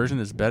a version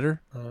that's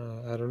better?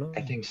 I don't know. I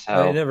think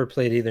so. I never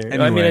played either.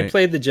 Anyway. I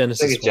played the I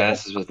Genesis. think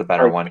Genesis was the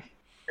better one.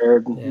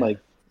 Like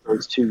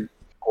those two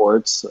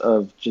ports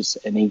of just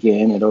any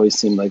game, it always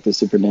seemed like the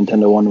Super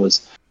Nintendo one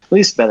was at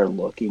least better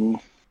looking.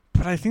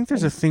 But I think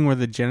there's a thing where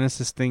the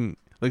Genesis thing,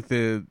 like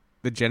the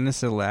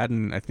Genesis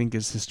Aladdin, I think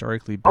is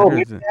historically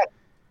better than that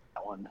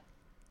one.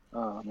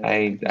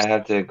 I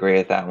have to agree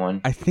with that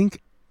one.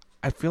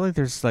 I feel like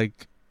there's I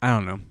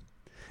don't know.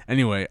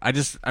 Anyway, I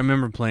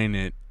remember playing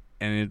it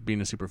and it being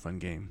a super fun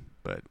game,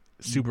 but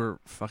super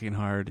fucking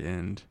hard,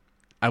 and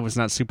I was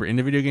not super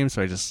into video games,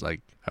 so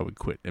I would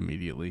quit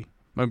immediately.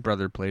 My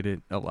brother played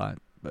it a lot,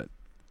 but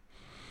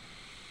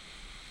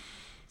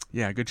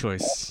yeah, good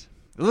choice.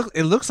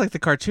 It looks like the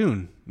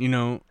cartoon, you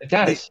know. It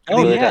does.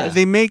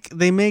 They make jokes.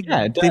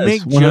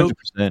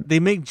 100%. They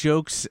make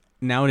jokes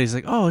nowadays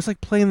like, oh, it's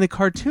like playing the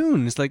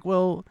cartoon. It's like,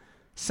 well,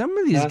 some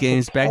of these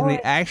games back then, they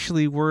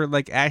actually were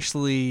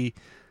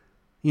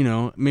you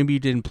know, maybe you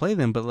didn't play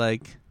them, but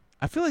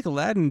I feel like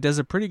Aladdin does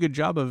a pretty good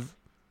job of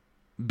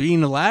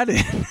being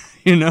Aladdin,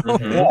 you know?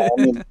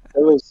 Mm-hmm.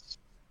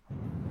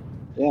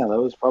 Yeah,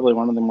 that was probably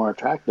one of the more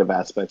attractive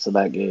aspects of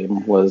that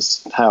game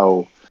was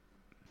how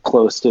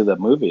close to the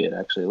movie it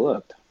actually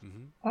looked.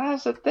 Well,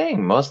 that's the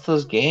thing. Most of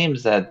those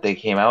games that they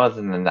came out with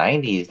in the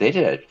 90s, they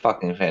did a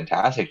fucking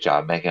fantastic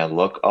job making it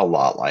look a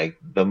lot like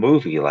the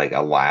movie. Like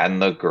Aladdin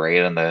looked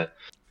great on the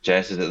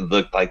Genesis. It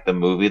looked like the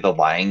movie. The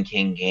Lion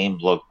King game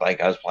looked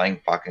like I was playing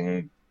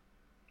fucking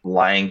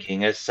Lion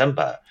King as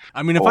Simba.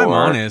 I mean, if I'm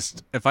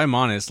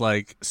honest,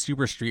 like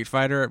Super Street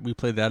Fighter, we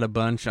played that a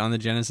bunch on the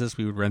Genesis.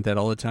 We would rent that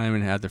all the time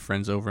and have the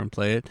friends over and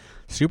play it.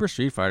 Super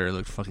Street Fighter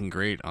looked fucking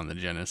great on the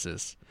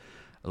Genesis.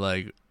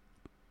 I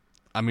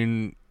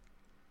mean,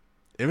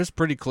 it was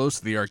pretty close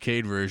to the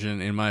arcade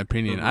version, in my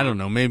opinion. I don't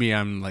know. Maybe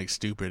I'm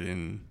stupid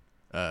and.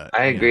 I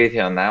agree with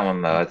you on that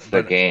one, though. It's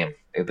the game.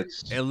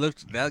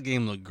 That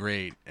game looked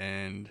great,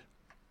 and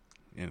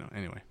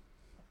anyway.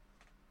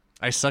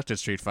 I sucked at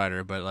Street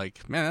Fighter, but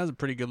man, that was a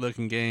pretty good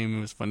looking game.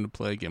 It was fun to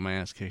play, get my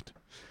ass kicked.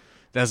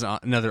 That's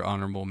another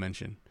honorable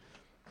mention.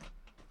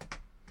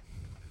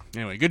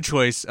 Anyway, good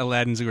choice.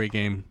 Aladdin's a great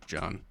game,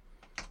 John.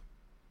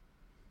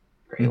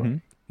 Great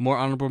one. More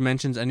honorable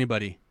mentions,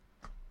 anybody?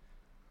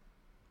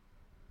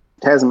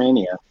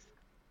 Tasmania.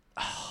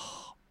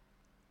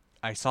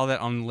 I saw that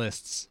on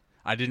lists.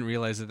 I didn't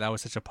realize that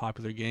was such a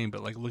popular game,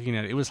 but looking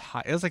at it, it was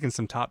high. It was in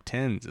some top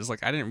 10s. It's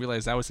I didn't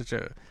realize that was such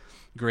a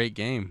great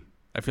game.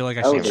 I feel like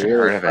I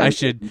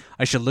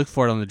should look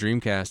for it on the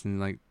Dreamcast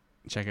and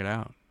check it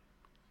out.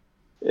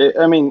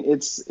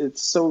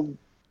 It's so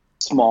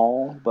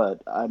small,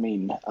 but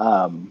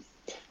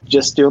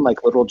just doing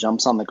little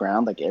jumps on the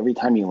ground. Every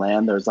time you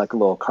land, there's a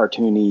little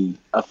cartoony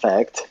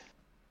effect.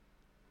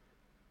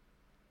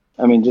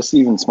 Just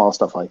even small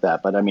stuff like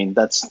that. But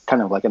that's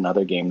kind of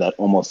another game that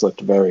almost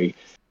looked very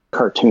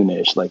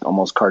cartoonish,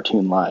 almost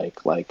cartoon-like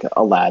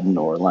Aladdin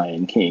or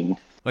Lion King.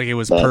 It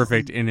was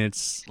perfect in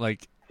its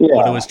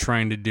what it was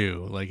trying to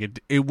do.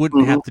 It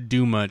wouldn't have to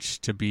do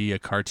much to be a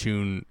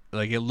cartoon.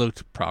 It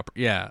looked proper.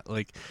 Yeah.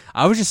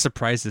 I was just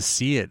surprised to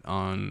see it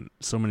on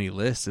so many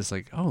lists. It's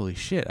holy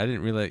shit! I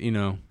didn't realize.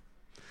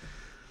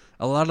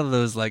 A lot of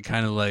those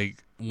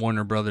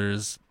Warner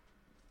Brothers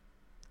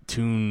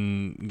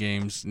toon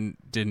games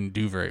didn't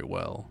do very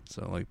well.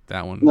 So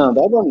that one. No,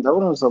 that one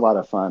was a lot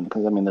of fun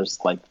because there's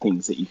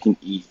things that you can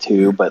eat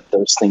too, but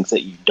there's things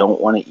that you don't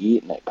want to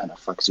eat, and it kind of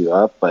fucks you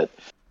up. But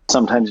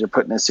sometimes you're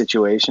put in a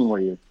situation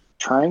where you're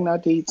trying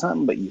not to eat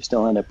something, but you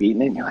still end up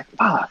eating it, and you're like,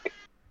 fuck.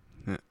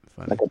 Yeah.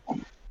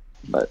 funny.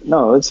 But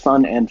no, it's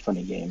fun and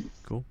funny game.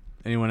 Cool.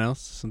 Anyone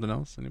else? Something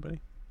else? Anybody?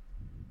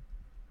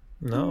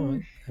 No,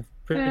 I've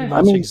pretty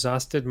much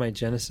exhausted my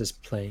Genesis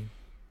playing.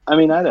 I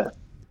mean, I had a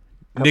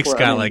Nick's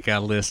got like a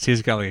list.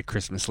 He's got like a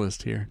Christmas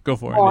list here. Go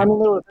for it. I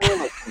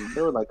Nick. mean,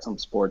 there were like some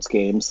sports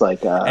games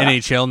like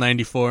NHL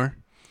 '94.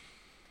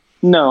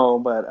 No,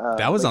 but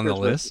that was on the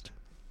list.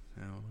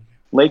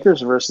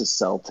 Lakers versus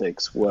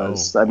Celtics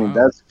was.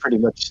 That's pretty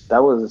much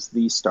that was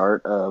the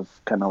start of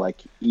kind of like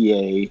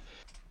EA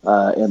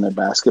and their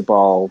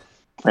basketball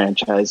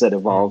franchise that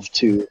evolved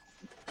to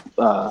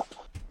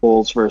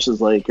Bulls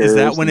versus Lakers. Is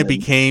that when it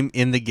became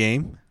in the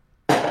game?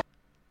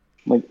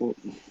 Like,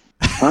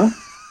 huh?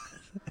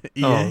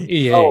 EA.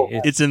 Oh,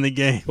 EA. It's in the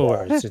game.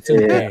 Sports. It's in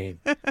the game.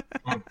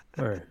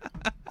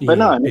 But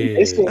no, I mean,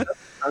 basically, like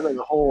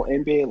the whole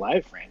NBA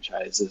Live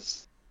franchise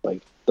is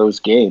like those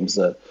games: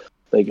 the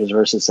Lakers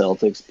versus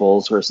Celtics,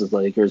 Bulls versus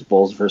Lakers,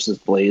 Bulls versus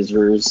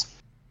Blazers,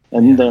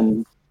 and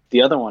then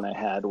the other one I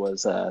had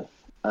was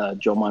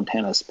Joe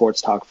Montana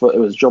Sports Talk. It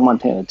was Joe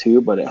Montana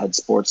 2, but it had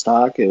Sports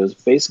Talk. It was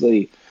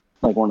basically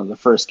like one of the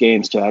first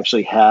games to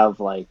actually have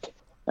like.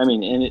 I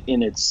mean,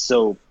 and it's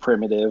so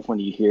primitive when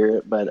you hear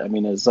it, but I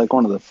mean, it's like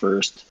one of the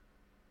first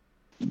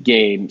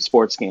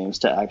sports games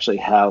to actually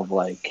have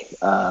like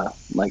a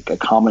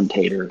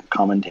commentator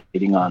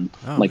commentating on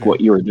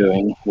what you were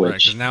doing.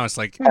 Which right, now it's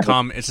like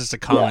it's just a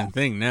common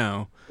thing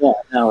now. Yeah,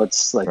 now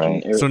it's like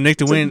so Nick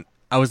to win.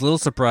 I was a little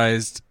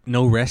surprised.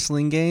 No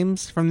wrestling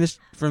games from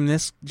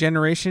this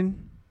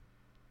generation.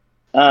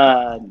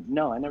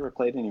 No, I never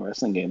played any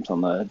wrestling games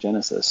on the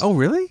Genesis. Oh,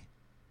 really?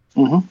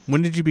 Mm-hmm.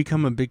 When did you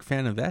become a big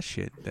fan of that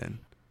shit then?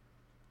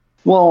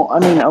 Well, I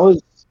mean, I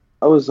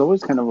was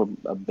always kind of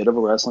a bit of a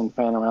wrestling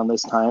fan around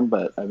this time,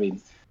 but I mean,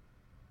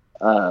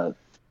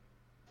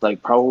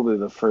 like probably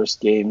the first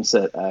games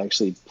that I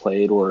actually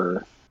played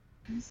were,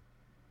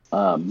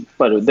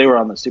 but they were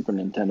on the Super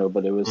Nintendo.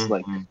 But it was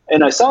like,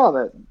 and I saw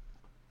that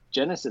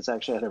Genesis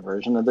actually had a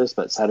version of this,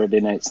 but Saturday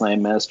Night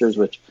Slam Masters,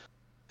 which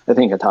I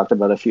think I talked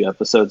about a few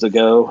episodes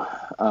ago.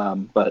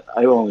 But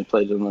I only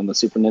played it on the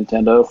Super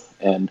Nintendo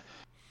and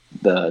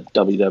the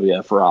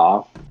WWF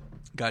Raw.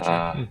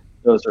 Gotcha.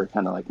 Those were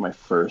kind of like my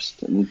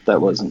first, and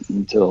that wasn't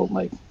until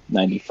like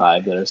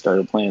 '95 that I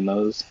started playing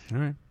those. All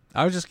right.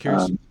 I was just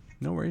curious.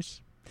 No worries.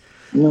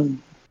 Yeah.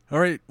 All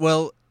right.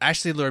 Well,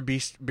 actually, Lord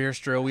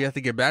Beerstro, we have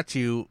to get back to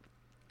you.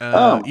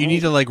 You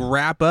need to like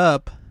wrap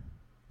up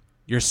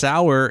your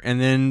sour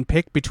and then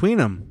pick between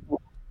them.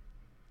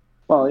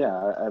 Well,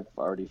 yeah, I've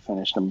already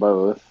finished them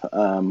both.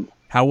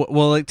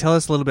 Well, tell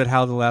us a little bit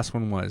how the last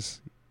one was.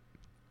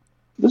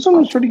 This one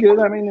was pretty good.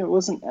 I mean, it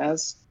wasn't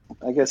as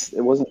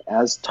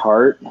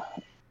tart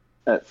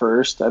at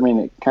first. I mean,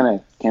 it kind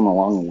of came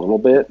along a little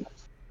bit.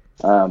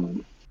 I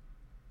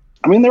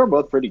mean, they were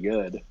both pretty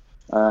good.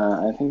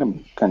 I think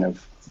I'm kind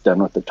of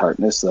done with the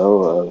tartness,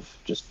 though, of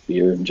just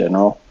beer in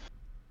general,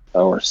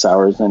 or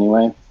sours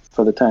anyway,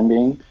 for the time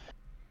being.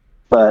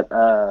 But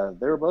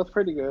they were both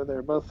pretty good. They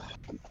were both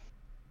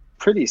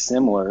pretty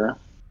similar,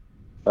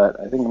 but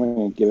I think I'm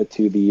going to give it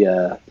to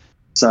the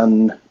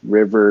Sun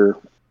River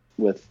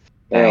with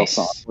Ale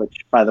Song,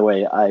 which, by the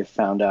way, I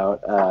found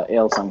out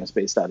Ale Song is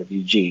based out of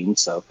Eugene,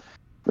 so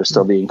we're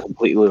still being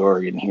completely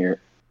Oregon here.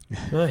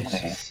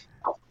 Nice.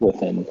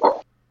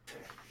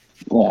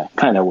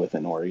 Kind of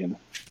within Oregon.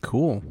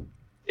 Cool.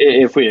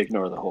 If we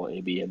ignore the whole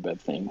AB and Bev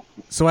thing.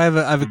 So I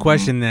have a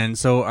question then.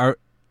 So our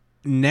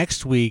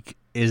next week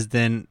is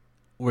then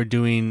we're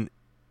doing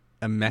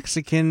a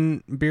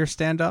Mexican beer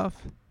standoff?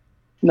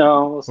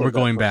 No, we're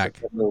going back.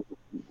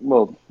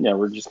 Well, yeah,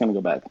 we're just gonna go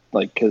back,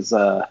 like because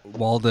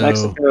Waldo,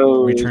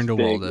 Mexico's return to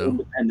big Waldo.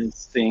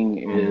 Independence thing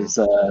is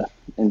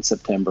in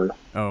September.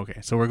 Oh,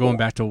 okay. So we're going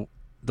back to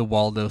the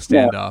Waldo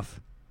standoff.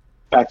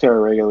 Back to our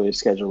regularly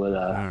scheduled.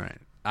 All right.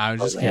 I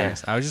was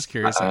just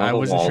curious. I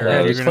wasn't sure.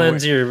 Yeah, just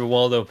cleanse your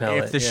Waldo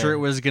palate. If the shirt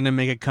was gonna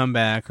make a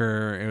comeback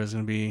or it was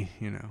gonna be,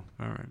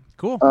 all right,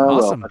 cool,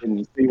 awesome. Well, I didn't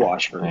need to be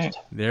washed first.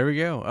 There we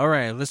go. All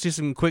right, let's do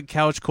some quick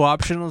couch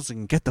co-optionals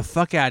and get the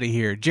fuck out of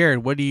here.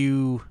 Jared, what do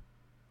you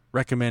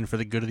recommend for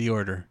the good of the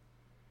order?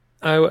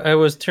 I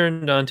was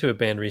turned on to a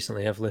band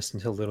recently. I've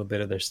listened to a little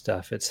bit of their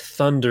stuff. It's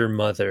Thunder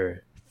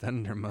Mother.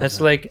 Thunder Mother. That's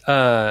like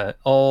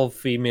all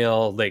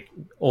female, like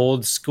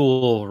old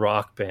school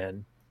rock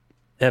band.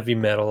 Heavy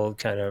metal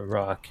kind of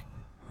rock,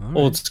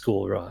 old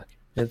school rock.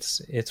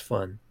 It's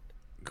fun.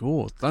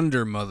 Cool.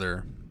 Thunder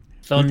Mother.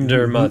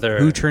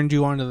 Who turned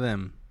you on to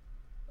them?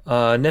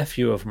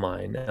 Nephew of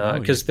mine,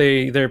 because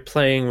they're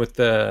playing with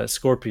the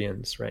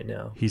Scorpions right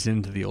now. He's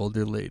into the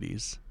older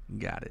ladies.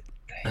 Got it.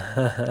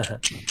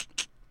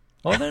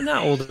 Well, they're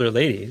not older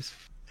ladies.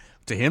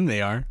 To him,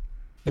 they are.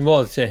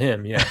 Well, to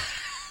him, yeah.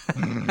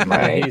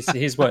 Right.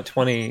 He's what,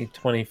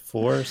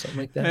 24 or something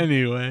like that.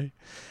 Anyway,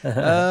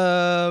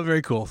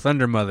 very cool.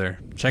 Thunder Mother.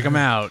 Check them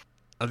out.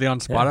 Are they on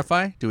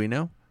Spotify? Yeah. Do we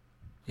know?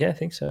 Yeah, I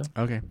think so.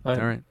 Okay. All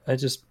right. I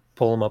just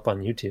pull them up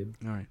on YouTube.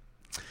 All right.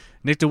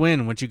 Nick to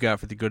win. What you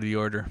got for the good of the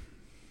order?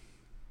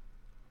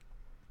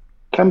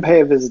 Come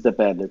pay a visit to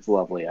Bend. It's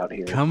lovely out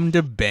here. Come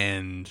to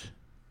Bend.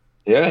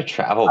 You're a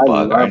travel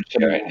bug, aren't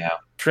you, right now?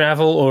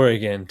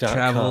 TravelOregon.com.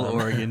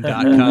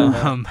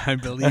 TravelOregon.com, I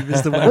believe,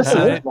 is the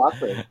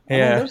website.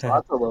 There's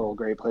lots of little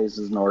great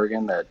places in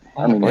Oregon that,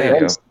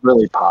 it's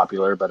really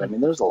popular, but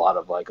there's a lot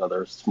of like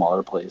other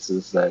smaller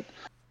places that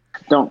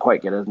don't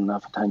quite get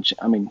enough attention.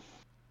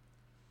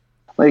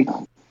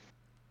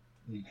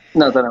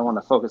 Not that I want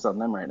to focus on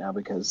them right now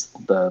because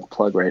the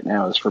plug right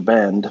now is for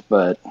Bend,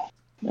 but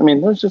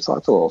there's just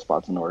lots of little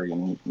spots in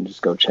Oregon you can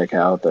just go check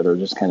out that are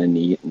just kind of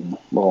neat and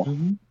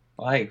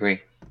I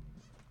agree.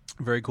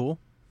 Very cool.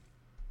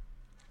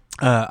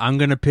 I'm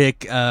gonna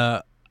pick.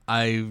 I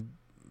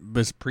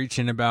was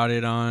preaching about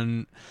it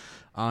on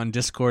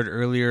Discord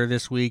earlier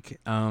this week.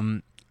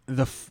 The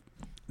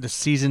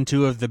season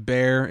 2 of The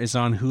Bear is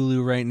on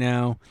Hulu right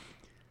now.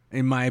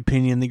 In my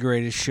opinion, the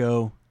greatest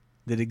show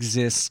that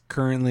exists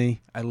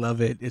currently. I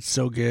love it. It's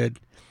so good.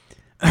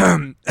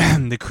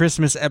 The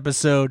Christmas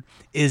episode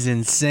is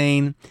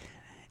insane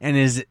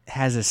and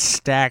has a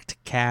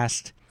stacked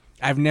cast.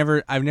 I've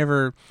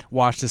never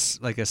watched this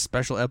like a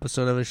special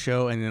episode of a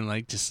show and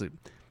then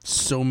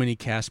so many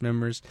cast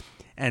members,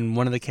 and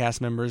one of the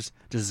cast members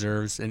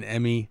deserves an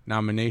Emmy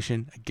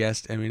nomination, a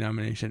guest Emmy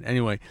nomination.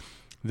 Anyway,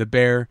 The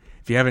Bear.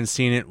 If you haven't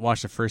seen it,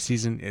 watch the first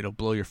season. It'll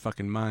blow your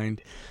fucking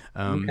mind.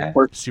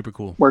 Super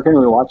cool. Where can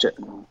we watch it?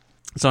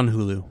 It's on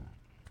Hulu.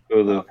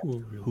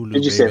 Hulu.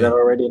 Did you say that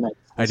already?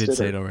 I did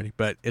say it already,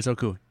 but it's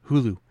okay.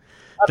 Hulu.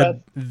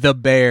 The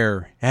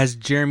Bear has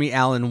Jeremy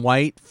Allen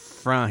White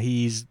from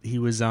he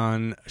was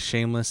on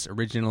Shameless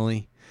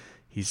originally.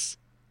 He's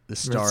the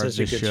star of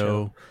the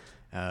show.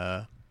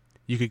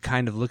 You could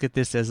kind of look at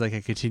this as like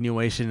a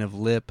continuation of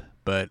Lip,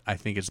 but I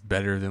think it's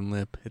better than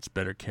Lip. It's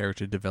better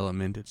character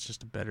development. It's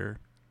just better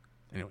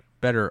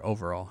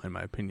overall in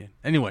my opinion.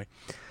 Anyway,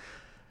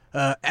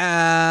 Aaron,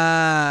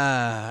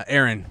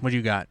 what do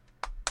you got?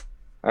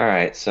 All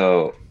right,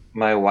 so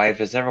my wife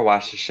has never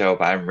watched the show,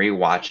 but I'm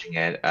rewatching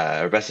it.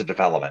 Arrested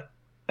Development.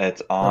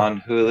 It's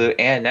on Hulu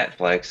and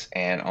Netflix,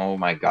 and oh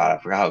my god,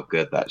 I forgot how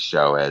good that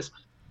show is.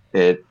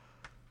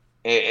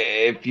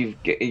 If you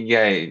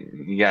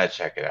gotta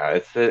check it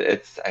out.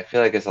 It's I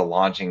feel like it's a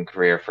launching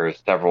career for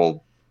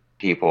several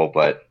people,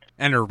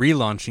 and a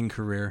relaunching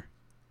career.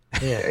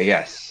 Yeah.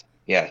 Yes,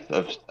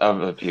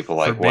 of people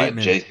like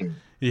Bateman. Jason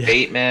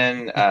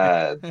Bateman,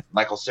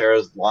 Michael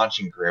Cera's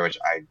launching career, which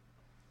I.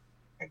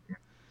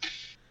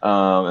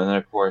 And then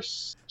of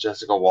course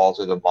Jessica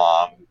Walter, the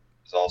mom,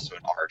 is also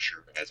an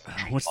Archer.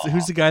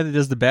 Who's the guy that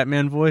does the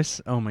Batman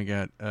voice? Oh my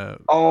god.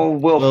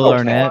 Will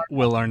Arnett.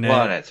 Will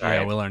Arnett. Sorry.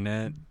 Yeah, Will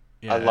Arnett.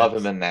 Yeah, I love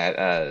him in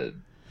that.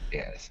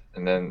 Yes,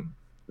 and then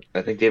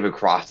I think David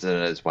Cross in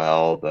it as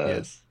well.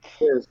 The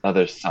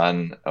other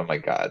son. Oh my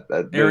god.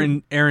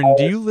 Aaron,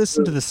 do you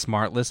listen to the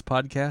Smart List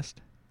podcast?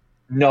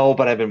 No,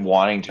 but I've been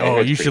wanting to.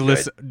 Oh, you should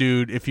listen,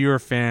 dude. If you're a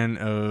fan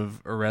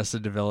of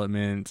Arrested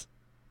Development.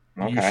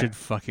 Okay. You should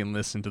fucking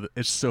listen to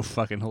it's so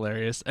fucking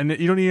hilarious. And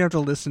you don't even have to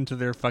listen to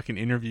their fucking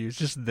interviews.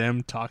 Just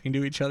them talking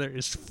to each other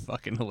is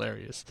fucking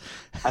hilarious.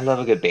 I love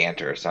a good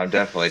banter, so I'm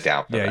definitely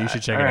down for that. Yeah, you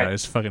should check it out.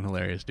 It's fucking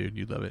hilarious, dude.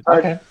 You'd love it.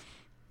 Okay.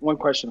 One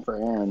question for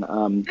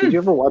Aaron. Did you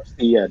ever watch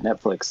the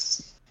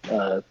Netflix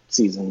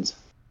seasons?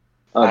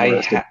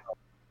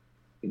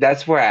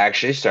 That's where I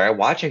actually started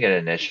watching it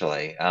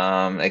initially.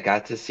 It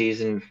got to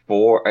season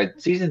 4.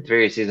 Season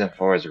 3 or season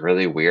 4 is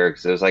really weird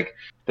because it was like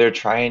they're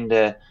trying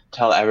to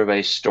tell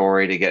everybody's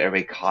story to get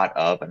everybody caught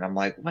up, and I'm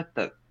like, what?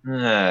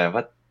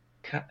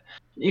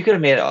 You could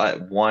have made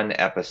it one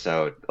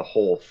episode, the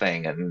whole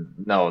thing, and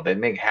no, they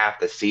make half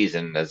the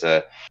season as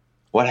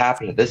what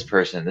happened to this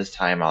person this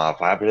time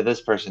off? What happened to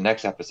this person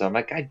next episode? I'm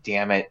like, god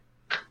damn it.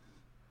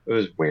 It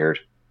was weird.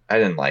 I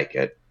didn't like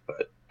it,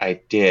 but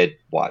I did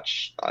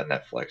watch on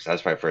Netflix.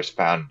 That's where I first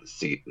found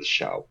the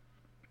show.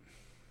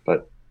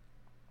 But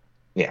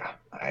yeah,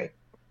 I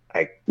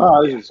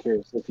was just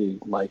curious if you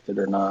liked it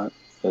or not.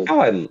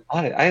 Oh, I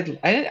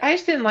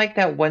just didn't like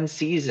that one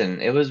season.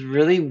 It was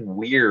really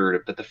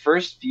weird, but the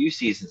first few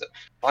seasons are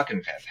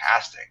fucking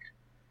fantastic.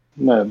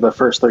 No, the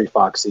first 3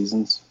 Fox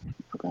seasons.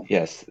 Okay.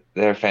 Yes,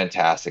 they're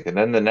fantastic. And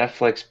then the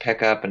Netflix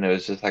pickup, and it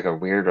was just like a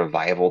weird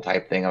revival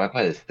type thing. I'm like,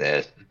 what is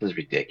this? This is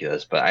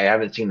ridiculous. But I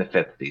haven't seen the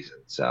 5th season,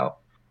 so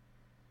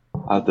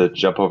I'll have to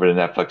jump over to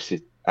Netflix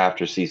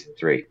after season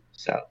 3.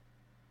 So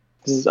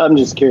I'm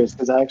just curious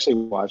because I actually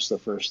watched the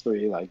first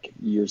 3 like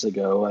years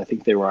ago. I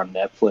think they were on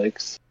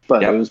Netflix.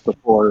 But it was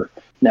before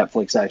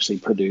Netflix actually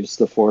produced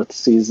the 4th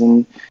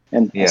season.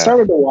 And I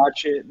started to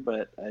watch it,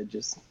 but I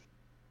just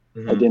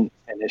I didn't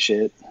finish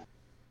it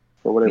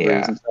for whatever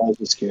reason. So I was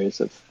just curious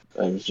if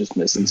I was just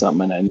missing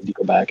something and I need to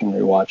go back and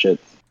rewatch it.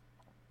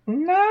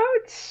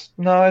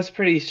 No, it's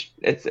pretty.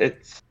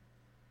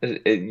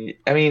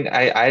 I mean,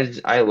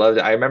 I loved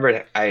it. I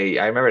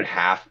remembered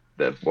half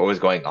what was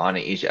going on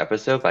in each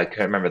episode, but I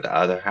couldn't remember the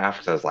other half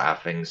because I was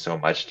laughing so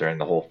much during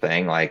the whole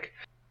thing. Like,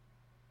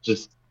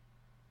 just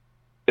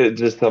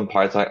some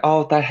parts like,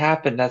 oh, that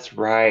happened. That's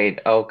right.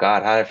 Oh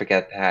God, how did I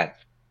forget that?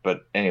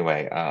 But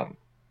anyway,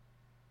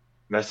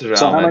 message.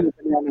 So how many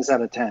bananas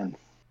out of 10?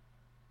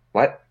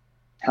 What?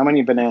 How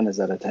many bananas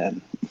out of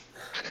 10?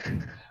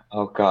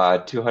 Oh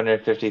God,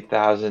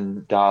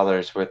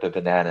 $250,000 worth of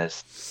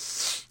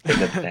bananas.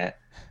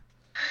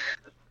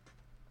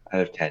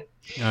 Out of 10.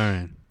 All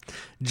right,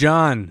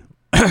 John,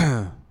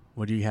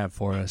 what do you have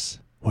for us?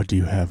 What do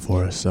you have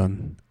for us,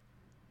 son?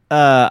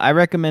 I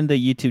recommend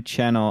the YouTube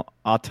channel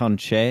Aton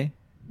Che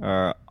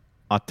or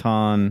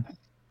Aton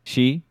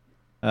Shi.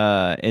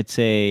 It's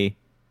a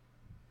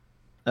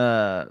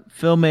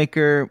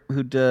filmmaker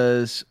who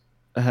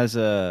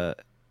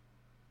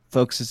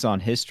focuses on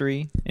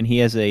history, and he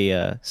has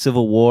a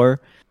Civil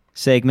War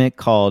segment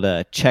called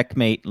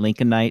Checkmate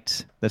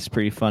Lincolnites. That's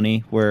pretty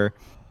funny, where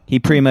he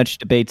pretty much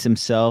debates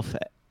himself.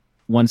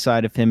 One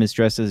side of him is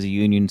dressed as a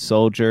Union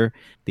soldier,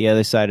 the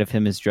other side of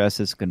him is dressed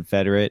as a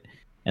Confederate,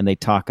 and they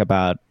talk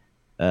about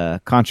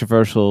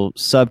controversial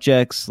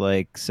subjects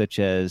such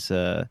as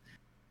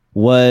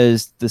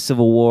was the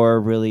Civil War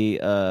really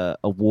a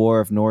war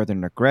of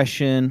Northern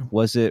aggression?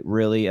 Was it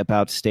really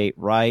about state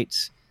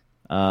rights?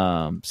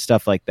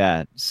 Stuff like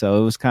that.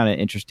 So it was kind of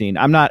interesting.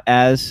 I'm not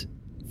as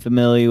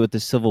familiar with the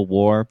Civil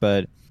War,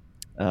 but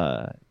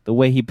the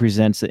way he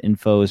presents the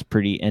info is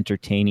pretty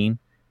entertaining.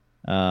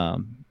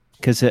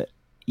 Because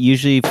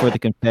usually for the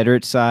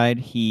Confederate side,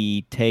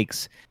 he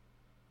takes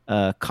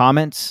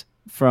comments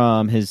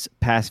from his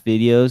past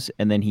videos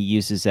and then he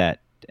uses that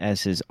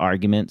as his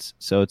arguments.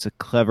 So it's a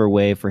clever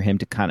way for him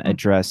to kind of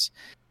address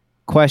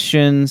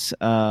questions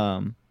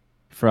from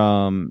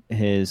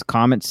his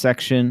comment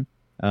section.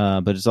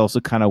 But it's also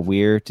kind of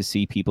weird to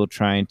see people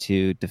trying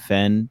to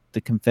defend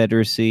the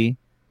Confederacy.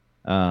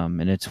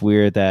 And it's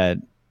weird that,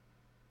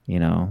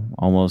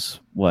 almost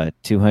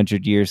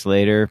 200 years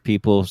later,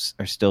 people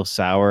are still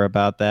sour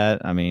about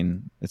that. I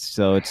mean, it's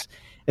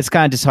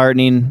kind of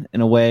disheartening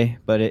in a way,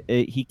 but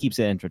he keeps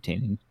it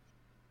entertaining.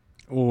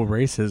 Oh,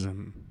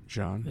 racism,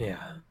 John. Yeah.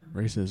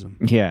 Racism.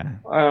 Yeah.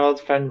 Well,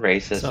 defend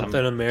racism.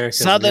 Something American.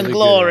 Southern really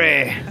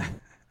glory.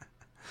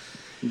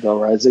 They'll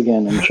rise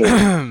again, I'm sure.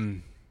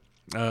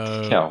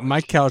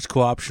 My couch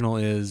co-optional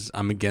is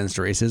I'm against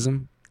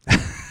racism.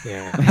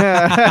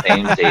 Yeah.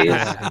 Same days.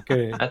 Yeah,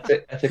 good.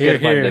 That's a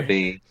good one to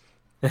be.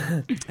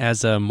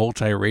 As a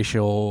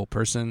multiracial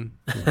person,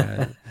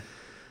 fuck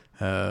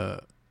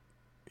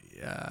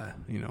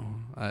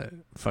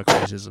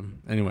racism.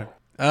 Anyway,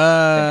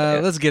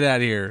 let's get out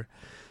of here.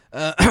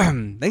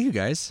 Thank you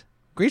guys.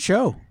 Great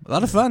show. A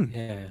lot of fun.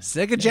 Yeah.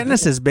 Sega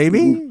Genesis,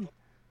 baby.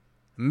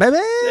 Baby.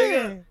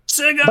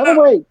 Sega. By the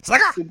way,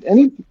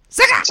 Sega.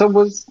 so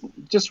was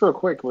just real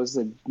quick, was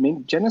the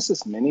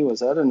Genesis Mini, was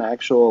that an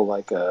actual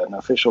an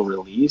official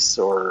release,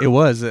 or It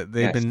was.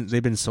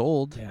 They've been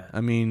sold. Yeah.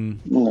 I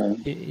mean,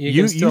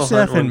 You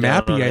Yusef and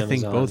Mappy, I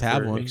think both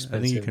have one. I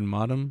think you can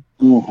mod them.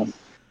 Mm-hmm.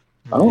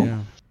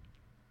 Oh,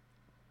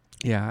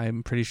 yeah,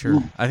 I'm pretty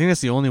sure. I think that's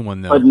the only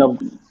one though. but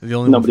nobody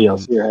one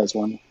else here has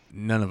one.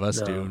 None of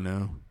us do.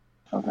 No.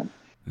 Okay.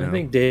 No. I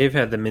think Dave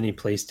had the mini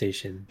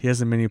PlayStation. He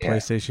has a mini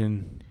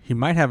PlayStation. He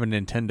might have a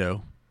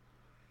Nintendo.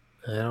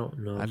 I don't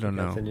know if he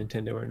got the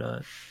Nintendo or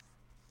not.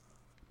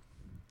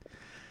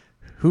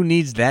 Who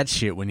needs that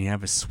shit when you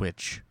have a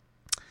Switch?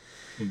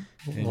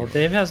 Well,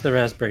 Dave has the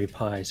Raspberry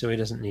Pi, so he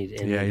doesn't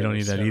need any. Yeah, you don't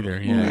need that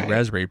either. Yeah,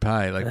 Raspberry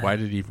Pi. Why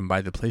did he even buy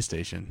the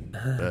PlayStation?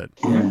 But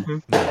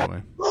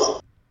anyway,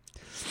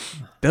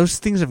 those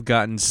things have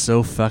gotten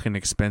so fucking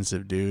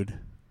expensive, dude.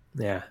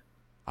 Yeah.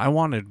 I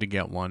wanted to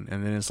get one,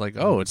 and then it's like,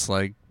 it's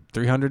like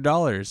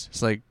 $300.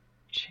 It's like,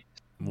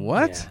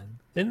 what? Yeah.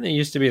 Didn't it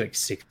used to be like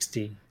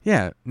 60?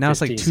 Yeah, now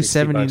it's like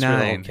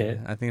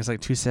 $279. I think it's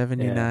like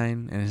 $279,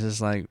 and it's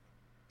just like,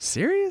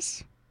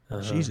 serious?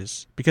 Uh-huh.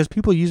 Jesus, because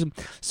people use them.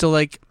 So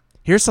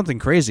here's something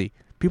crazy.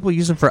 People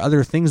use them for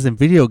other things than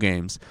video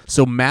games.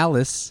 So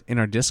Malice in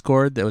our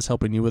Discord that was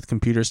helping you with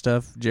computer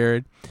stuff,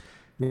 Jared.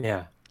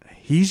 Yeah,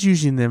 he's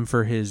using them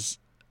for his.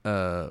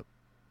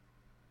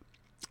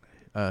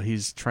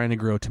 He's trying to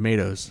grow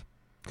tomatoes.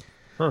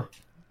 Huh.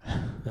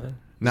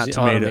 Not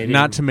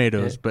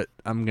tomatoes, but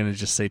I'm gonna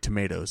just say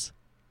tomatoes.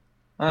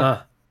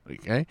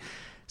 Okay,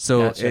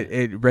 so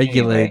gotcha. it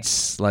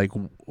regulates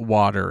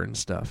water and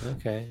stuff.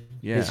 Okay,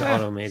 yeah, he's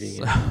automating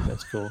it.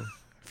 That's cool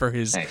for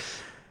his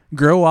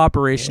grow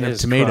operation of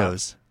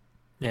tomatoes.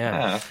 Crop.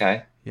 Yeah.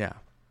 Okay. Yeah,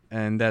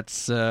 and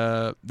that's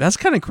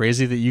kind of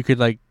crazy that you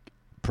could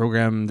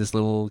program this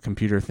little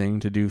computer thing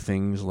to do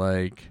things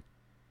like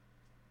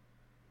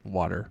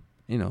water.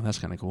 That's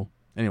kind of cool.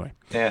 Anyway.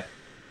 Yeah.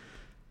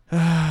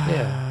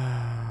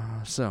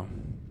 Yeah. So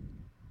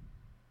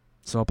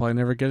I'll probably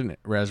never get a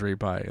Raspberry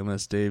Pi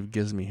unless Dave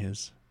gives me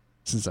his,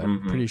 since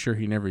I'm pretty sure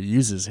he never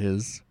uses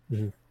his.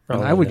 And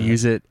I would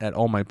use it at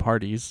all my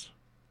parties.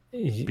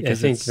 I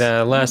think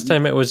the last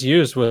time it was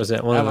used was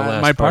at one of the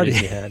last parties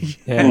he had.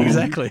 Yeah,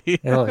 exactly.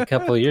 A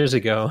couple of years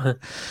ago.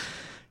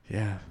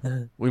 Yeah.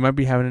 We might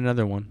be having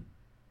another one.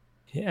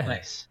 Yeah.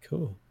 Nice.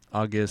 Cool.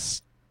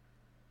 August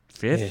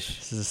 5th.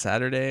 This is a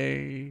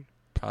Saturday.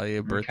 Probably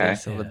a birthday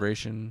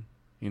celebration.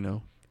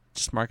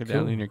 Just mark it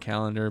down in your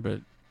calendar.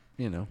 But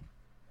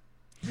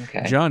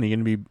Okay. John,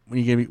 when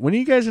are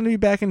you guys gonna be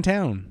back in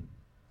town?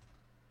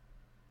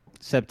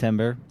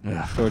 September.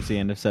 Towards the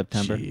end of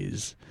September.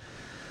 Jeez.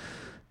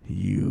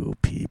 You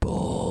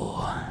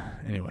people.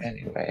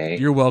 Anyway,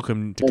 you're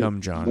welcome to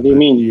come, John. What do you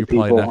mean, you You're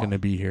probably people? not going to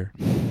be here.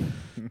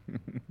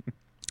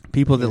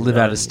 People that live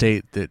out of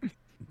state that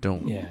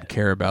don't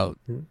care about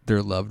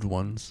their loved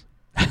ones.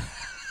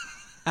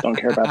 Don't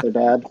care about their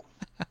dad.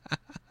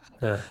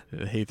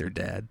 They hate their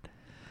dad.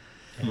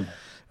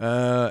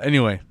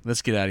 Anyway,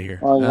 let's get out of here.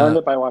 Well, I learned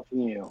it by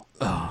watching you.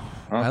 Oh,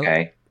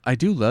 okay. I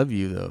do love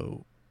you,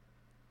 though,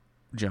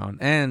 John,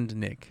 and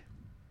Nick,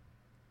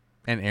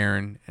 and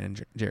Aaron,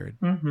 and Jared.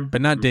 Mm-hmm.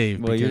 But not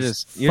Dave. Well, you're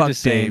just Dave.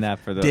 saying that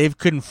for the... Dave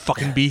couldn't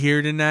fucking be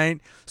here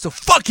tonight, so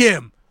fuck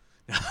him!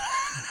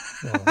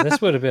 Well, this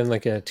would have been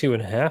like a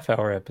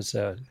 2.5-hour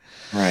episode.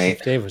 Right.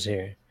 If Dave was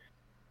here.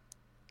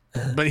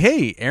 But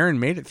hey, Aaron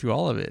made it through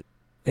all of it.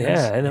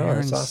 Yeah, I know.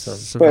 Aaron's That's awesome.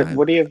 survived. But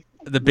what do you?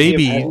 The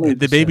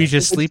baby's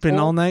just It's sleeping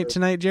all fine. night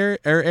tonight,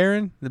 Jared or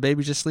Aaron. The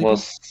baby's just sleeping.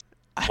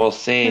 We'll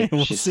see.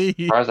 We'll She's, see.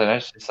 As far as I know,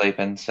 she's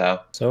sleeping. So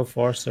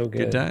far, so good.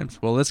 Good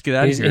times. Well, let's get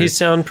out of here. He's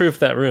soundproofed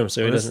that room,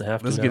 so he doesn't have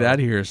to. Let's know. get out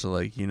of here, so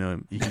you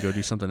can go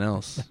do something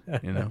else.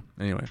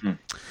 Anyway.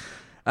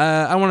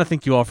 I want to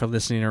thank you all for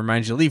listening and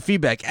remind you to leave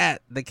feedback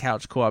at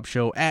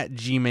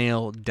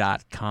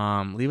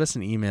thecouchcoopshow@gmail.com. Leave us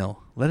an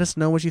email. Let us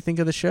know what you think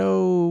of the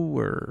show,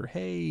 or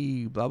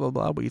hey, blah, blah,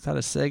 blah, what you thought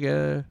of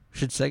Sega.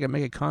 Should Sega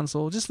make a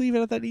console? Just leave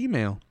it at that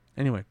email.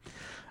 Anyway,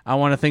 I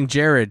want to thank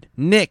Jared,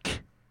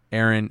 Nick,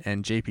 Aaron,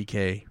 and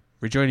JPK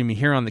for joining me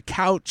here on the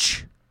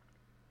couch.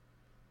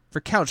 For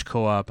Couch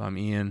Co-op, I'm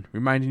Ian,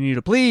 reminding you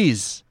to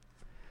please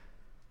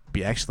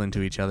be excellent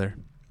to each other.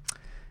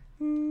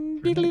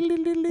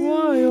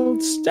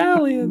 Wild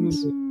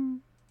stallions.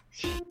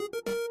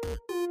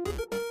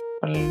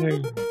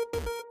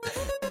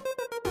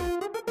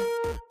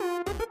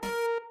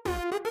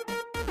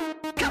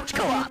 Couch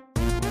Co-op.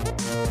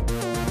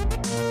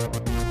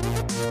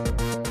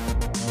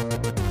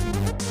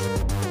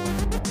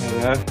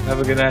 Have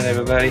a good night,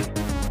 everybody.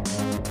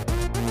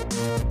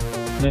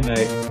 Good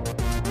night.